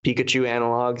Pikachu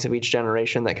analogs of each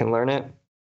generation that can learn it.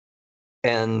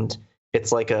 And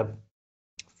it's like a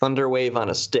Thunder Wave on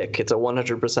a stick. It's a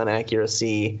 100%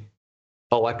 accuracy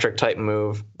electric type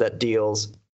move that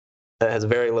has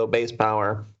very low base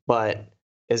power, but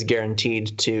is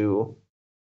guaranteed to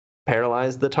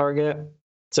paralyze the target.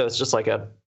 So it's just like a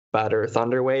better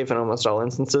Thunder Wave in almost all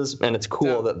instances. And it's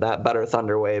cool that better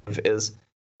Thunder Wave is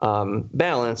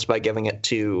balanced by giving it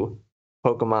to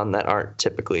Pokemon that aren't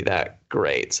typically that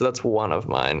great. So that's one of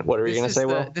mine. What are you going to say,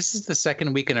 Will? This is the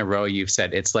second week in a row you've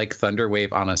said it's like Thunder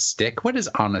Wave on a stick. What does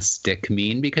on a stick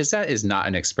mean? Because that is not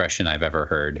an expression I've ever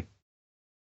heard.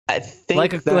 I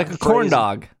think like a corn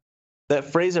dog. That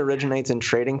phrase originates in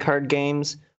trading card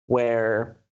games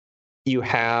where you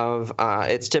have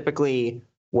it's typically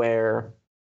where,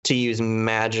 to use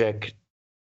Magic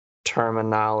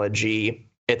terminology,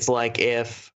 it's like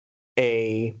if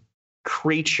a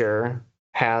creature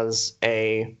has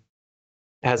an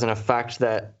effect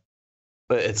that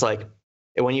it's like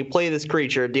when you play this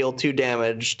creature, deal 2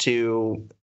 damage to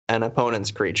an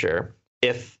opponent's creature.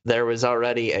 If there was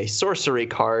already a sorcery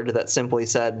card that simply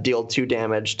said deal 2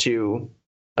 damage to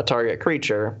a target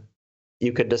creature,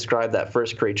 you could describe that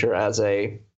first creature as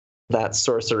that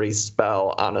sorcery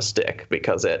spell on a stick,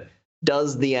 because it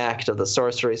does the act of the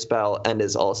sorcery spell and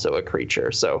is also a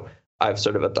creature. So I've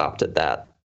sort of adopted that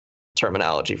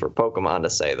terminology for Pokemon to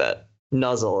say that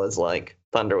Nuzzle is like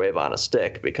Thunderwave on a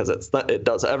stick, because it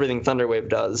does everything Thunderwave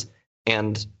does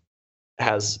and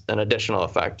has an additional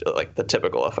effect, like the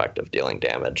typical effect of dealing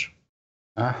damage.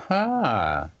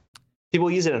 Aha. People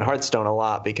use it in Hearthstone a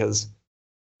lot because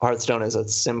Hearthstone is a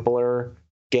simpler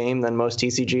game than most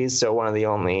TCGs, so one of the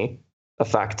only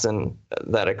effects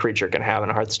that a creature can have in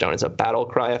Hearthstone is a battle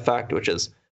cry effect, which is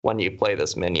when you play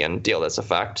this minion, deal this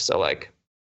effect. So like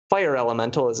Fire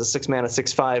Elemental is a 6-mana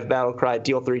 6/5 battle cry,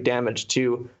 deal 3 damage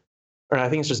to, or I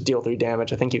think it's just deal 3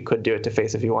 damage. I think you could do it to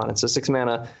face if you wanted. So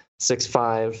 6-mana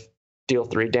 6/5, deal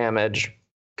 3 damage,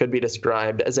 could be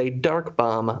described as a Dark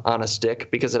Bomb on a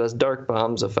stick because it has Dark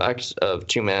Bomb's effect of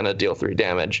 2 mana, deal 3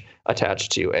 damage,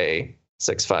 attached to a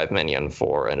 6/5 minion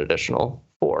for an additional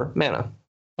 4 mana.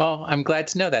 Well, I'm glad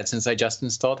to know that since I just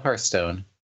installed Hearthstone.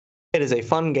 It is a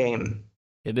fun game.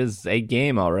 It is a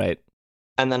game, all right.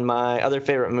 And then my other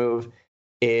favorite move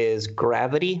is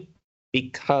Gravity,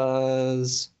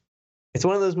 because it's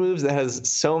one of those moves that has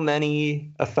so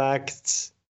many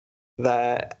effects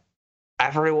that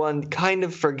everyone kind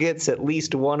of forgets at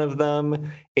least one of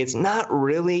them. It's not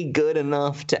really good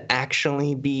enough to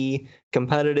actually be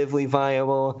competitively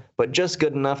viable, but just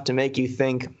good enough to make you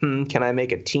think, can I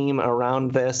make a team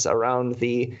around this, around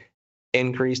the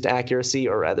increased accuracy,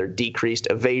 or rather decreased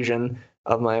evasion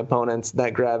of my opponents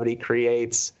that Gravity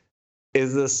creates?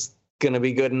 Is this going to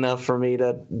be good enough for me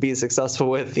to be successful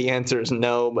with? The answer is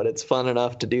no, but it's fun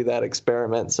enough to do that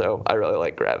experiment, so I really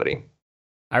like Gravity.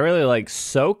 I really like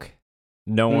Soak.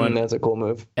 No one that's a cool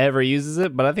move. Ever uses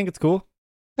it, but I think it's cool.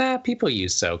 People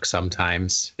use Soak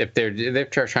sometimes if they're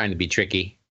trying to be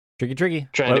tricky. Tricky.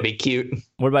 Trying to be cute.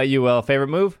 What about you, Will? Favorite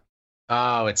move?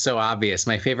 Oh, it's so obvious.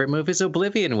 My favorite move is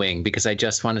Oblivion Wing because I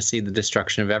just want to see the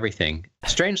destruction of everything.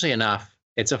 Strangely enough,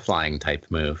 it's a flying type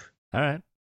move. All right.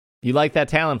 You like that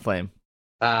Talonflame?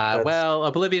 Well,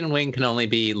 Oblivion Wing can only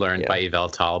be learned by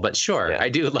Yveltal, but sure, I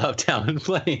do love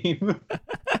Talonflame.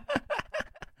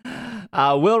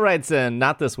 Will writes in,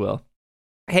 not this Will.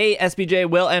 Hey, SBJ,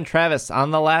 Will, and Travis.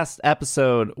 On the last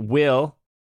episode, Will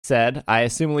said, I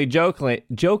assumingly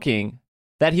joking,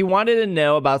 that he wanted to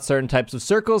know about certain types of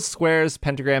circles, squares,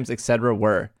 pentagrams, etc.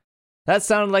 were. That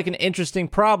sounded like an interesting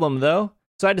problem, though,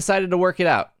 so I decided to work it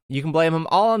out. You can blame him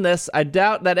all on this. I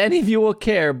doubt that any of you will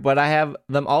care, but I have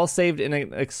them all saved in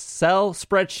an Excel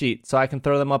spreadsheet, so I can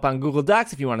throw them up on Google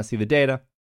Docs if you want to see the data.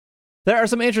 There are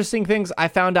some interesting things I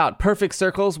found out. Perfect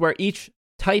circles, where each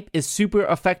type is super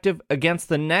effective against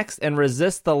the next and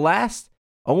resists the last,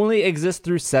 only exist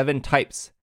through 7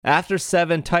 types. After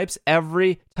 7 types,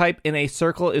 every type in a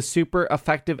circle is super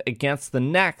effective against the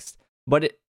next,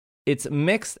 but it's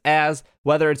mixed as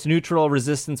whether it's neutral,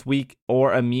 resistance, weak,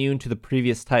 or immune to the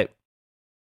previous type.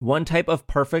 One type of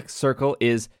perfect circle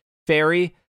is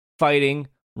fairy, fighting,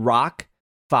 rock,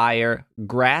 fire,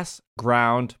 grass,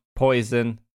 ground,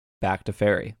 poison, back to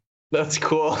fairy. That's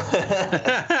cool.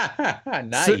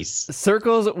 Nice.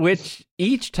 Circles which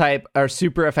each type are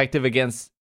super effective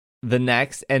against the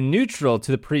next and neutral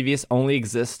to the previous only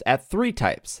exist at 3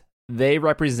 types. They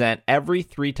represent every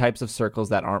 3 types of circles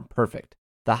that aren't perfect.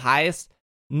 The highest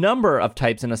number of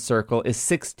types in a circle is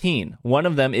 16. One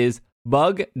of them is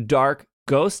bug, dark,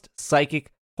 ghost,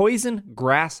 psychic, poison,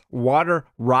 grass, water,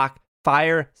 rock,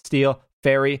 fire, steel,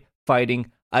 fairy,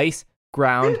 fighting, ice,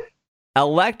 ground,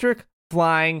 electric,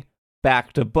 flying,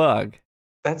 back to bug.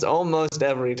 That's almost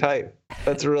every type.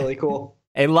 That's really cool.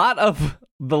 A lot of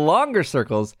the longer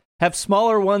circles have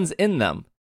smaller ones in them.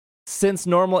 Since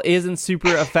normal isn't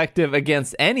super effective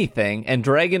against anything, and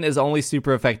dragon is only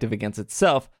super effective against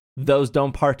itself, those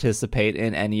don't participate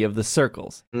in any of the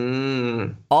circles.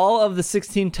 All of the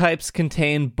 16 types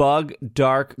contain bug,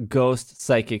 dark, ghost,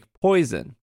 psychic,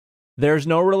 poison. There's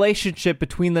no relationship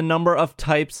between the number of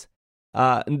types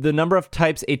a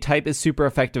type is super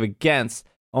effective against,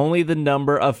 only the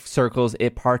number of circles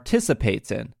it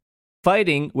participates in.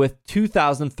 Fighting, with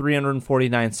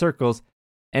 2,349 circles,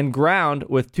 and ground,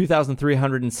 with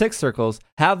 2,306 circles,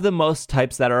 have the most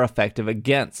types that are effective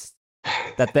against.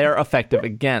 But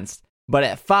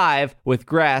at 5, with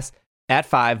grass,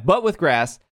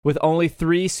 with only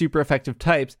 3 super effective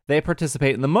types, they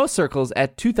participate in the most circles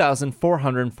at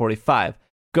 2,445.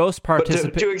 Ghost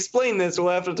participate. To explain this, we'll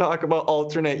have to talk about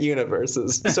alternate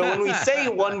universes. So when we say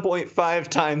 1.5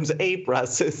 times 8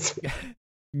 presses,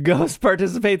 Ghost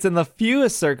participates in the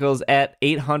fewest circles at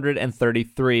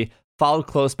 833, followed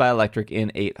close by Electric in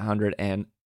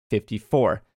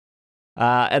 854.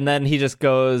 And then he just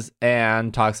goes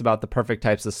and talks about the perfect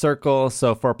types of circle.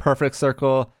 So for a perfect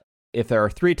circle, if there are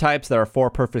 3 types, there are 4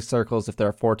 perfect circles. If there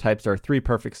are 4 types, there are 3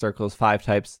 perfect circles. 5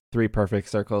 types, 3 perfect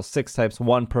circles. 6 types,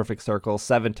 1 perfect circle.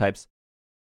 7 types,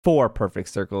 4 perfect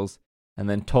circles. And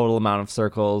then total amount of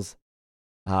circles,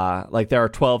 like there are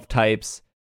 12 types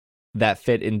that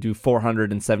fit into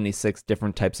 476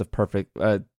 different types of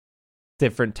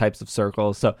different types of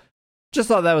circles. So just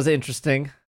thought that was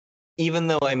interesting. Even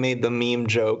though I made the meme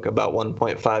joke about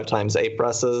 1.5 times 8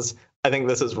 presses, I think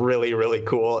this is really, really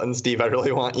cool. And Steve, I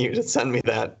really want you to send me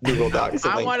that Google Docs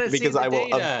link because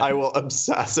I will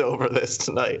obsess over this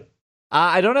tonight.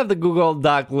 I don't have the Google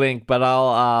Doc link, but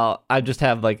I just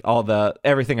have like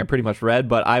everything I pretty much read.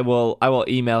 But I will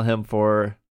email him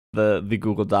for the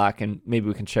Google Doc, and maybe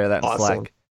we can share that in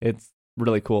Slack. It's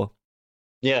really cool.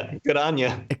 Yeah, good on you.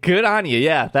 Good on you.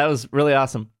 Yeah, that was really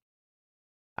awesome.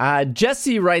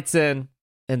 Jesse writes in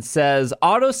and says,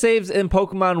 autosaves in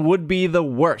Pokemon would be the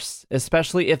worst,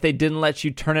 especially if they didn't let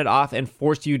you turn it off and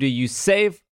force you to use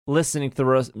save. Listening to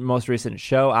the most recent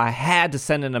show, I had to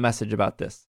send in a message about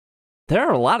this. There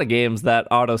are a lot of games that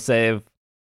autosave.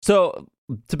 So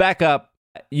to back up,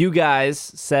 you guys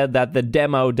said that the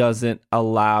demo doesn't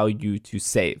allow you to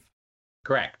save.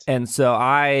 Correct. And so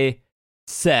I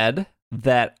said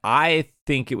that I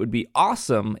think it would be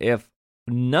awesome if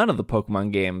none of the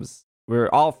Pokemon games,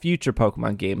 where all future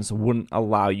Pokemon games, wouldn't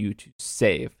allow you to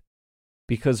save.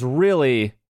 Because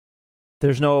really,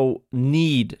 there's no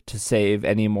need to save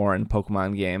anymore in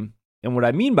Pokemon game. And what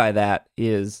I mean by that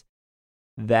is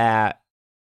that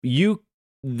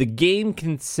the game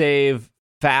can save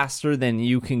faster than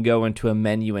you can go into a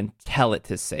menu and tell it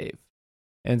to save.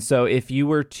 And so if you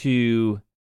were to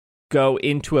go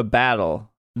into a battle,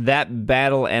 that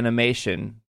battle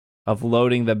animation of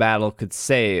loading the battle could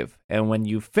save. And when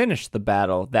you finish the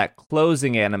battle, that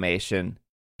closing animation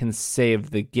can save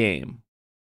the game,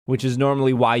 which is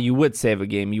normally why you would save a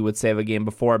game. You would save a game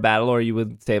before a battle, or you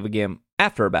would save a game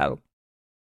after a battle.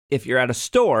 If you're at a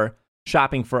store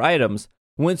shopping for items,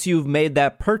 once you've made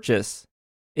that purchase,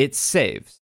 it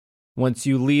saves. Once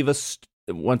you leave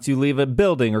a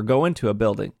building or go into a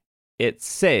building, it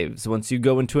saves. Once you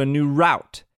go into a new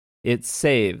route, it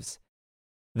saves.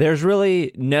 There's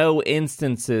really no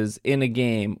instances in a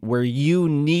game where you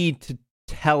need to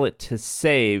tell it to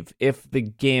save if the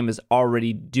game is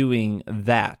already doing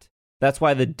that. That's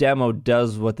why the demo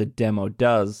does what the demo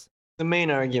does. The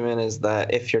main argument is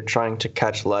that if you're trying to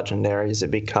catch legendaries,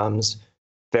 it becomes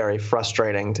very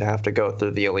frustrating to have to go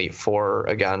through the Elite Four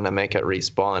again to make it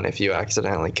respawn if you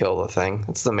accidentally kill the thing.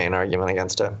 That's the main argument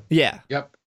against it. Yeah.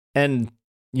 Yep. And,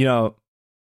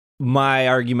 my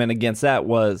argument against that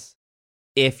was,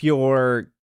 if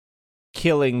you're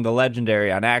killing the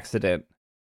legendary on accident,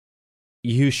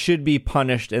 you should be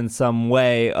punished in some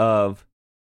way of,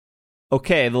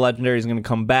 okay, the legendary is going to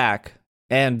come back,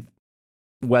 and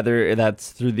whether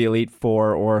that's through the Elite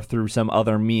Four or through some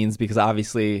other means, because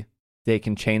obviously they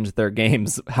can change their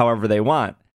games however they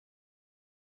want,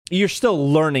 you're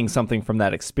still learning something from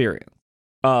that experience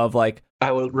of like,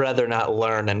 I would rather not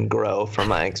learn and grow from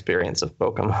my experience of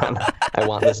Pokemon. I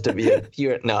want this to be a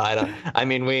pure. No, I don't. I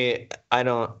mean, we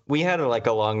had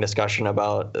a long discussion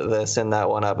about this in that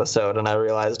one episode, and I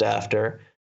realized after,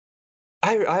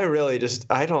 I really just,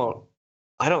 I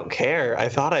don't care. I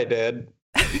thought I did,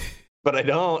 but I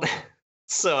don't.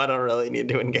 So I don't really need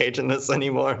to engage in this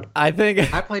anymore. I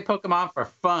think I play Pokemon for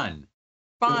fun.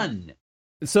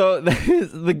 So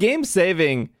the game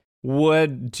saving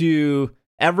would do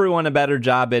everyone a better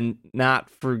job in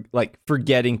not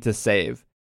forgetting to save.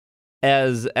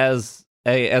 As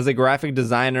a graphic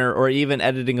designer or even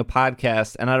editing a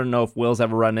podcast, and I don't know if Will's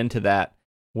ever run into that,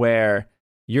 where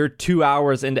you're 2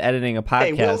 hours into editing a podcast.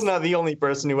 Hey, Will's not the only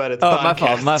person who edits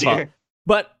podcasts. My fault.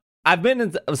 But I've been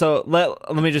in, so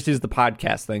let me just use the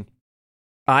podcast thing.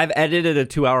 I've edited a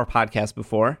 2-hour podcast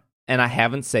before, and I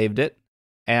haven't saved it,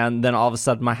 and then all of a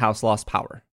sudden my house lost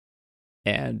power.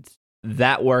 And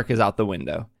that work is out the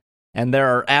window. And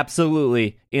there are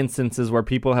absolutely instances where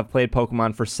people have played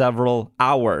Pokemon for several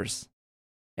hours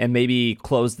and maybe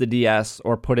closed the DS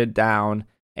or put it down,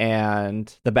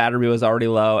 and the battery was already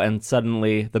low, and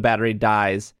suddenly the battery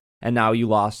dies, and now you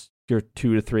lost your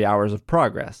 2 to 3 hours of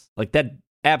progress. Like, that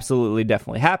absolutely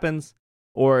definitely happens.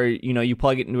 Or, you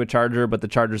plug it into a charger, but the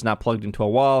charger's not plugged into a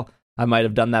wall. I might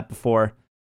have done that before.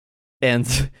 And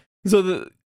so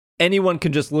anyone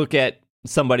can just look at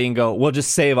somebody and go, well,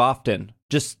 just save often.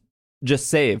 Just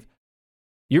save.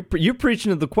 You're preaching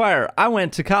to the choir. I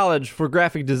went to college for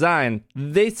graphic design.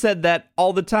 They said that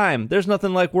all the time. There's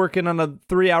nothing like working on a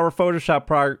 3-hour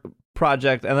Photoshop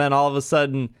project, and then all of a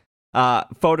sudden,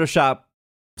 Photoshop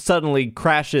suddenly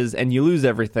crashes and you lose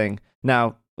everything.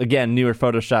 Now, again, newer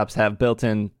Photoshops have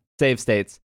built-in save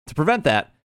states to prevent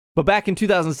that. But back in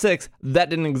 2006, that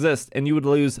didn't exist, and you would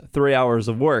lose 3 hours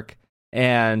of work.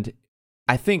 And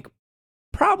I think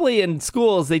probably in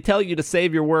schools, they tell you to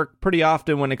save your work pretty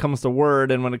often when it comes to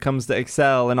Word and when it comes to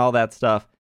Excel and all that stuff.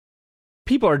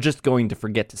 People are just going to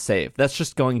forget to save. That's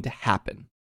just going to happen.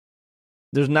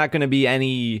 There's not going to be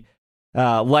any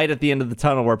light at the end of the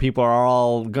tunnel where people are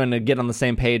all going to get on the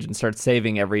same page and start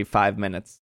saving every 5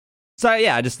 minutes. So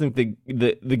yeah, I just think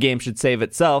the game should save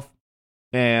itself.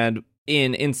 And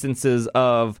in instances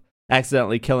of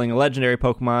accidentally killing a legendary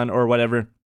Pokemon or whatever,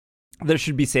 there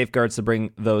should be safeguards to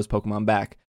bring those Pokemon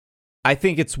back. I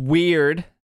think it's weird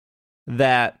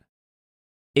that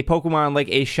a Pokemon like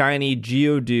a shiny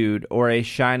Geodude or a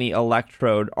shiny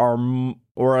Electrode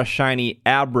or a shiny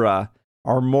Abra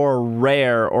are more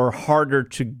rare or harder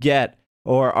to get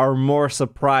or are more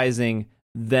surprising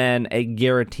than a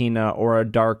Giratina or a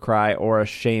Darkrai or a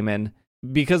Shaman.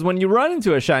 Because when you run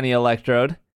into a shiny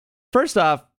Electrode, first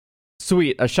off,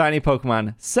 sweet, a shiny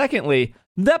Pokemon. Secondly,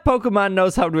 that Pokemon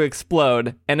knows how to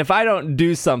explode, and if I don't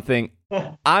do something,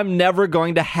 I'm never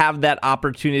going to have that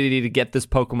opportunity to get this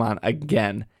Pokemon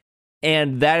again.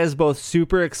 And that is both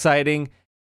super exciting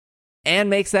and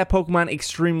makes that Pokemon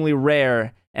extremely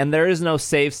rare, and there is no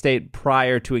save state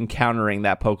prior to encountering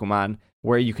that Pokemon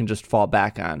where you can just fall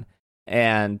back on.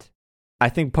 And I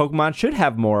think Pokemon should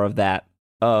have more of that,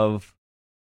 of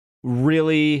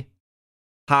really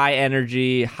high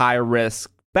energy, high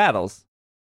risk battles.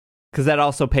 Because that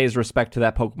also pays respect to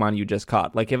that Pokemon you just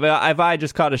caught. Like, if I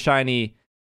just caught a shiny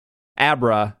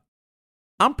Abra,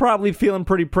 I'm probably feeling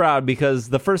pretty proud because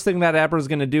the first thing that Abra is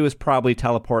going to do is probably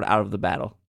teleport out of the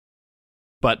battle.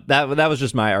 But that was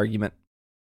just my argument.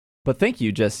 But thank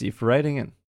you, Jesse, for writing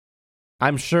in.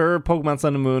 I'm sure Pokemon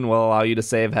Sun and Moon will allow you to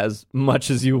save as much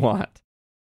as you want.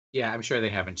 Yeah, I'm sure they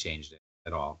haven't changed it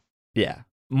at all. Yeah.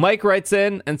 Mike writes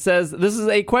in and says, this is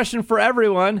a question for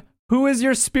everyone. Who is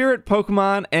your spirit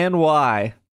Pokemon and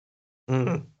why?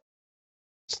 Don't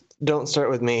start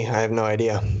with me. I have no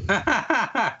idea.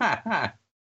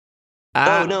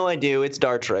 Oh, no, I do. It's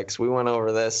Dartrix. We went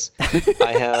over this.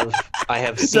 I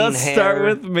have seen Don't hair. Start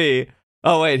with me.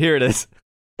 Oh, wait, here it is.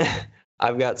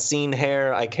 I've got seen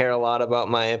hair. I care a lot about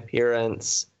my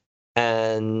appearance.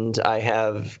 And I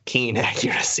have keen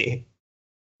accuracy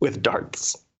with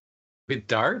darts. With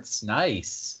darts?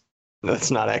 Nice.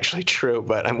 That's not actually true,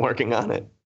 but I'm working on it.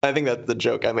 I think that's the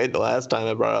joke I made the last time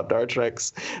I brought up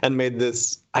Dartrix and made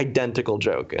this identical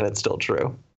joke, and it's still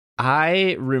true.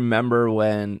 I remember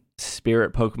when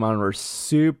spirit Pokemon were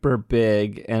super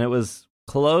big, and it was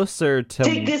closer to...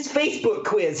 Take this Facebook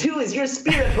quiz. Who is your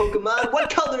spirit Pokemon?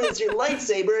 What color is your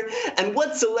lightsaber? And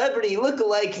what celebrity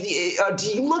lookalike do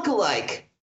you look alike?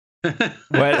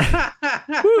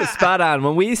 Woo, spot on.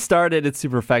 When we started It's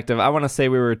Super Effective, I want to say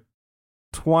we were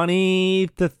 20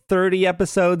 to 30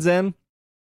 episodes in,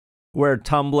 where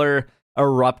Tumblr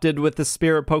erupted with the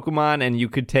spirit Pokemon, and you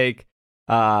could take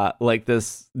like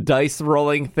this dice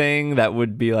rolling thing that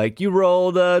would be like, you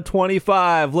rolled a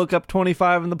 25, look up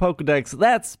 25 in the Pokedex.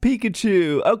 That's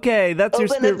Pikachu. Okay, that's your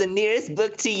spirit. Open up the nearest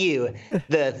book to you.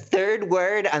 The third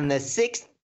word on the 6th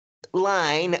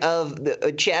line of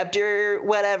the chapter,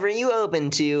 whatever you open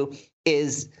to,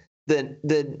 is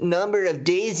the number of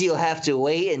days you'll have to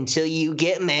wait until you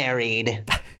get married.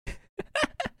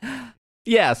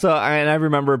 Yeah, so I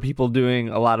remember people doing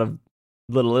a lot of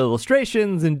little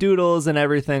illustrations and doodles and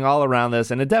everything all around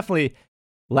this, and it definitely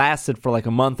lasted for like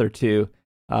a month or two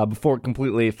before it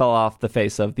completely fell off the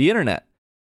face of the internet.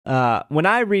 When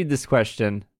I read this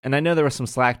question, and I know there was some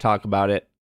Slack talk about it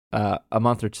a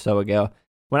month or so ago,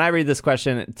 when I read this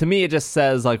question, to me it just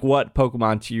says, like, what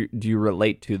Pokemon do you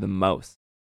relate to the most?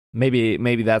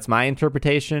 Maybe that's my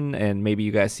interpretation, and maybe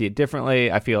you guys see it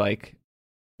differently. I feel like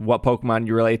what Pokemon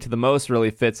you relate to the most really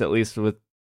fits, at least with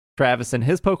Travis and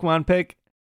his Pokemon pick.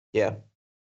 Yeah.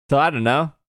 So I don't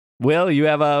know. Will, you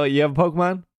have a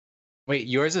Pokemon? Wait,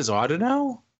 yours is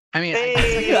Audino? I mean, Hey! I can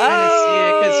see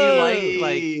it because you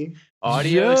like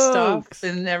audio Jokes. stuff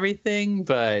and everything,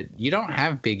 but you don't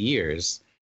have big ears.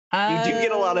 You do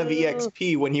get a lot of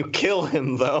EXP when you kill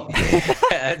him, though.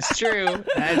 That's true.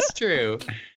 That's true.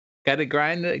 Got to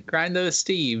grind those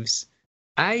Steves.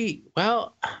 I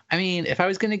mean, if I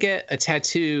was gonna get a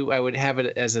tattoo, I would have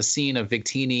it as a scene of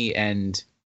Victini and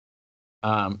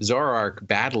Zoroark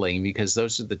battling, because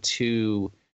those are the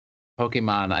two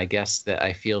Pokemon, I guess, that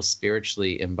I feel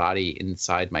spiritually embody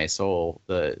inside my soul,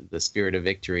 the spirit of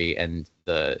victory and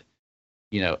the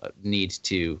need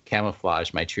to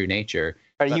camouflage my true nature.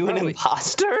 Are you an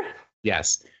imposter?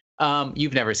 Yes.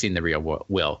 You've never seen the real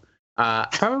Will.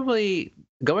 Probably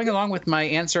going along with my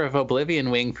answer of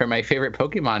Oblivion Wing for my favorite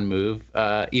Pokemon move,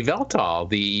 Yveltal,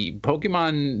 the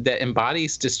Pokemon that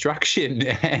embodies destruction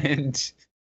and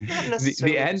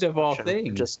the end of all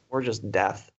things. Or just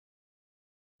death.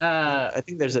 I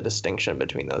think there's a distinction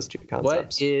between those two concepts.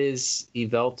 What is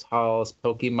Yveltal's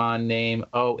Pokemon name?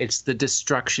 Oh, it's the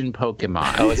Destruction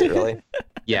Pokemon. Oh, is it really?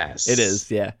 Yes. It is,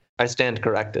 yeah. I stand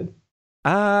corrected.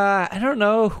 I don't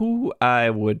know who I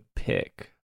would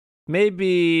pick.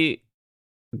 Maybe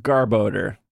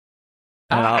Garbodor.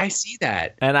 I see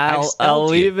that. And I'll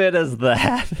leave it as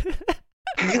that.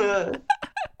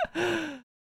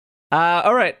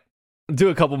 All right. Do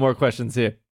a couple more questions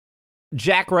here.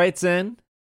 Jack writes in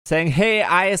saying, "Hey,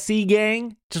 ISE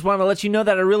gang, just want to let you know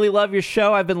that I really love your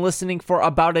show. I've been listening for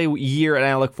about a year and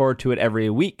I look forward to it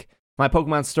every week. My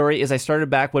Pokemon story is I started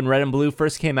back when Red and Blue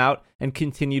first came out and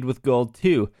continued with Gold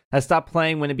too. I stopped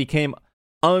playing when it became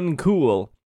uncool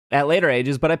at later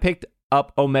ages, but I picked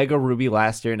up Omega Ruby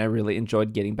last year and I really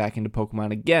enjoyed getting back into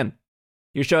Pokemon again.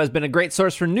 Your show has been a great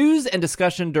source for news and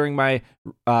discussion during my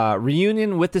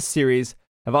reunion with the series.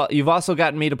 You've also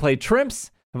gotten me to play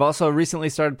Trimps. I've also recently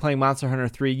started playing Monster Hunter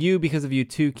 3U because of you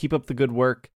too. Keep up the good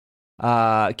work.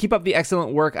 Keep up the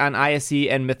excellent work on ISE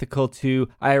and Mythical 2.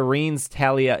 Irene's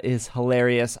Talia is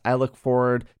hilarious. I look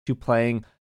forward to playing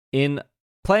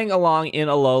along in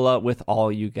Alola with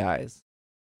all you guys."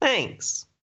 Thanks.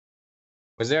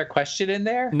 Was there a question in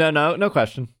there? No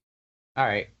question. All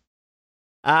right.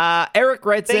 Eric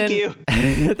writes in. Thank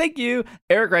you. Thank you.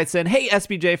 Eric writes in, "Hey,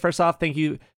 SBJ, first off, thank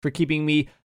you for keeping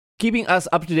us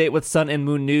up to date with Sun and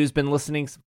Moon news. Been listening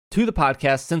to the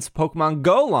podcast since Pokemon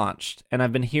Go launched, and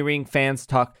I've been hearing fans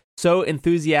talk so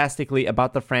enthusiastically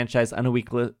about the franchise on a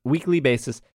weekly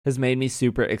basis has made me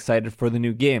super excited for the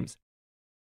new games.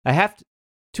 I have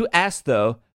to ask,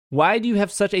 though, why do you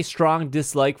have such a strong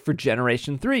dislike for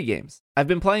Generation 3 games? I've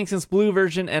been playing since Blue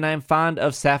version, and I am fond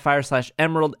of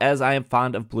Sapphire/Emerald as I am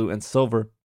fond of Blue and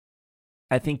Silver.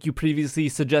 I think you previously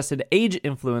suggested age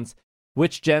influence.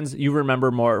 Which gens you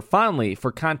remember more fondly?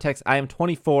 For context, I am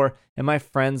 24, and my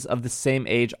friends of the same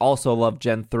age also love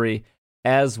Gen 3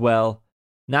 as well.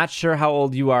 Not sure how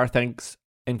old you are, thanks,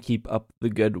 and keep up the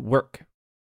good work."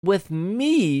 With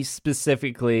me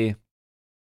specifically,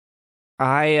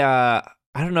 I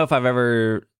don't know if I've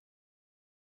ever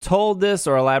told this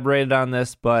or elaborated on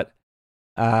this, but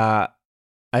I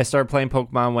started playing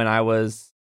Pokemon when I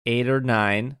was 8 or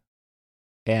 9,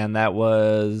 and that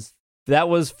was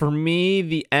for me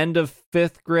the end of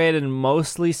 5th grade and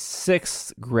mostly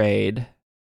 6th grade.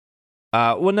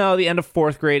 The end of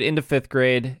 4th grade into 5th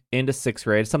grade into 6th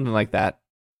grade, something like that.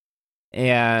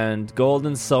 And Gold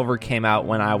and Silver came out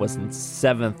when I was in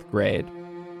 7th grade.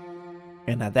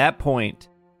 And at that point,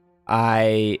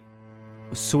 I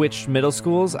switched middle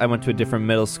schools. I went to a different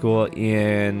middle school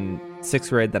in 6th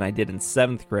grade than I did in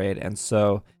 7th grade. And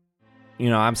so,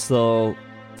 I'm still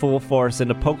full force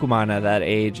into Pokemon at that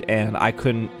age, and I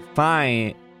couldn't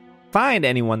find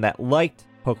anyone that liked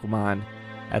Pokemon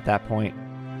at that point.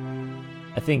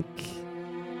 I think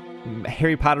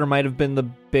Harry Potter might have been the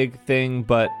big thing,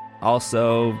 but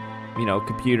also,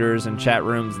 computers and chat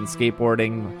rooms and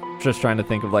skateboarding. Just trying to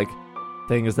think of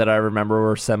things that I remember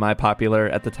were semi-popular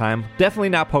at the time. Definitely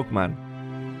not Pokemon.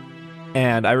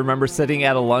 And I remember sitting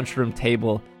at a lunchroom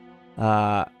table,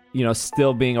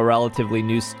 still being a relatively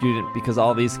new student because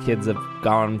all these kids have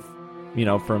gone,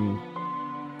 from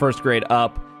 1st grade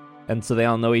up, and so they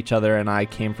all know each other, and I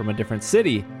came from a different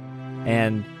city,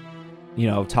 and,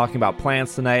 talking about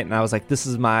plants tonight, and I was like,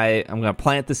 I'm going to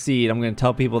plant the seed, I'm going to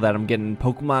tell people that I'm getting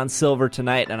Pokemon Silver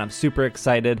tonight, and I'm super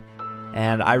excited,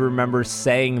 and I remember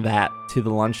saying that to the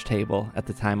lunch table at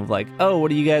the time of oh,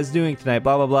 what are you guys doing tonight,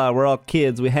 blah, blah, blah, we're all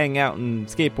kids, we hang out and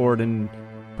skateboard and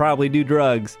probably do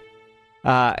drugs.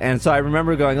 And so I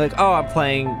remember going oh, I'm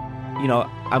playing,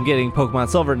 I'm getting Pokemon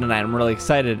Silver tonight. I'm really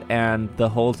excited. And the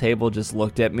whole table just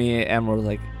looked at me and were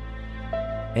like,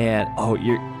 oh,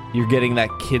 you're getting that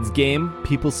kids game?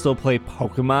 People still play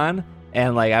Pokemon?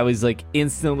 And I was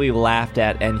instantly laughed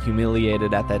at and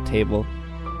humiliated at that table.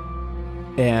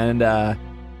 And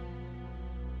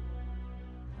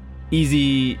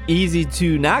easy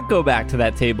to not go back to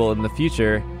that table in the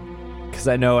future. Because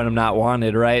I know I'm not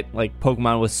wanted, right?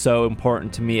 Pokemon was so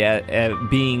important to me at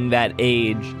being that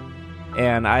age.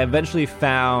 And I eventually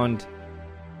found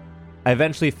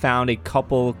a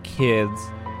couple kids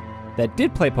that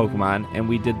did play Pokemon, and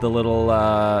we did the little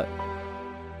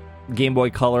Game Boy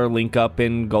Color link up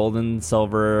in Gold and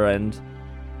Silver,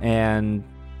 and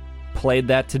played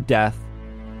that to death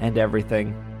and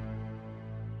everything.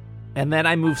 And then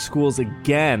I moved schools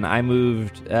again. I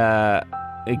moved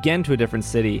again to a different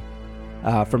city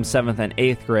from 7th and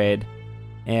 8th grade,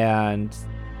 and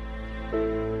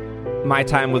my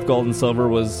time with Gold and Silver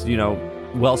was,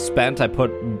 well spent. I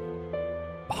put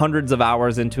hundreds of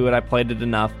hours into it. I played it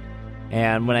enough.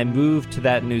 And when I moved to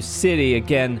that new city,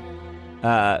 again,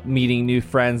 meeting new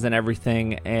friends and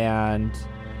everything, and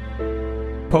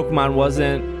Pokemon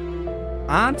wasn't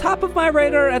on top of my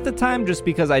radar at the time, just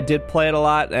because I did play it a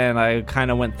lot and I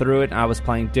kind of went through it and I was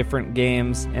playing different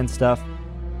games and stuff.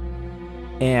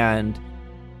 And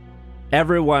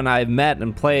everyone I met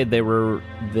and played, they were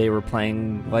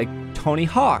playing like Tony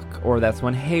Hawk, or that's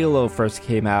when Halo first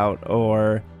came out,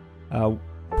 or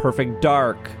Perfect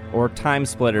Dark, or Time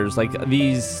Splitters, like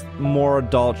these more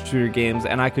adult shooter games.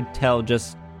 And I could tell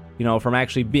just, from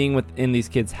actually being within these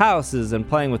kids' houses and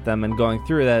playing with them and going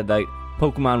through that, like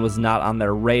Pokemon was not on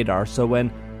their radar. So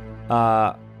when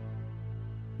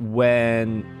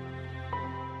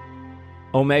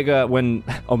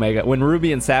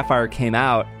Ruby and Sapphire came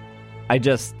out, I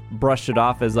just brushed it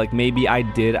off as like maybe I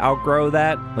did outgrow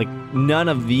that. Like none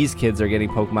of these kids are getting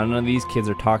Pokemon. None of these kids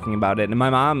are talking about it. And my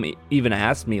mom even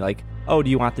asked me like, "Oh, do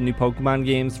you want the new Pokemon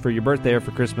games for your birthday or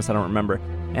for Christmas?" I don't remember.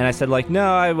 And I said like, "No,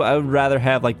 I would rather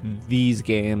have like these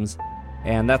games."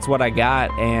 And that's what I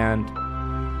got. And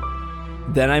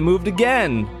then I moved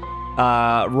again,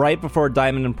 right before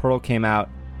Diamond and Pearl came out,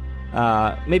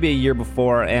 maybe a year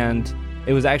before, and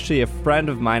it was actually a friend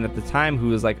of mine at the time who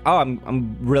was like, "Oh,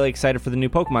 I'm really excited for the new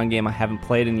Pokemon game. I haven't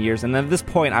played in years." And then at this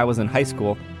point, I was in high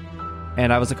school,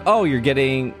 and I was like, "Oh, you're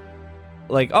getting,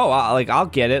 like, oh, I'll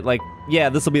get it. Like, yeah,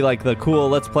 this will be like the cool.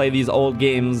 Let's play these old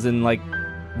games and like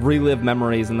relive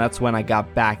memories." And that's when I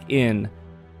got back in.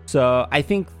 So I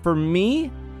think for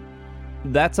me,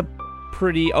 that's a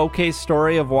pretty okay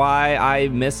story of why I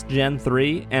missed Gen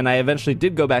 3, and I eventually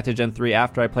did go back to Gen 3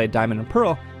 after I played Diamond and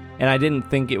Pearl. And I didn't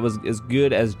think it was as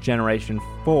good as Generation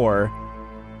 4.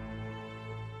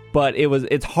 But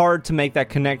it's hard to make that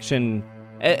connection.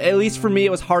 At least for me, it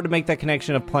was hard to make that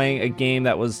connection of playing a game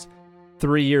that was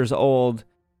 3 years old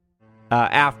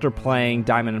after playing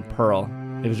Diamond and Pearl.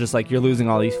 It was just like, you're losing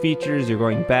all these features, you're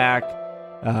going back.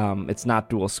 It's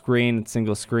not dual screen, it's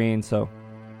single screen. So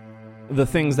the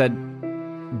things that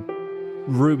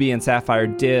Ruby and Sapphire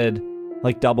did,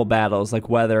 like double battles, like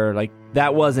weather, like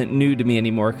that wasn't new to me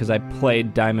anymore because I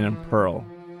played Diamond and Pearl.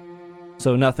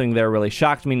 So nothing there really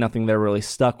shocked me, nothing there really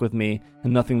stuck with me,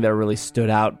 and nothing there really stood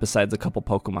out besides a couple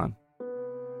Pokemon.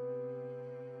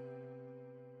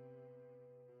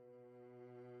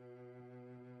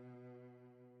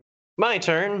 My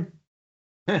turn.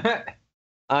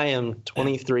 I am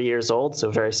 23 years old,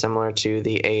 so very similar to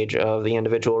the age of the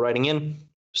individual writing in,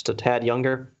 just a tad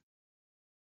younger.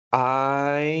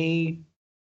 I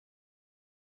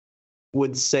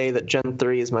would say that Gen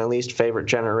 3 is my least favorite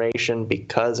generation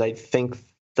because I think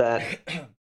that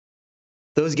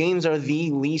those games are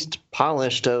the least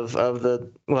polished of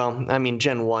the, well, I mean,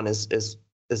 Gen 1 is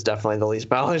definitely the least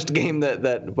polished game that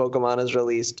Pokemon has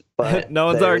released. But no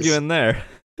one's arguing there.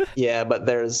 Yeah, but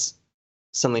there's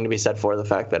something to be said for the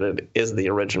fact that it is the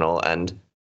original, and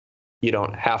you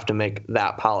don't have to make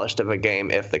that polished of a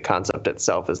game if the concept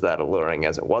itself is that alluring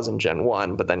as it was in Gen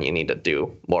 1, but then you need to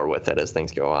do more with it as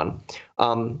things go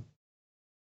on.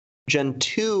 Gen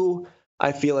 2,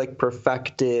 I feel like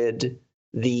perfected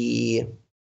the...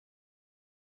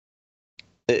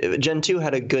 Gen 2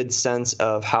 had a good sense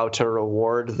of how to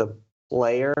reward the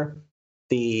player.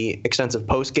 The extensive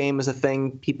post-game is a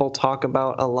thing people talk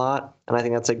about a lot, and I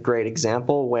think that's a great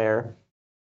example where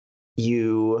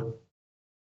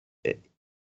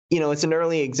it's an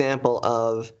early example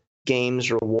of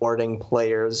games rewarding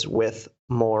players with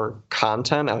more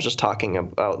content. I was just talking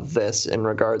about this in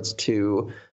regards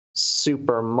to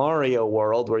Super Mario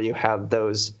World, where you have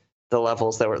the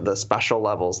levels that were the special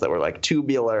levels that were like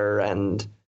tubular and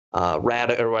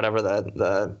rad or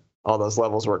whatever all those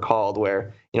levels were called,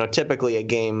 where typically a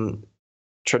game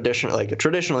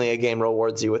traditionally a game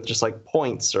rewards you with just like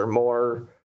points or more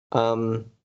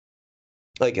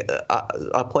like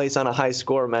a place on a high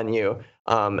score menu,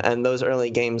 and those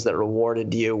early games that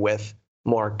rewarded you with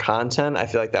more content, I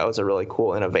feel like that was a really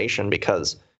cool innovation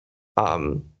because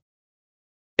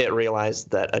it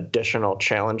realized that additional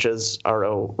challenges are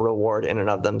a reward in and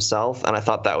of themselves, and I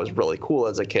thought that was really cool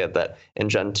as a kid, that in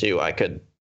Gen 2 I could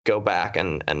go back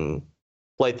and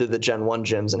play through the Gen 1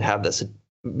 gyms and have this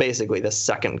basically the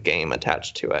second game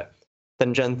attached to it.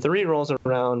 Then Gen 3 rolls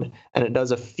around, and it does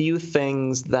a few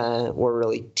things that were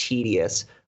really tedious.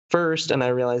 First, and I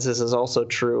realize this is also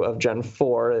true of Gen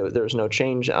 4, there's no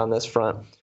change on this front,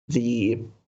 the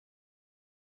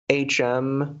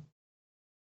HM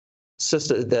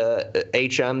system, the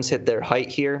HMs hit their height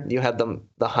here. You had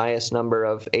the highest number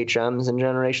of HMs in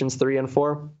generations 3 and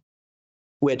 4,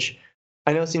 which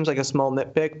I know seems like a small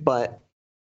nitpick, but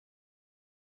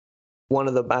one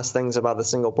of the best things about the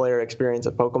single player experience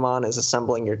of Pokemon is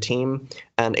assembling your team,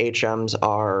 and HMs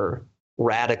are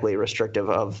radically restrictive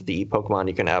of the Pokemon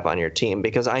you can have on your team,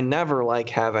 because I never like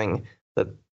having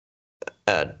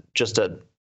just a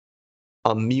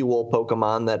mule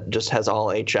Pokemon that just has all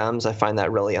HMs. I find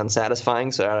that really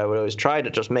unsatisfying, so I would always try to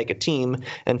just make a team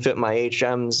and fit my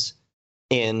HMs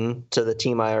into the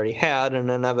team I already had, and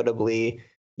inevitably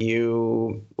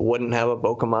you wouldn't have a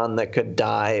Pokemon that could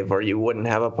dive, or you wouldn't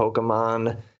have a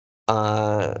Pokemon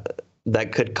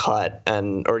that could cut,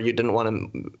 or you didn't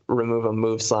want to remove a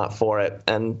move slot for it.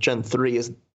 And Gen 3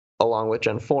 is, along with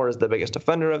Gen 4, is the biggest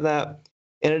offender of that.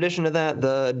 In addition to that,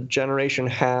 the generation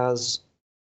has,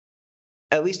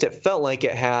 at least it felt like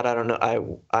it had, I don't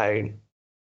know, I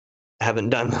haven't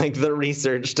done like the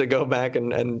research to go back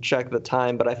and check the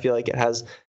time, but I feel like it has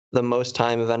the most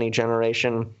time of any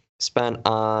generation spent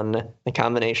on a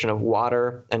combination of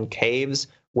water and caves,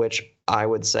 which I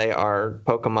would say are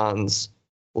Pokemon's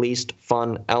least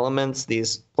fun elements.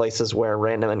 These places where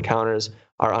random encounters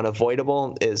are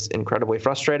unavoidable is incredibly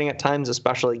frustrating at times,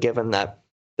 especially given that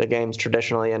the games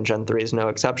traditionally, and Gen 3 is no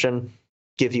exception,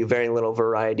 give you very little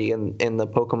variety in the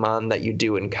Pokemon that you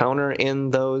do encounter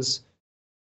in those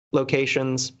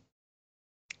locations.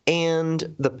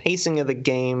 And the pacing of the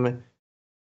game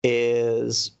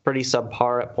is pretty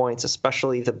subpar at points,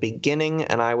 especially the beginning,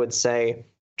 and I would say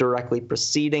directly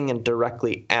preceding and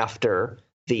directly after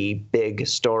the big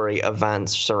story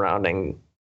events surrounding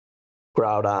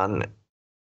Groudon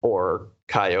or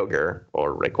Kyogre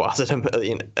or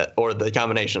Rayquaza, or the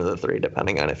combination of the three,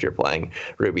 depending on if you're playing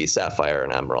Ruby, Sapphire,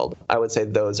 and Emerald. I would say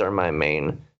those are my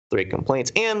main three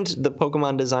complaints. And the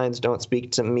Pokemon designs don't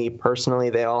speak to me personally.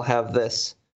 They all have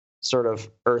this sort of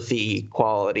earthy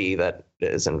quality that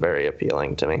isn't very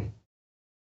appealing to me.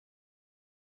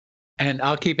 And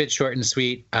I'll keep it short and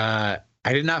sweet.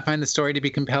 I did not find the story to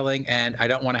be compelling, and I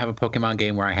don't want to have a Pokemon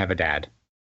game where I have a dad.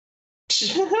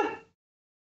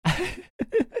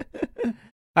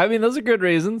 I mean, those are good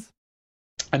reasons.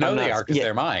 I know they are, because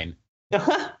they're mine.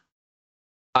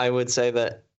 I would say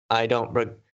that I don't...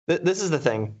 This is the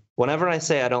thing. Whenever I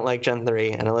say I don't like Gen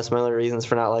 3, and I list my other reasons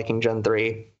for not liking Gen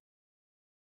 3,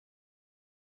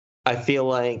 I feel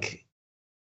like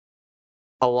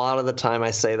a lot of the time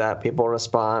I say that, people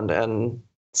respond and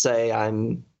say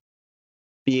I'm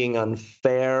being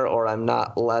unfair or I'm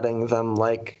not letting them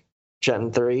like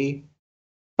Gen 3.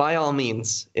 By all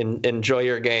means, enjoy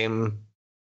your game.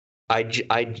 I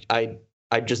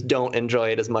just don't enjoy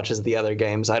it as much as the other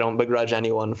games. I don't begrudge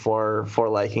anyone for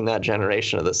liking that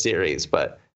generation of the series,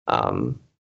 but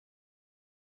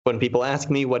when people ask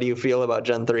me, what do you feel about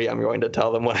Gen 3, I'm going to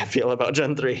tell them what I feel about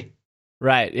Gen 3.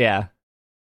 Right, yeah.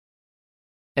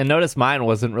 And notice mine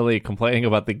wasn't really complaining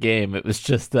about the game. It was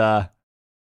just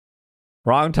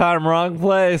wrong time, wrong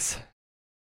place.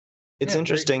 It's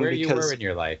interesting where because you were in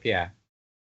your life, yeah.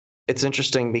 It's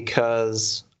interesting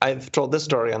because I've told this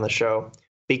story on the show.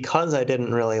 Because I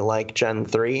didn't really like Gen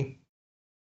 3,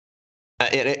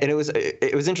 it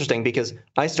was interesting because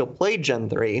I still played Gen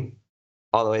 3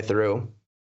 all the way through,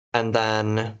 and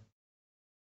then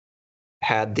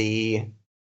had the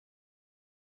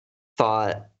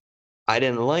thought, I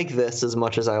didn't like this as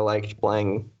much as I liked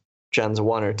playing Gens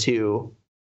 1 or 2,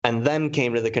 and then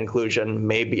came to the conclusion,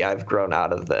 maybe I've grown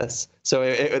out of this. So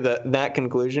that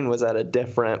conclusion was at a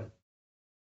different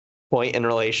point in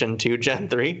relation to Gen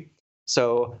 3.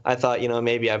 So I thought,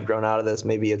 maybe I've grown out of this.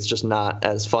 Maybe it's just not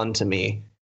as fun to me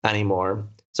anymore.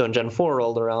 So when Gen 4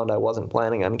 rolled around, I wasn't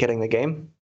planning on getting the game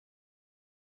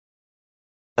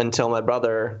until my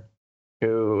brother,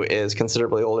 who is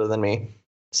considerably older than me,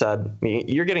 said,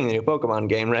 "You're getting the new Pokemon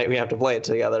game, right? We have to play it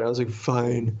together." And I was like,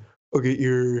 "Fine, I'll get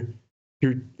your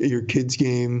kid's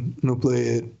game and I'll play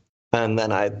it." And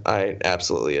then I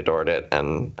absolutely adored it,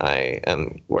 and I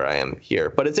am where I am here.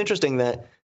 But it's interesting that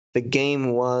the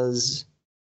game was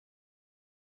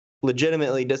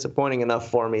legitimately disappointing enough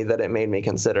for me that it made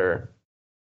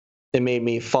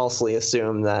me falsely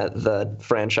assume that the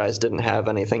franchise didn't have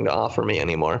anything to offer me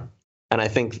anymore. And I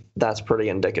think that's pretty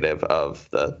indicative of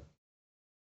the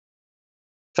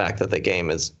fact that the game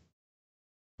is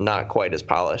not quite as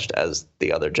polished as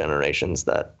the other generations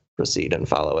that precede and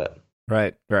follow it.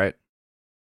 Right.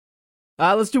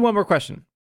 Let's do one more question.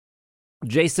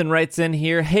 Jason writes in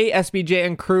here, hey, SBJ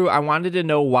and crew, I wanted to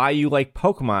know why you like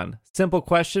Pokemon. Simple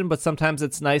question, but sometimes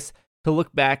it's nice to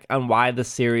look back on why the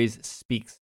series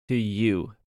speaks to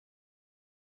you.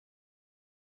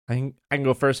 I can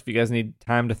go first if you guys need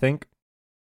time to think.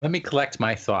 Let me collect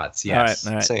my thoughts. Yes.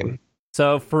 All right. Same.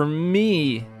 So for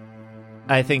me,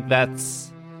 I think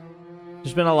there's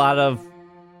been a lot of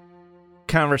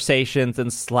conversations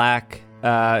in Slack,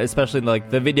 especially like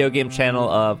the video game channel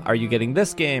of, are you getting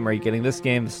this game? Are you getting this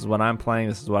game? This is what I'm playing.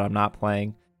 This is what I'm not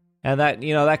playing. And that,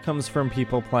 that comes from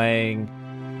people playing,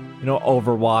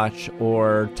 Overwatch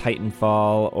or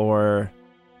Titanfall or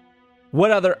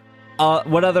what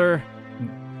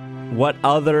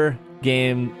other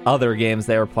games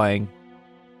they were playing.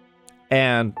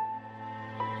 And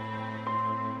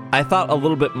I thought a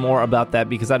little bit more about that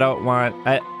because I don't want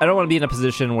to be in a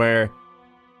position where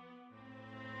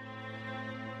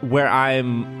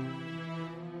I'm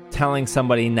telling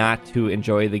somebody not to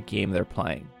enjoy the game they're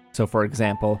playing. So for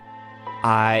example,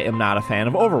 I am not a fan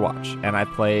of Overwatch, and I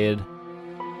played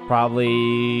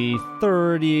probably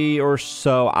 30 or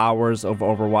so hours of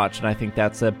Overwatch, and I think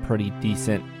that's a pretty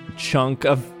decent chunk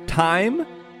of time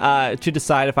to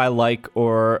decide if I like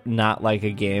or not like a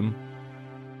game.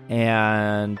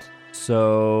 And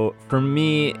so for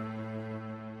me,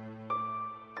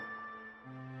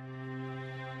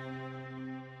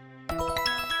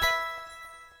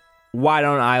 why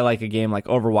don't I like a game like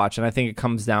Overwatch? And I think it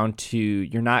comes down to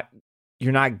you're not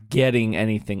getting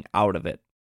anything out of it.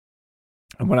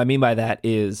 And what I mean by that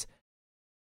is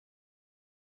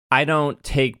I don't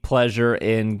take pleasure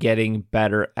in getting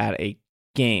better at a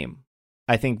game.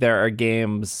 I think there are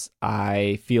games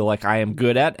I feel like I am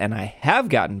good at and I have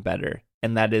gotten better,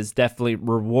 and that is definitely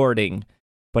rewarding.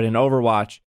 But in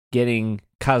Overwatch, getting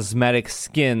cosmetic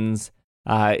skins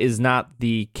is not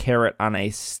the carrot on a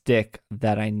stick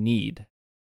that I need.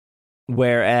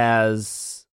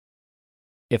 Whereas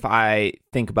if I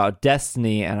think about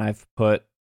Destiny, and I've put,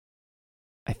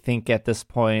 I think at this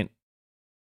point,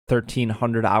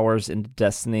 1,300 hours into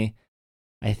Destiny,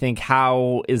 I think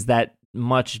how is that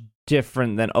much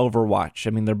different than Overwatch? I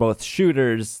mean, they're both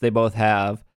shooters. They both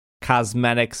have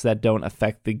cosmetics that don't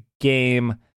affect the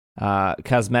game.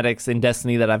 Cosmetics in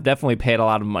Destiny that I've definitely paid a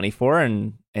lot of money for,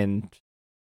 and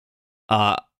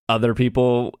other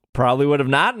people probably would have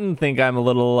not, and think I'm a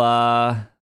little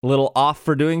off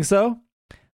for doing so.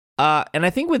 And I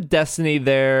think with Destiny,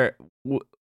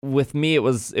 with me, it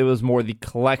was more the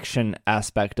collection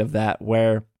aspect of that,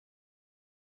 where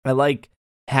I like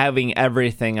having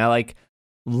everything. I like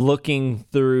looking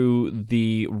through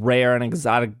the rare and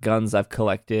exotic guns I've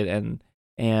collected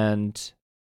and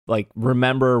like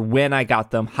remember when I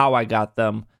got them, how I got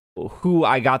them, who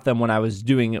I got them when I was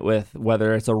doing it with,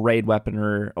 whether it's a raid weapon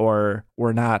or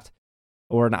not,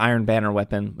 or an Iron Banner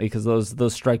weapon, because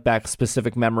those strike back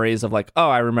specific memories of like, oh,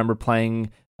 I remember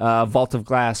playing Vault of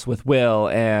Glass with Will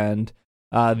and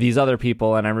these other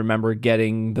people, and I remember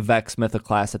getting the Vex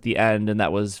Mythoclast at the end, and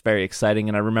that was very exciting,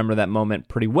 and I remember that moment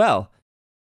pretty well.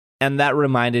 And that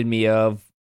reminded me of,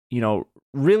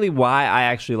 really why I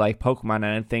actually like Pokemon, and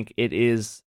I think it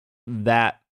is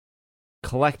that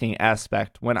collecting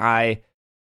aspect. When I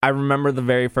remember the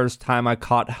very first time I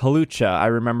caught Hawlucha. I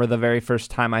remember the very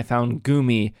first time I found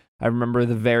Goomy. I remember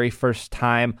the very first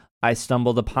time I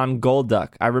stumbled upon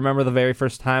Golduck. I remember the very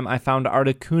first time I found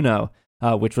Articuno,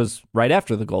 which was right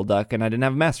after the Golduck, and I didn't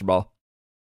have a Master Ball.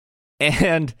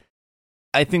 And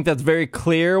I think that's very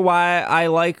clear why I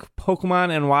like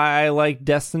Pokemon and why I like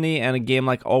Destiny, and a game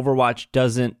like Overwatch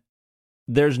doesn't.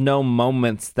 There's no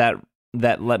moments that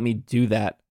let me do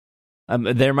that.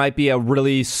 There might be a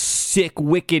really sick,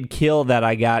 wicked kill that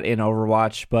I got in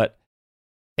Overwatch, but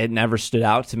it never stood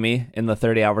out to me in the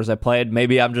 30 hours I played.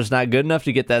 Maybe I'm just not good enough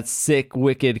to get that sick,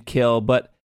 wicked kill,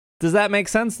 but does that make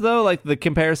sense, though? Like, the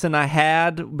comparison I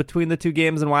had between the two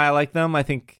games and why I like them, I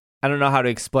don't know how to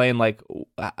explain, like,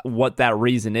 what that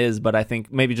reason is, but I think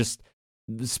maybe just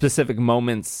specific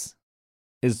moments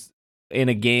in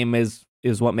a game is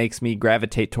what makes me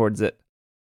gravitate towards it.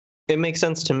 It makes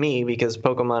sense to me because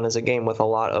Pokemon is a game with a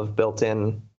lot of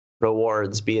built-in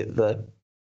rewards, be it the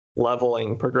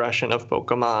leveling progression of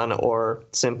Pokemon or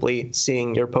simply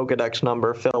seeing your Pokedex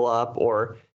number fill up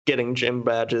or getting gym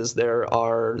badges. There's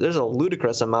a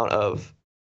ludicrous amount of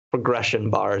progression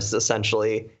bars,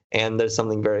 essentially, and there's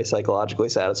something very psychologically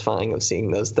satisfying of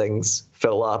seeing those things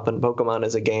fill up. And Pokemon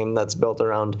is a game that's built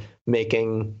around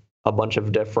making a bunch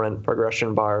of different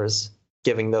progression bars,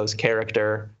 giving those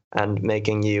character and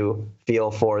making you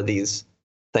feel for these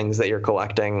things that you're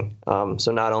collecting.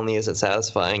 So not only is it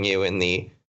satisfying you in the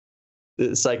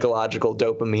psychological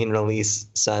dopamine release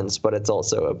sense, but it's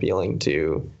also appealing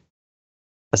to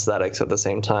aesthetics at the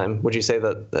same time. Would you say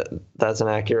that's an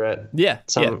accurate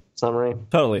summary?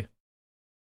 Totally.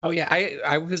 Oh yeah,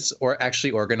 I was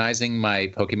actually organizing my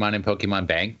Pokemon and Pokemon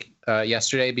Bank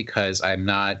yesterday because I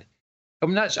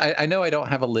know I don't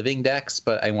have a living dex,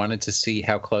 but I wanted to see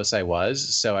how close I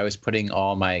was. So I was putting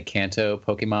all my Kanto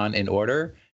Pokemon in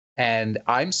order. And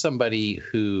I'm somebody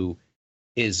who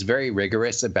is very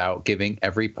rigorous about giving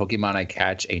every Pokemon I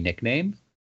catch a nickname.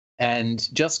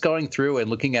 And just going through and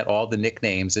looking at all the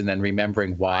nicknames and then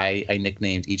remembering why I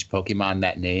nicknamed each Pokemon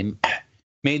that name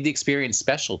made the experience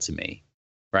special to me.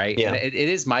 Right? Yeah. And it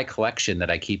is my collection that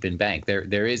I keep in bank.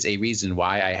 There is a reason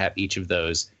why I have each of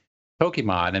those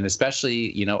Pokemon, and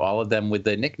especially, all of them with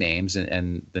the nicknames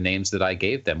and the names that I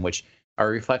gave them, which are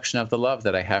a reflection of the love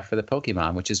that I have for the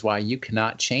Pokemon, which is why you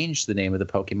cannot change the name of the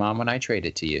Pokemon when I trade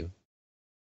it to you.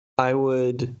 I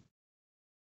would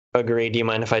agree. Do you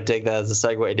mind if I take that as a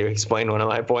segue to explain one of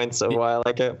my points of why I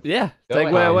like it? Yeah,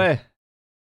 segue away.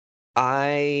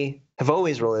 I have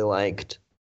always really liked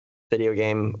video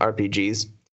game RPGs.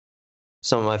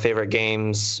 Some of my favorite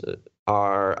games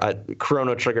are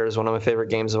Chrono Trigger is one of my favorite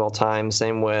games of all time.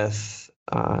 Same with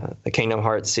the Kingdom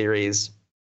Hearts series.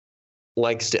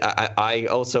 I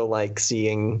also like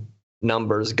seeing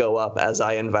numbers go up as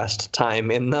I invest time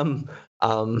in them.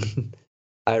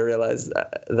 I realize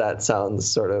that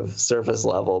sounds sort of surface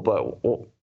level, but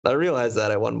I realized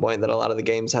that at one point that a lot of the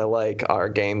games I like are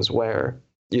games where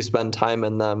you spend time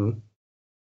in them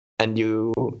and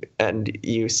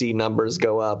you see numbers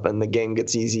go up and the game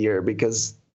gets easier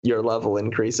because your level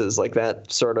increases. Like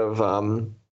that sort of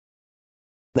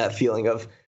that feeling of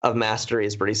mastery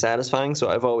is pretty satisfying. So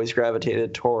I've always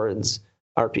gravitated towards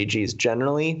RPGs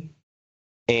generally.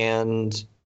 And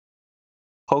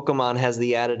Pokemon has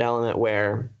the added element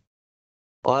where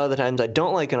a lot of the times I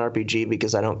don't like an RPG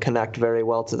because I don't connect very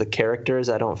well to the characters.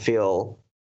 I don't feel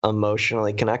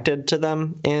emotionally connected to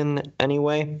them in any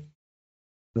way.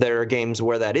 There are games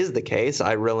where that is the case.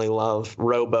 I really love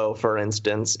Robo, for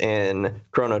instance, in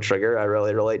Chrono Trigger. I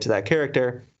really relate to that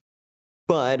character.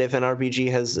 But if an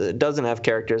RPG doesn't have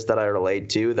characters that I relate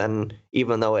to, then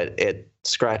even though it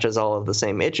scratches all of the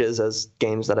same itches as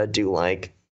games that I do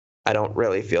like, I don't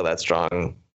really feel that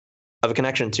strong of a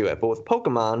connection to it. But with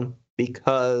Pokemon,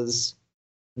 because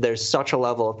there's such a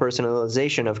level of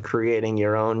personalization of creating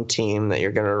your own team that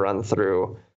you're going to run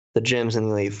through the gyms in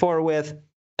the Elite Four with,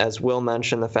 as Will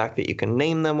mentioned, the fact that you can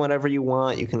name them whatever you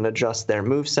want, you can adjust their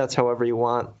movesets however you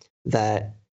want,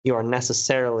 that you are not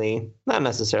necessarily, I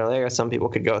guess some people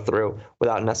could go through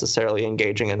without necessarily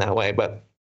engaging in that way, but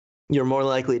you're more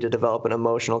likely to develop an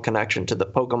emotional connection to the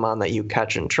Pokemon that you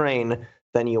catch and train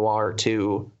than you are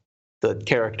to the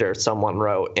character someone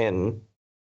wrote in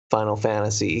Final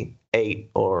Fantasy VIII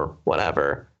or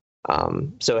whatever.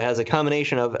 So it has a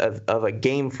combination of a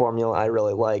game formula I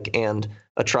really like and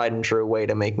a tried and true way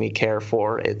to make me care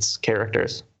for its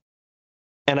characters.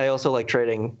 And I also like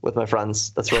trading with my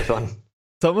friends. That's really fun.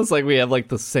 It's almost like we have like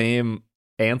the same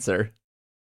answer.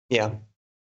 Yeah.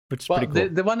 Which is pretty cool.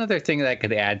 The one other thing that I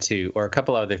could add to, or a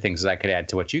couple other things that I could add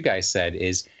to what you guys said,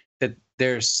 is that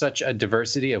there's such a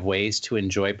diversity of ways to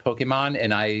enjoy Pokemon.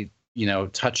 And I,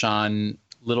 touch on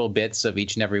little bits of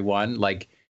each and every one, like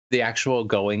the actual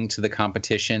going to the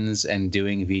competitions and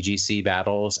doing VGC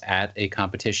battles at a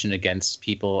competition against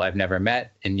people I've never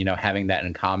met, and having that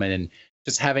in common, and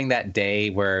just having that day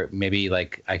where maybe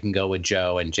like I can go with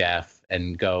Joe and Jeff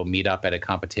and go meet up at a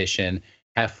competition,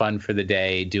 have fun for the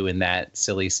day doing that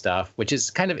silly stuff, which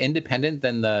is kind of independent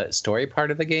than the story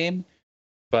part of the game,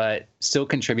 but still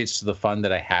contributes to the fun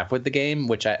that I have with the game,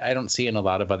 which I don't see in a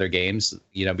lot of other games,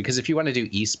 because if you want to do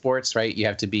esports, right, you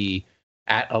have to be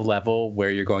at a level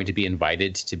where you're going to be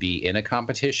invited to be in a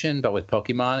competition. But with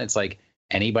Pokemon, it's like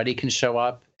anybody can show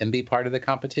up and be part of the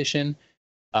competition.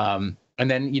 And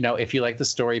then, if you like the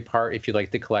story part, if you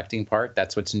like the collecting part,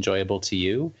 that's what's enjoyable to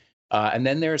you. And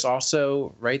then there's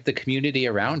also, right, the community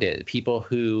around it, people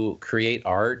who create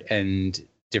art and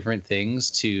different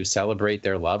things to celebrate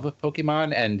their love of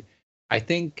Pokemon. And I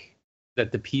think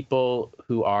that the people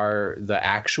who are the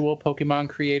actual Pokemon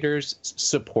creators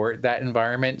support that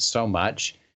environment so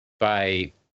much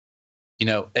by,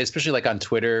 especially like on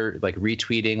Twitter, like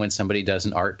retweeting when somebody does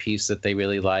an art piece that they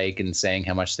really like and saying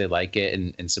how much they like it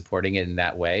and supporting it in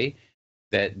that way,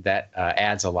 that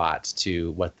adds a lot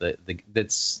to what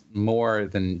that's more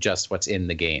than just what's in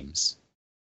the games.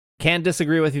 Can't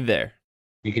disagree with you there.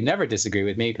 You can never disagree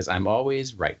with me because I'm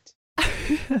always right.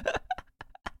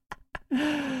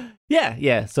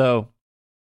 Yeah. So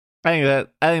I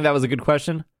think that was a good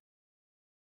question.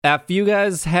 If you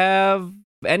guys have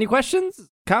any questions,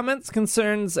 comments,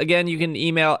 concerns, again, you can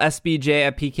email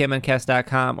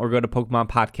sbj@pkmncast.com or go to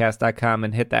pokemonpodcast.com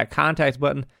and hit that contact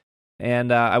button,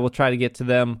 and I will try to get to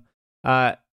them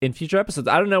in future episodes.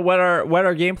 I don't know what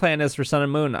our game plan is for Sun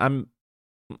and Moon.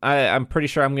 I'm pretty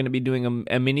sure I'm going to be doing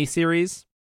a mini series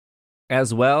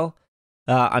as well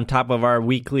on top of our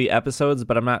weekly episodes,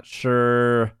 but I'm not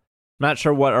sure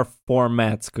what our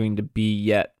format's going to be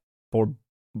yet for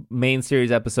main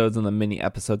series episodes and the mini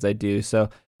episodes I do. So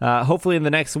hopefully in the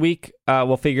next week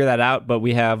we'll figure that out, but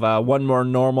we have one more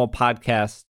normal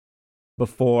podcast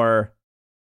before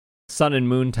Sun and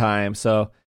Moon time,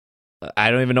 so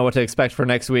I don't even know what to expect for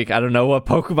next week. I don't know what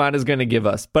Pokemon is going to give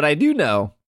us, but I do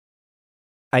know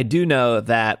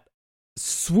that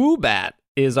Swoobat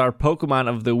is our Pokemon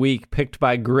of the week, picked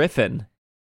by Griffin,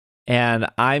 and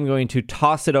I'm going to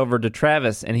toss it over to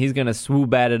Travis, and he's going to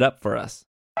Swoobat it up for us.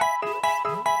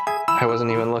 I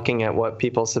wasn't even looking at what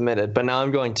people submitted, but now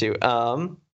I'm going to.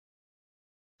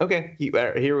 Okay,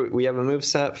 here we have a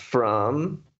moveset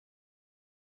from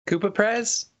Koopa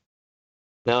Prez?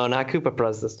 No, not Koopa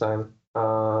Prez this time.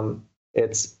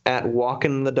 It's at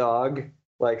Walkin' the Dog,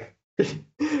 like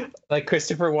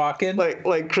Christopher Walken,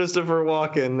 like Christopher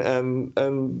Walken,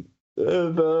 and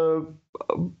the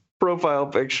profile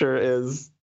picture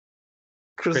is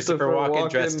Christopher Walken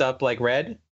dressed up like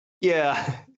Red.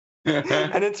 Yeah,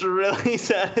 and it's really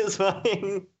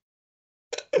satisfying.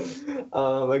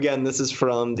 Again, this is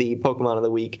from the Pokemon of the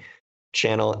Week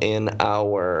channel in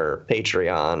our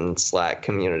Patreon Slack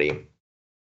community.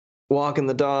 Walkin'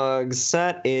 the Dog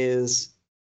set is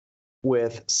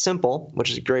with Simple,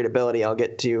 which is a great ability I'll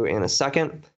get to in a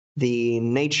second. The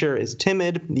nature is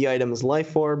Timid. The item is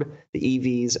Life Orb. The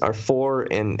EVs are 4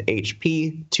 in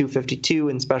HP, 252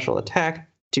 in special attack,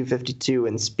 252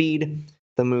 in speed.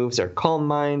 The moves are Calm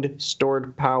Mind,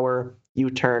 Stored Power,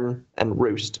 U-Turn, and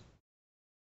Roost.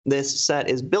 This set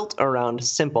is built around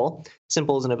Simple.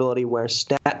 Simple is an ability where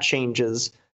stat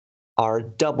changes are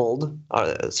doubled,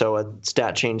 so a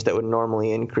stat change that would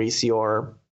normally increase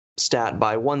your stat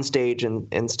by 1 stage and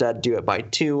instead do it by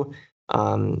 2.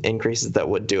 Increases that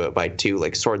would do it by 2,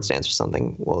 like Sword Stance or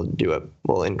something,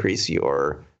 will increase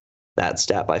that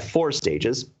stat by 4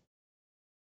 stages.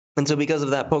 And so because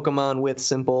of that, Pokemon with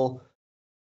Simple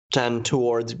tend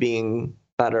towards being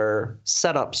better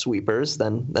setup sweepers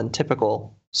than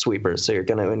typical sweepers. So you're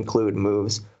going to include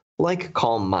moves like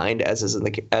Calm Mind, as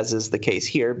is the case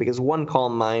here, because 1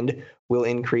 Calm Mind will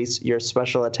increase your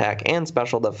special attack and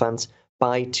special defense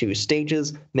by 2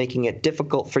 stages, making it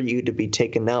difficult for you to be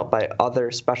taken out by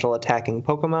other special attacking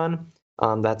Pokemon.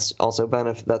 That's also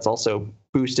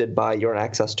boosted by your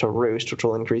access to Roost, which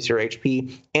will increase your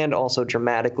HP and also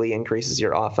dramatically increases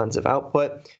your offensive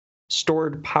output.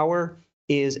 Stored Power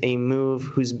is a move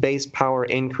whose base power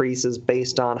increases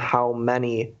based on how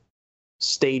many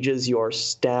stages your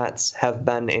stats have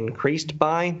been increased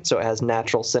by, so it has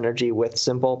natural synergy with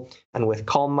Simple and with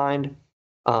Calm Mind.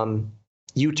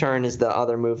 U-Turn is the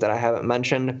other move that I haven't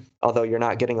mentioned, although you're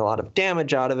not getting a lot of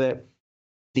damage out of it.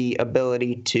 The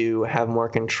ability to have more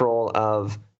control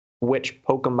of which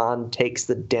Pokemon takes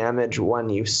the damage when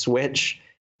you switch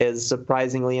is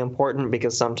surprisingly important,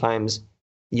 because sometimes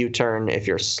U-Turn, if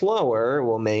you're slower,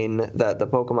 will mean that the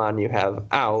Pokemon you have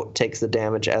out takes the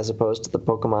damage as opposed to the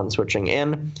Pokemon switching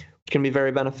in, which can be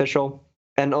very beneficial.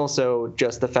 And also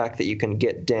just the fact that you can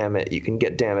get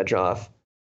damage off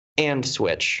and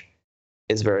switch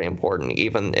is very important,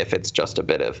 even if it's just a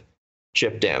bit of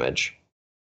chip damage.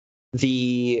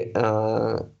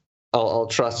 I'll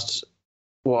trust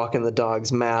Walkin' the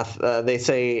Dog's math. They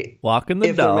say Walkin'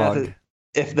 the Dog.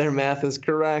 If their math is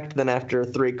correct, then after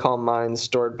 3 Calm Minds,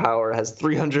 Stored Power has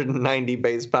 390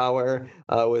 base power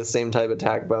with same type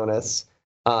attack bonus.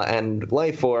 And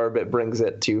Life Orb, it brings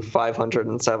it to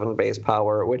 507 base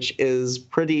power, which is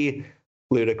pretty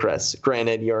ludicrous.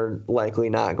 Granted, you're likely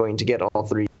not going to get all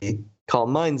 3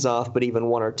 Calm Minds off, but even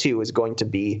 1 or 2 is going to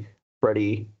be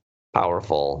pretty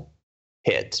powerful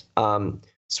hit.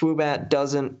 Swoobat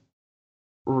doesn't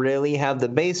really have the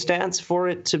base stats for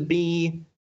it to be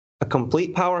a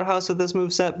complete powerhouse with this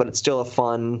moveset, but it's still a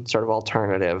fun sort of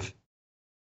alternative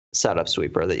setup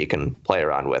sweeper that you can play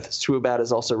around with. Swoobat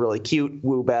is also really cute.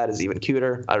 Woobat is even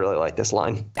cuter. I really like this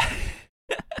line.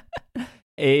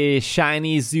 A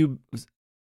shiny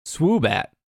Swoobat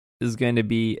is going to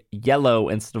be yellow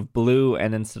instead of blue,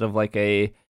 and instead of like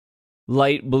a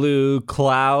light blue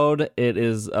cloud, it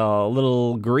is a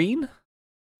little green.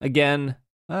 Again,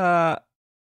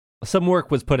 some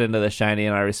work was put into the shiny,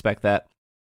 and I respect that.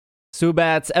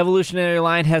 Swoobat's evolutionary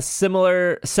line has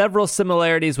several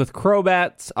similarities with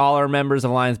Crobats. All are members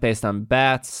of lines based on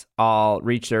bats. All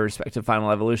reach their respective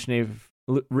final evolutionary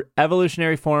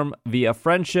evolutionary form via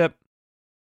friendship.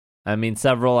 I mean,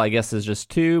 several, I guess, is just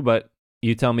 2, but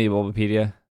you tell me,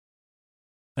 Bulbapedia.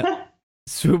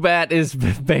 Swoobat is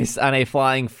based on a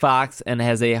flying fox and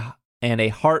has a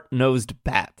heart-nosed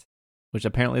bat, which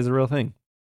apparently is a real thing.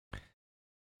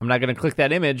 I'm not going to click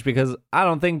that image because I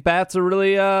don't think bats are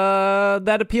really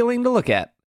that appealing to look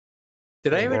at.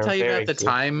 Did I ever tell you about the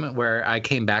time where I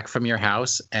came back from your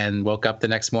house and woke up the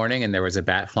next morning and there was a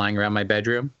bat flying around my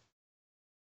bedroom?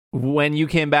 When you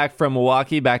came back from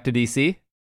Milwaukee back to DC?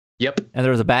 Yep. And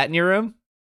there was a bat in your room?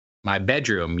 My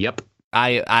bedroom, yep.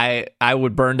 I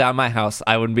would burn down my house.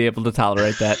 I wouldn't be able to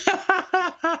tolerate that.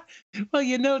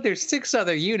 Well, there's 6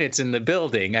 other units in the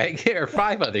building, or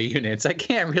 5 other units. I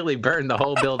can't really burn the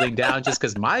whole building down just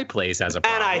because my place has a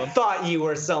problem. And I thought you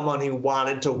were someone who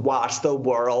wanted to watch the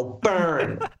world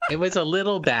burn. It was a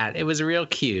little bat. It was real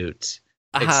cute.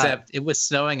 Except it was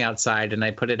snowing outside, and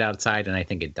I put it outside, and I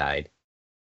think it died.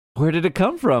 Where did it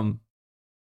come from?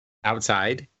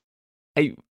 Outside.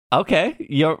 Okay.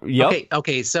 Yep.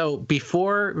 Okay. So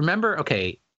remember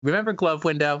Glove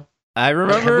Window? I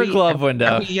remember Glove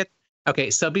Window.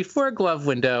 Okay, so before Glove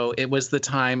Window, it was the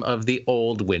time of the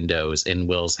old Windows in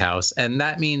Will's house, and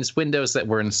that means Windows that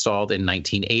were installed in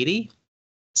 1980.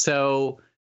 So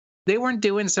they weren't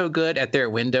doing so good at their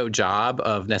window job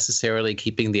of necessarily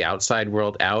keeping the outside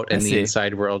world out and the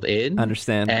inside world in.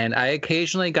 Understand. And I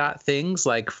occasionally got things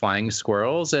like flying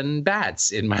squirrels and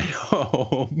bats in my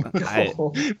home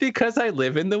because I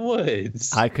live in the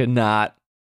woods. I could not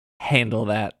handle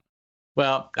that.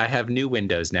 Well, I have new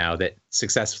windows now that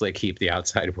successfully keep the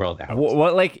outside world out.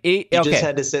 You just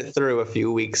had to sit through a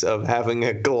few weeks of having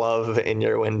a glove in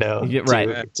your window to get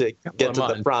to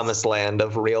the promised land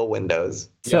of real windows.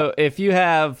 So if you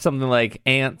have something like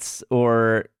ants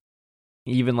or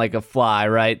even like a fly,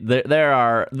 right? There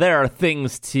are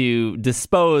things to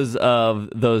dispose of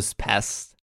those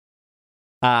pests.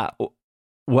 How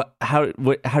do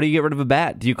you get rid of a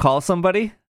bat? Do you call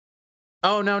somebody?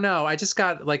 Oh no! I just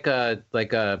got like a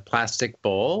plastic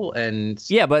bowl and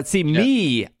but see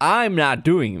me, I'm not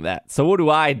doing that. So what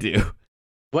do I do?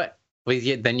 What? Well,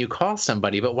 then you call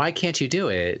somebody. But why can't you do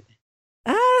it?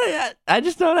 I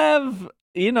just don't have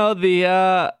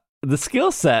the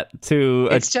skill set to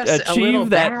achieve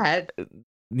that. Bat.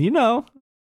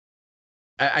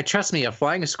 I trust me, a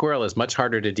flying squirrel is much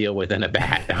harder to deal with than a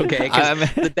bat, okay?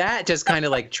 Because the bat just kind of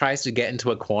like tries to get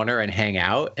into a corner and hang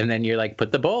out, and then you like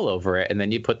put the bowl over it, and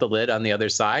then you put the lid on the other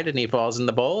side, and he falls in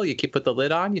the bowl. You put the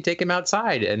lid on, you take him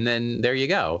outside, and then there you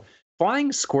go.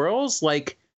 Flying squirrels,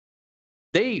 like,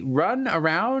 they run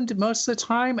around most of the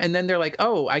time, and then they're like,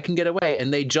 oh, I can get away,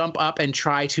 and they jump up and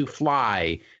try to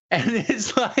fly. And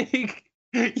it's like...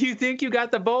 You think you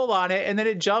got the bowl on it, and then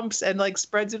it jumps and like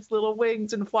spreads its little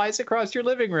wings and flies across your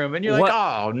living room, and you're like,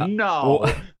 "Oh no!"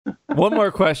 One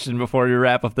more question before we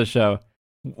wrap up the show: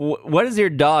 what does your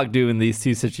dog do in these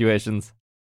two situations?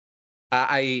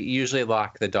 I usually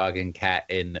lock the dog and cat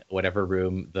in whatever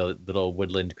room the little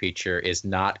woodland creature is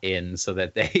not in, so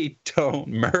that they don't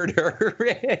murder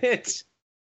it.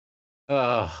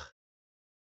 Oh.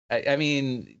 I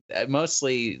mean,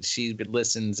 mostly she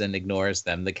listens and ignores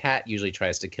them. The cat usually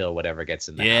tries to kill whatever gets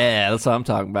in there. Yeah, that's what I'm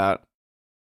talking about.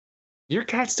 Your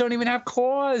cats don't even have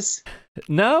claws.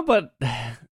 No, but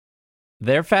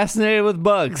they're fascinated with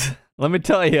bugs. Let me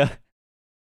tell you.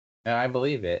 I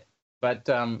believe it. But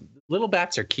little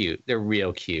bats are cute. They're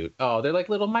real cute. Oh, they're like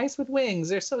little mice with wings.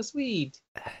 They're so sweet.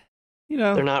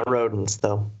 They're not rodents,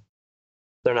 though.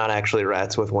 They're not actually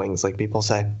rats with wings like people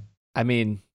say. I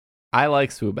mean... I like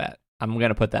Swoobat. I'm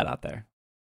going to put that out there.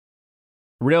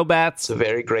 Real bats. It's a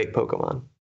very great Pokemon.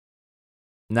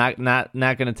 Not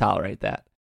going to tolerate that.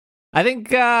 I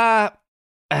think, can't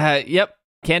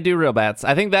do real bats.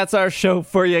 I think that's our show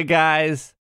for you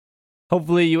guys.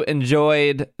 Hopefully you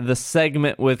enjoyed the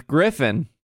segment with Griffin.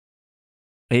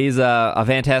 He's a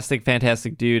fantastic,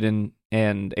 fantastic dude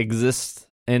and exists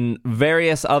in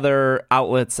various other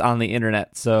outlets on the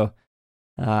internet. So,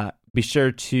 be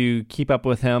sure to keep up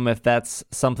with him if that's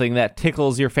something that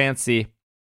tickles your fancy.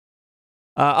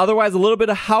 Otherwise, a little bit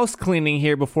of house cleaning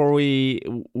here before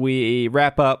we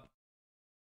wrap up.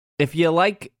 If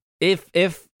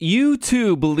you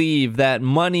too believe that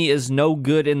money is no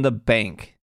good in the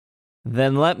bank,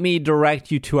 then let me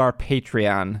direct you to our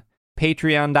Patreon.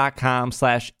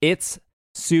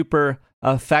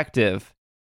 Patreon.com/itssupereffective.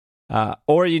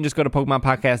 Or you can just go to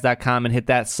PokemonPodcast.com and hit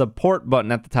that support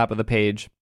button at the top of the page.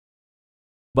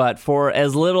 But for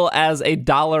as little as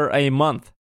 $1 a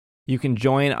month, you can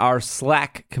join our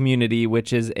Slack community,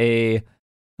 which is do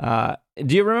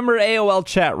you remember AOL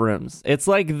chat rooms? It's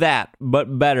like that,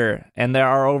 but better. And there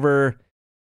are over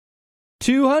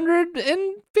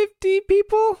 250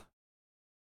 people.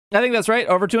 I think that's right.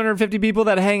 Over 250 people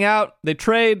that hang out. They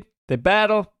trade. They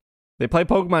battle. They play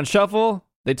Pokemon Shuffle.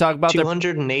 They talk about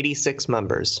 286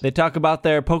 members. They talk about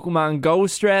their Pokemon Go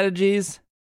strategies.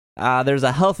 There's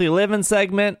a healthy living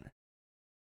segment.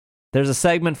 There's a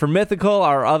segment for Mythical,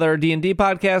 our other D&D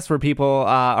podcast, where people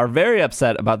are very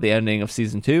upset about the ending of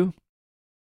Season 2.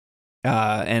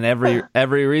 And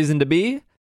every reason to be.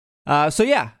 So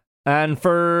yeah. And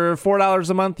for $4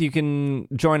 a month, you can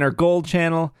join our Gold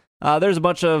channel. There's a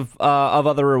bunch of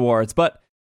other rewards. But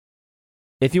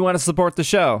if you want to support the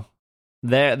show,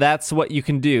 that's what you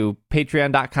can do.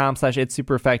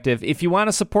 Patreon.com/itssupereffective. If you want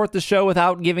to support the show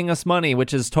without giving us money,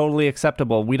 which is totally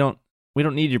acceptable, we don't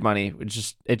need your money.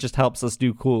 It just helps us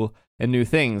do cool and new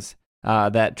things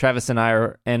that Travis and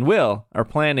I and Will are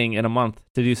planning in a month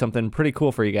to do something pretty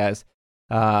cool for you guys.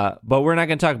 But we're not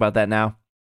going to talk about that now.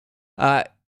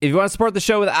 If you want to support the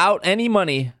show without any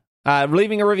money,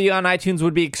 leaving a review on iTunes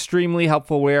would be extremely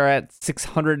helpful. We're at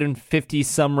 650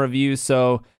 some reviews,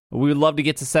 so we would love to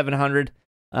get to 700.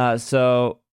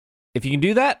 So if you can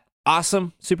do that,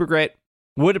 awesome, super great.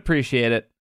 Would appreciate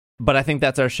it. But I think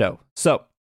that's our show. So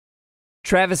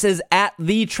Travis is at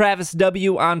the Travis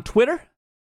W on Twitter.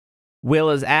 Will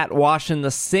is at Washing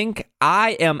the Sink.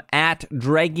 I am at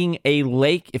Dragging a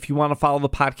Lake. If you want to follow the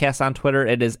podcast on Twitter,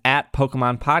 it is at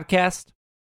Pokemon Podcast.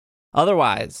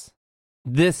 Otherwise,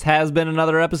 this has been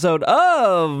another episode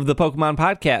of the Pokemon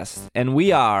Podcast, and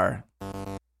we are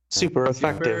super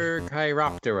effective. Super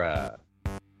Chiroptera.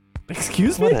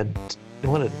 Excuse me?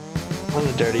 What a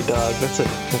dirty dog. That's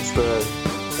the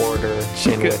order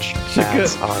in which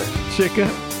bats are. Chica.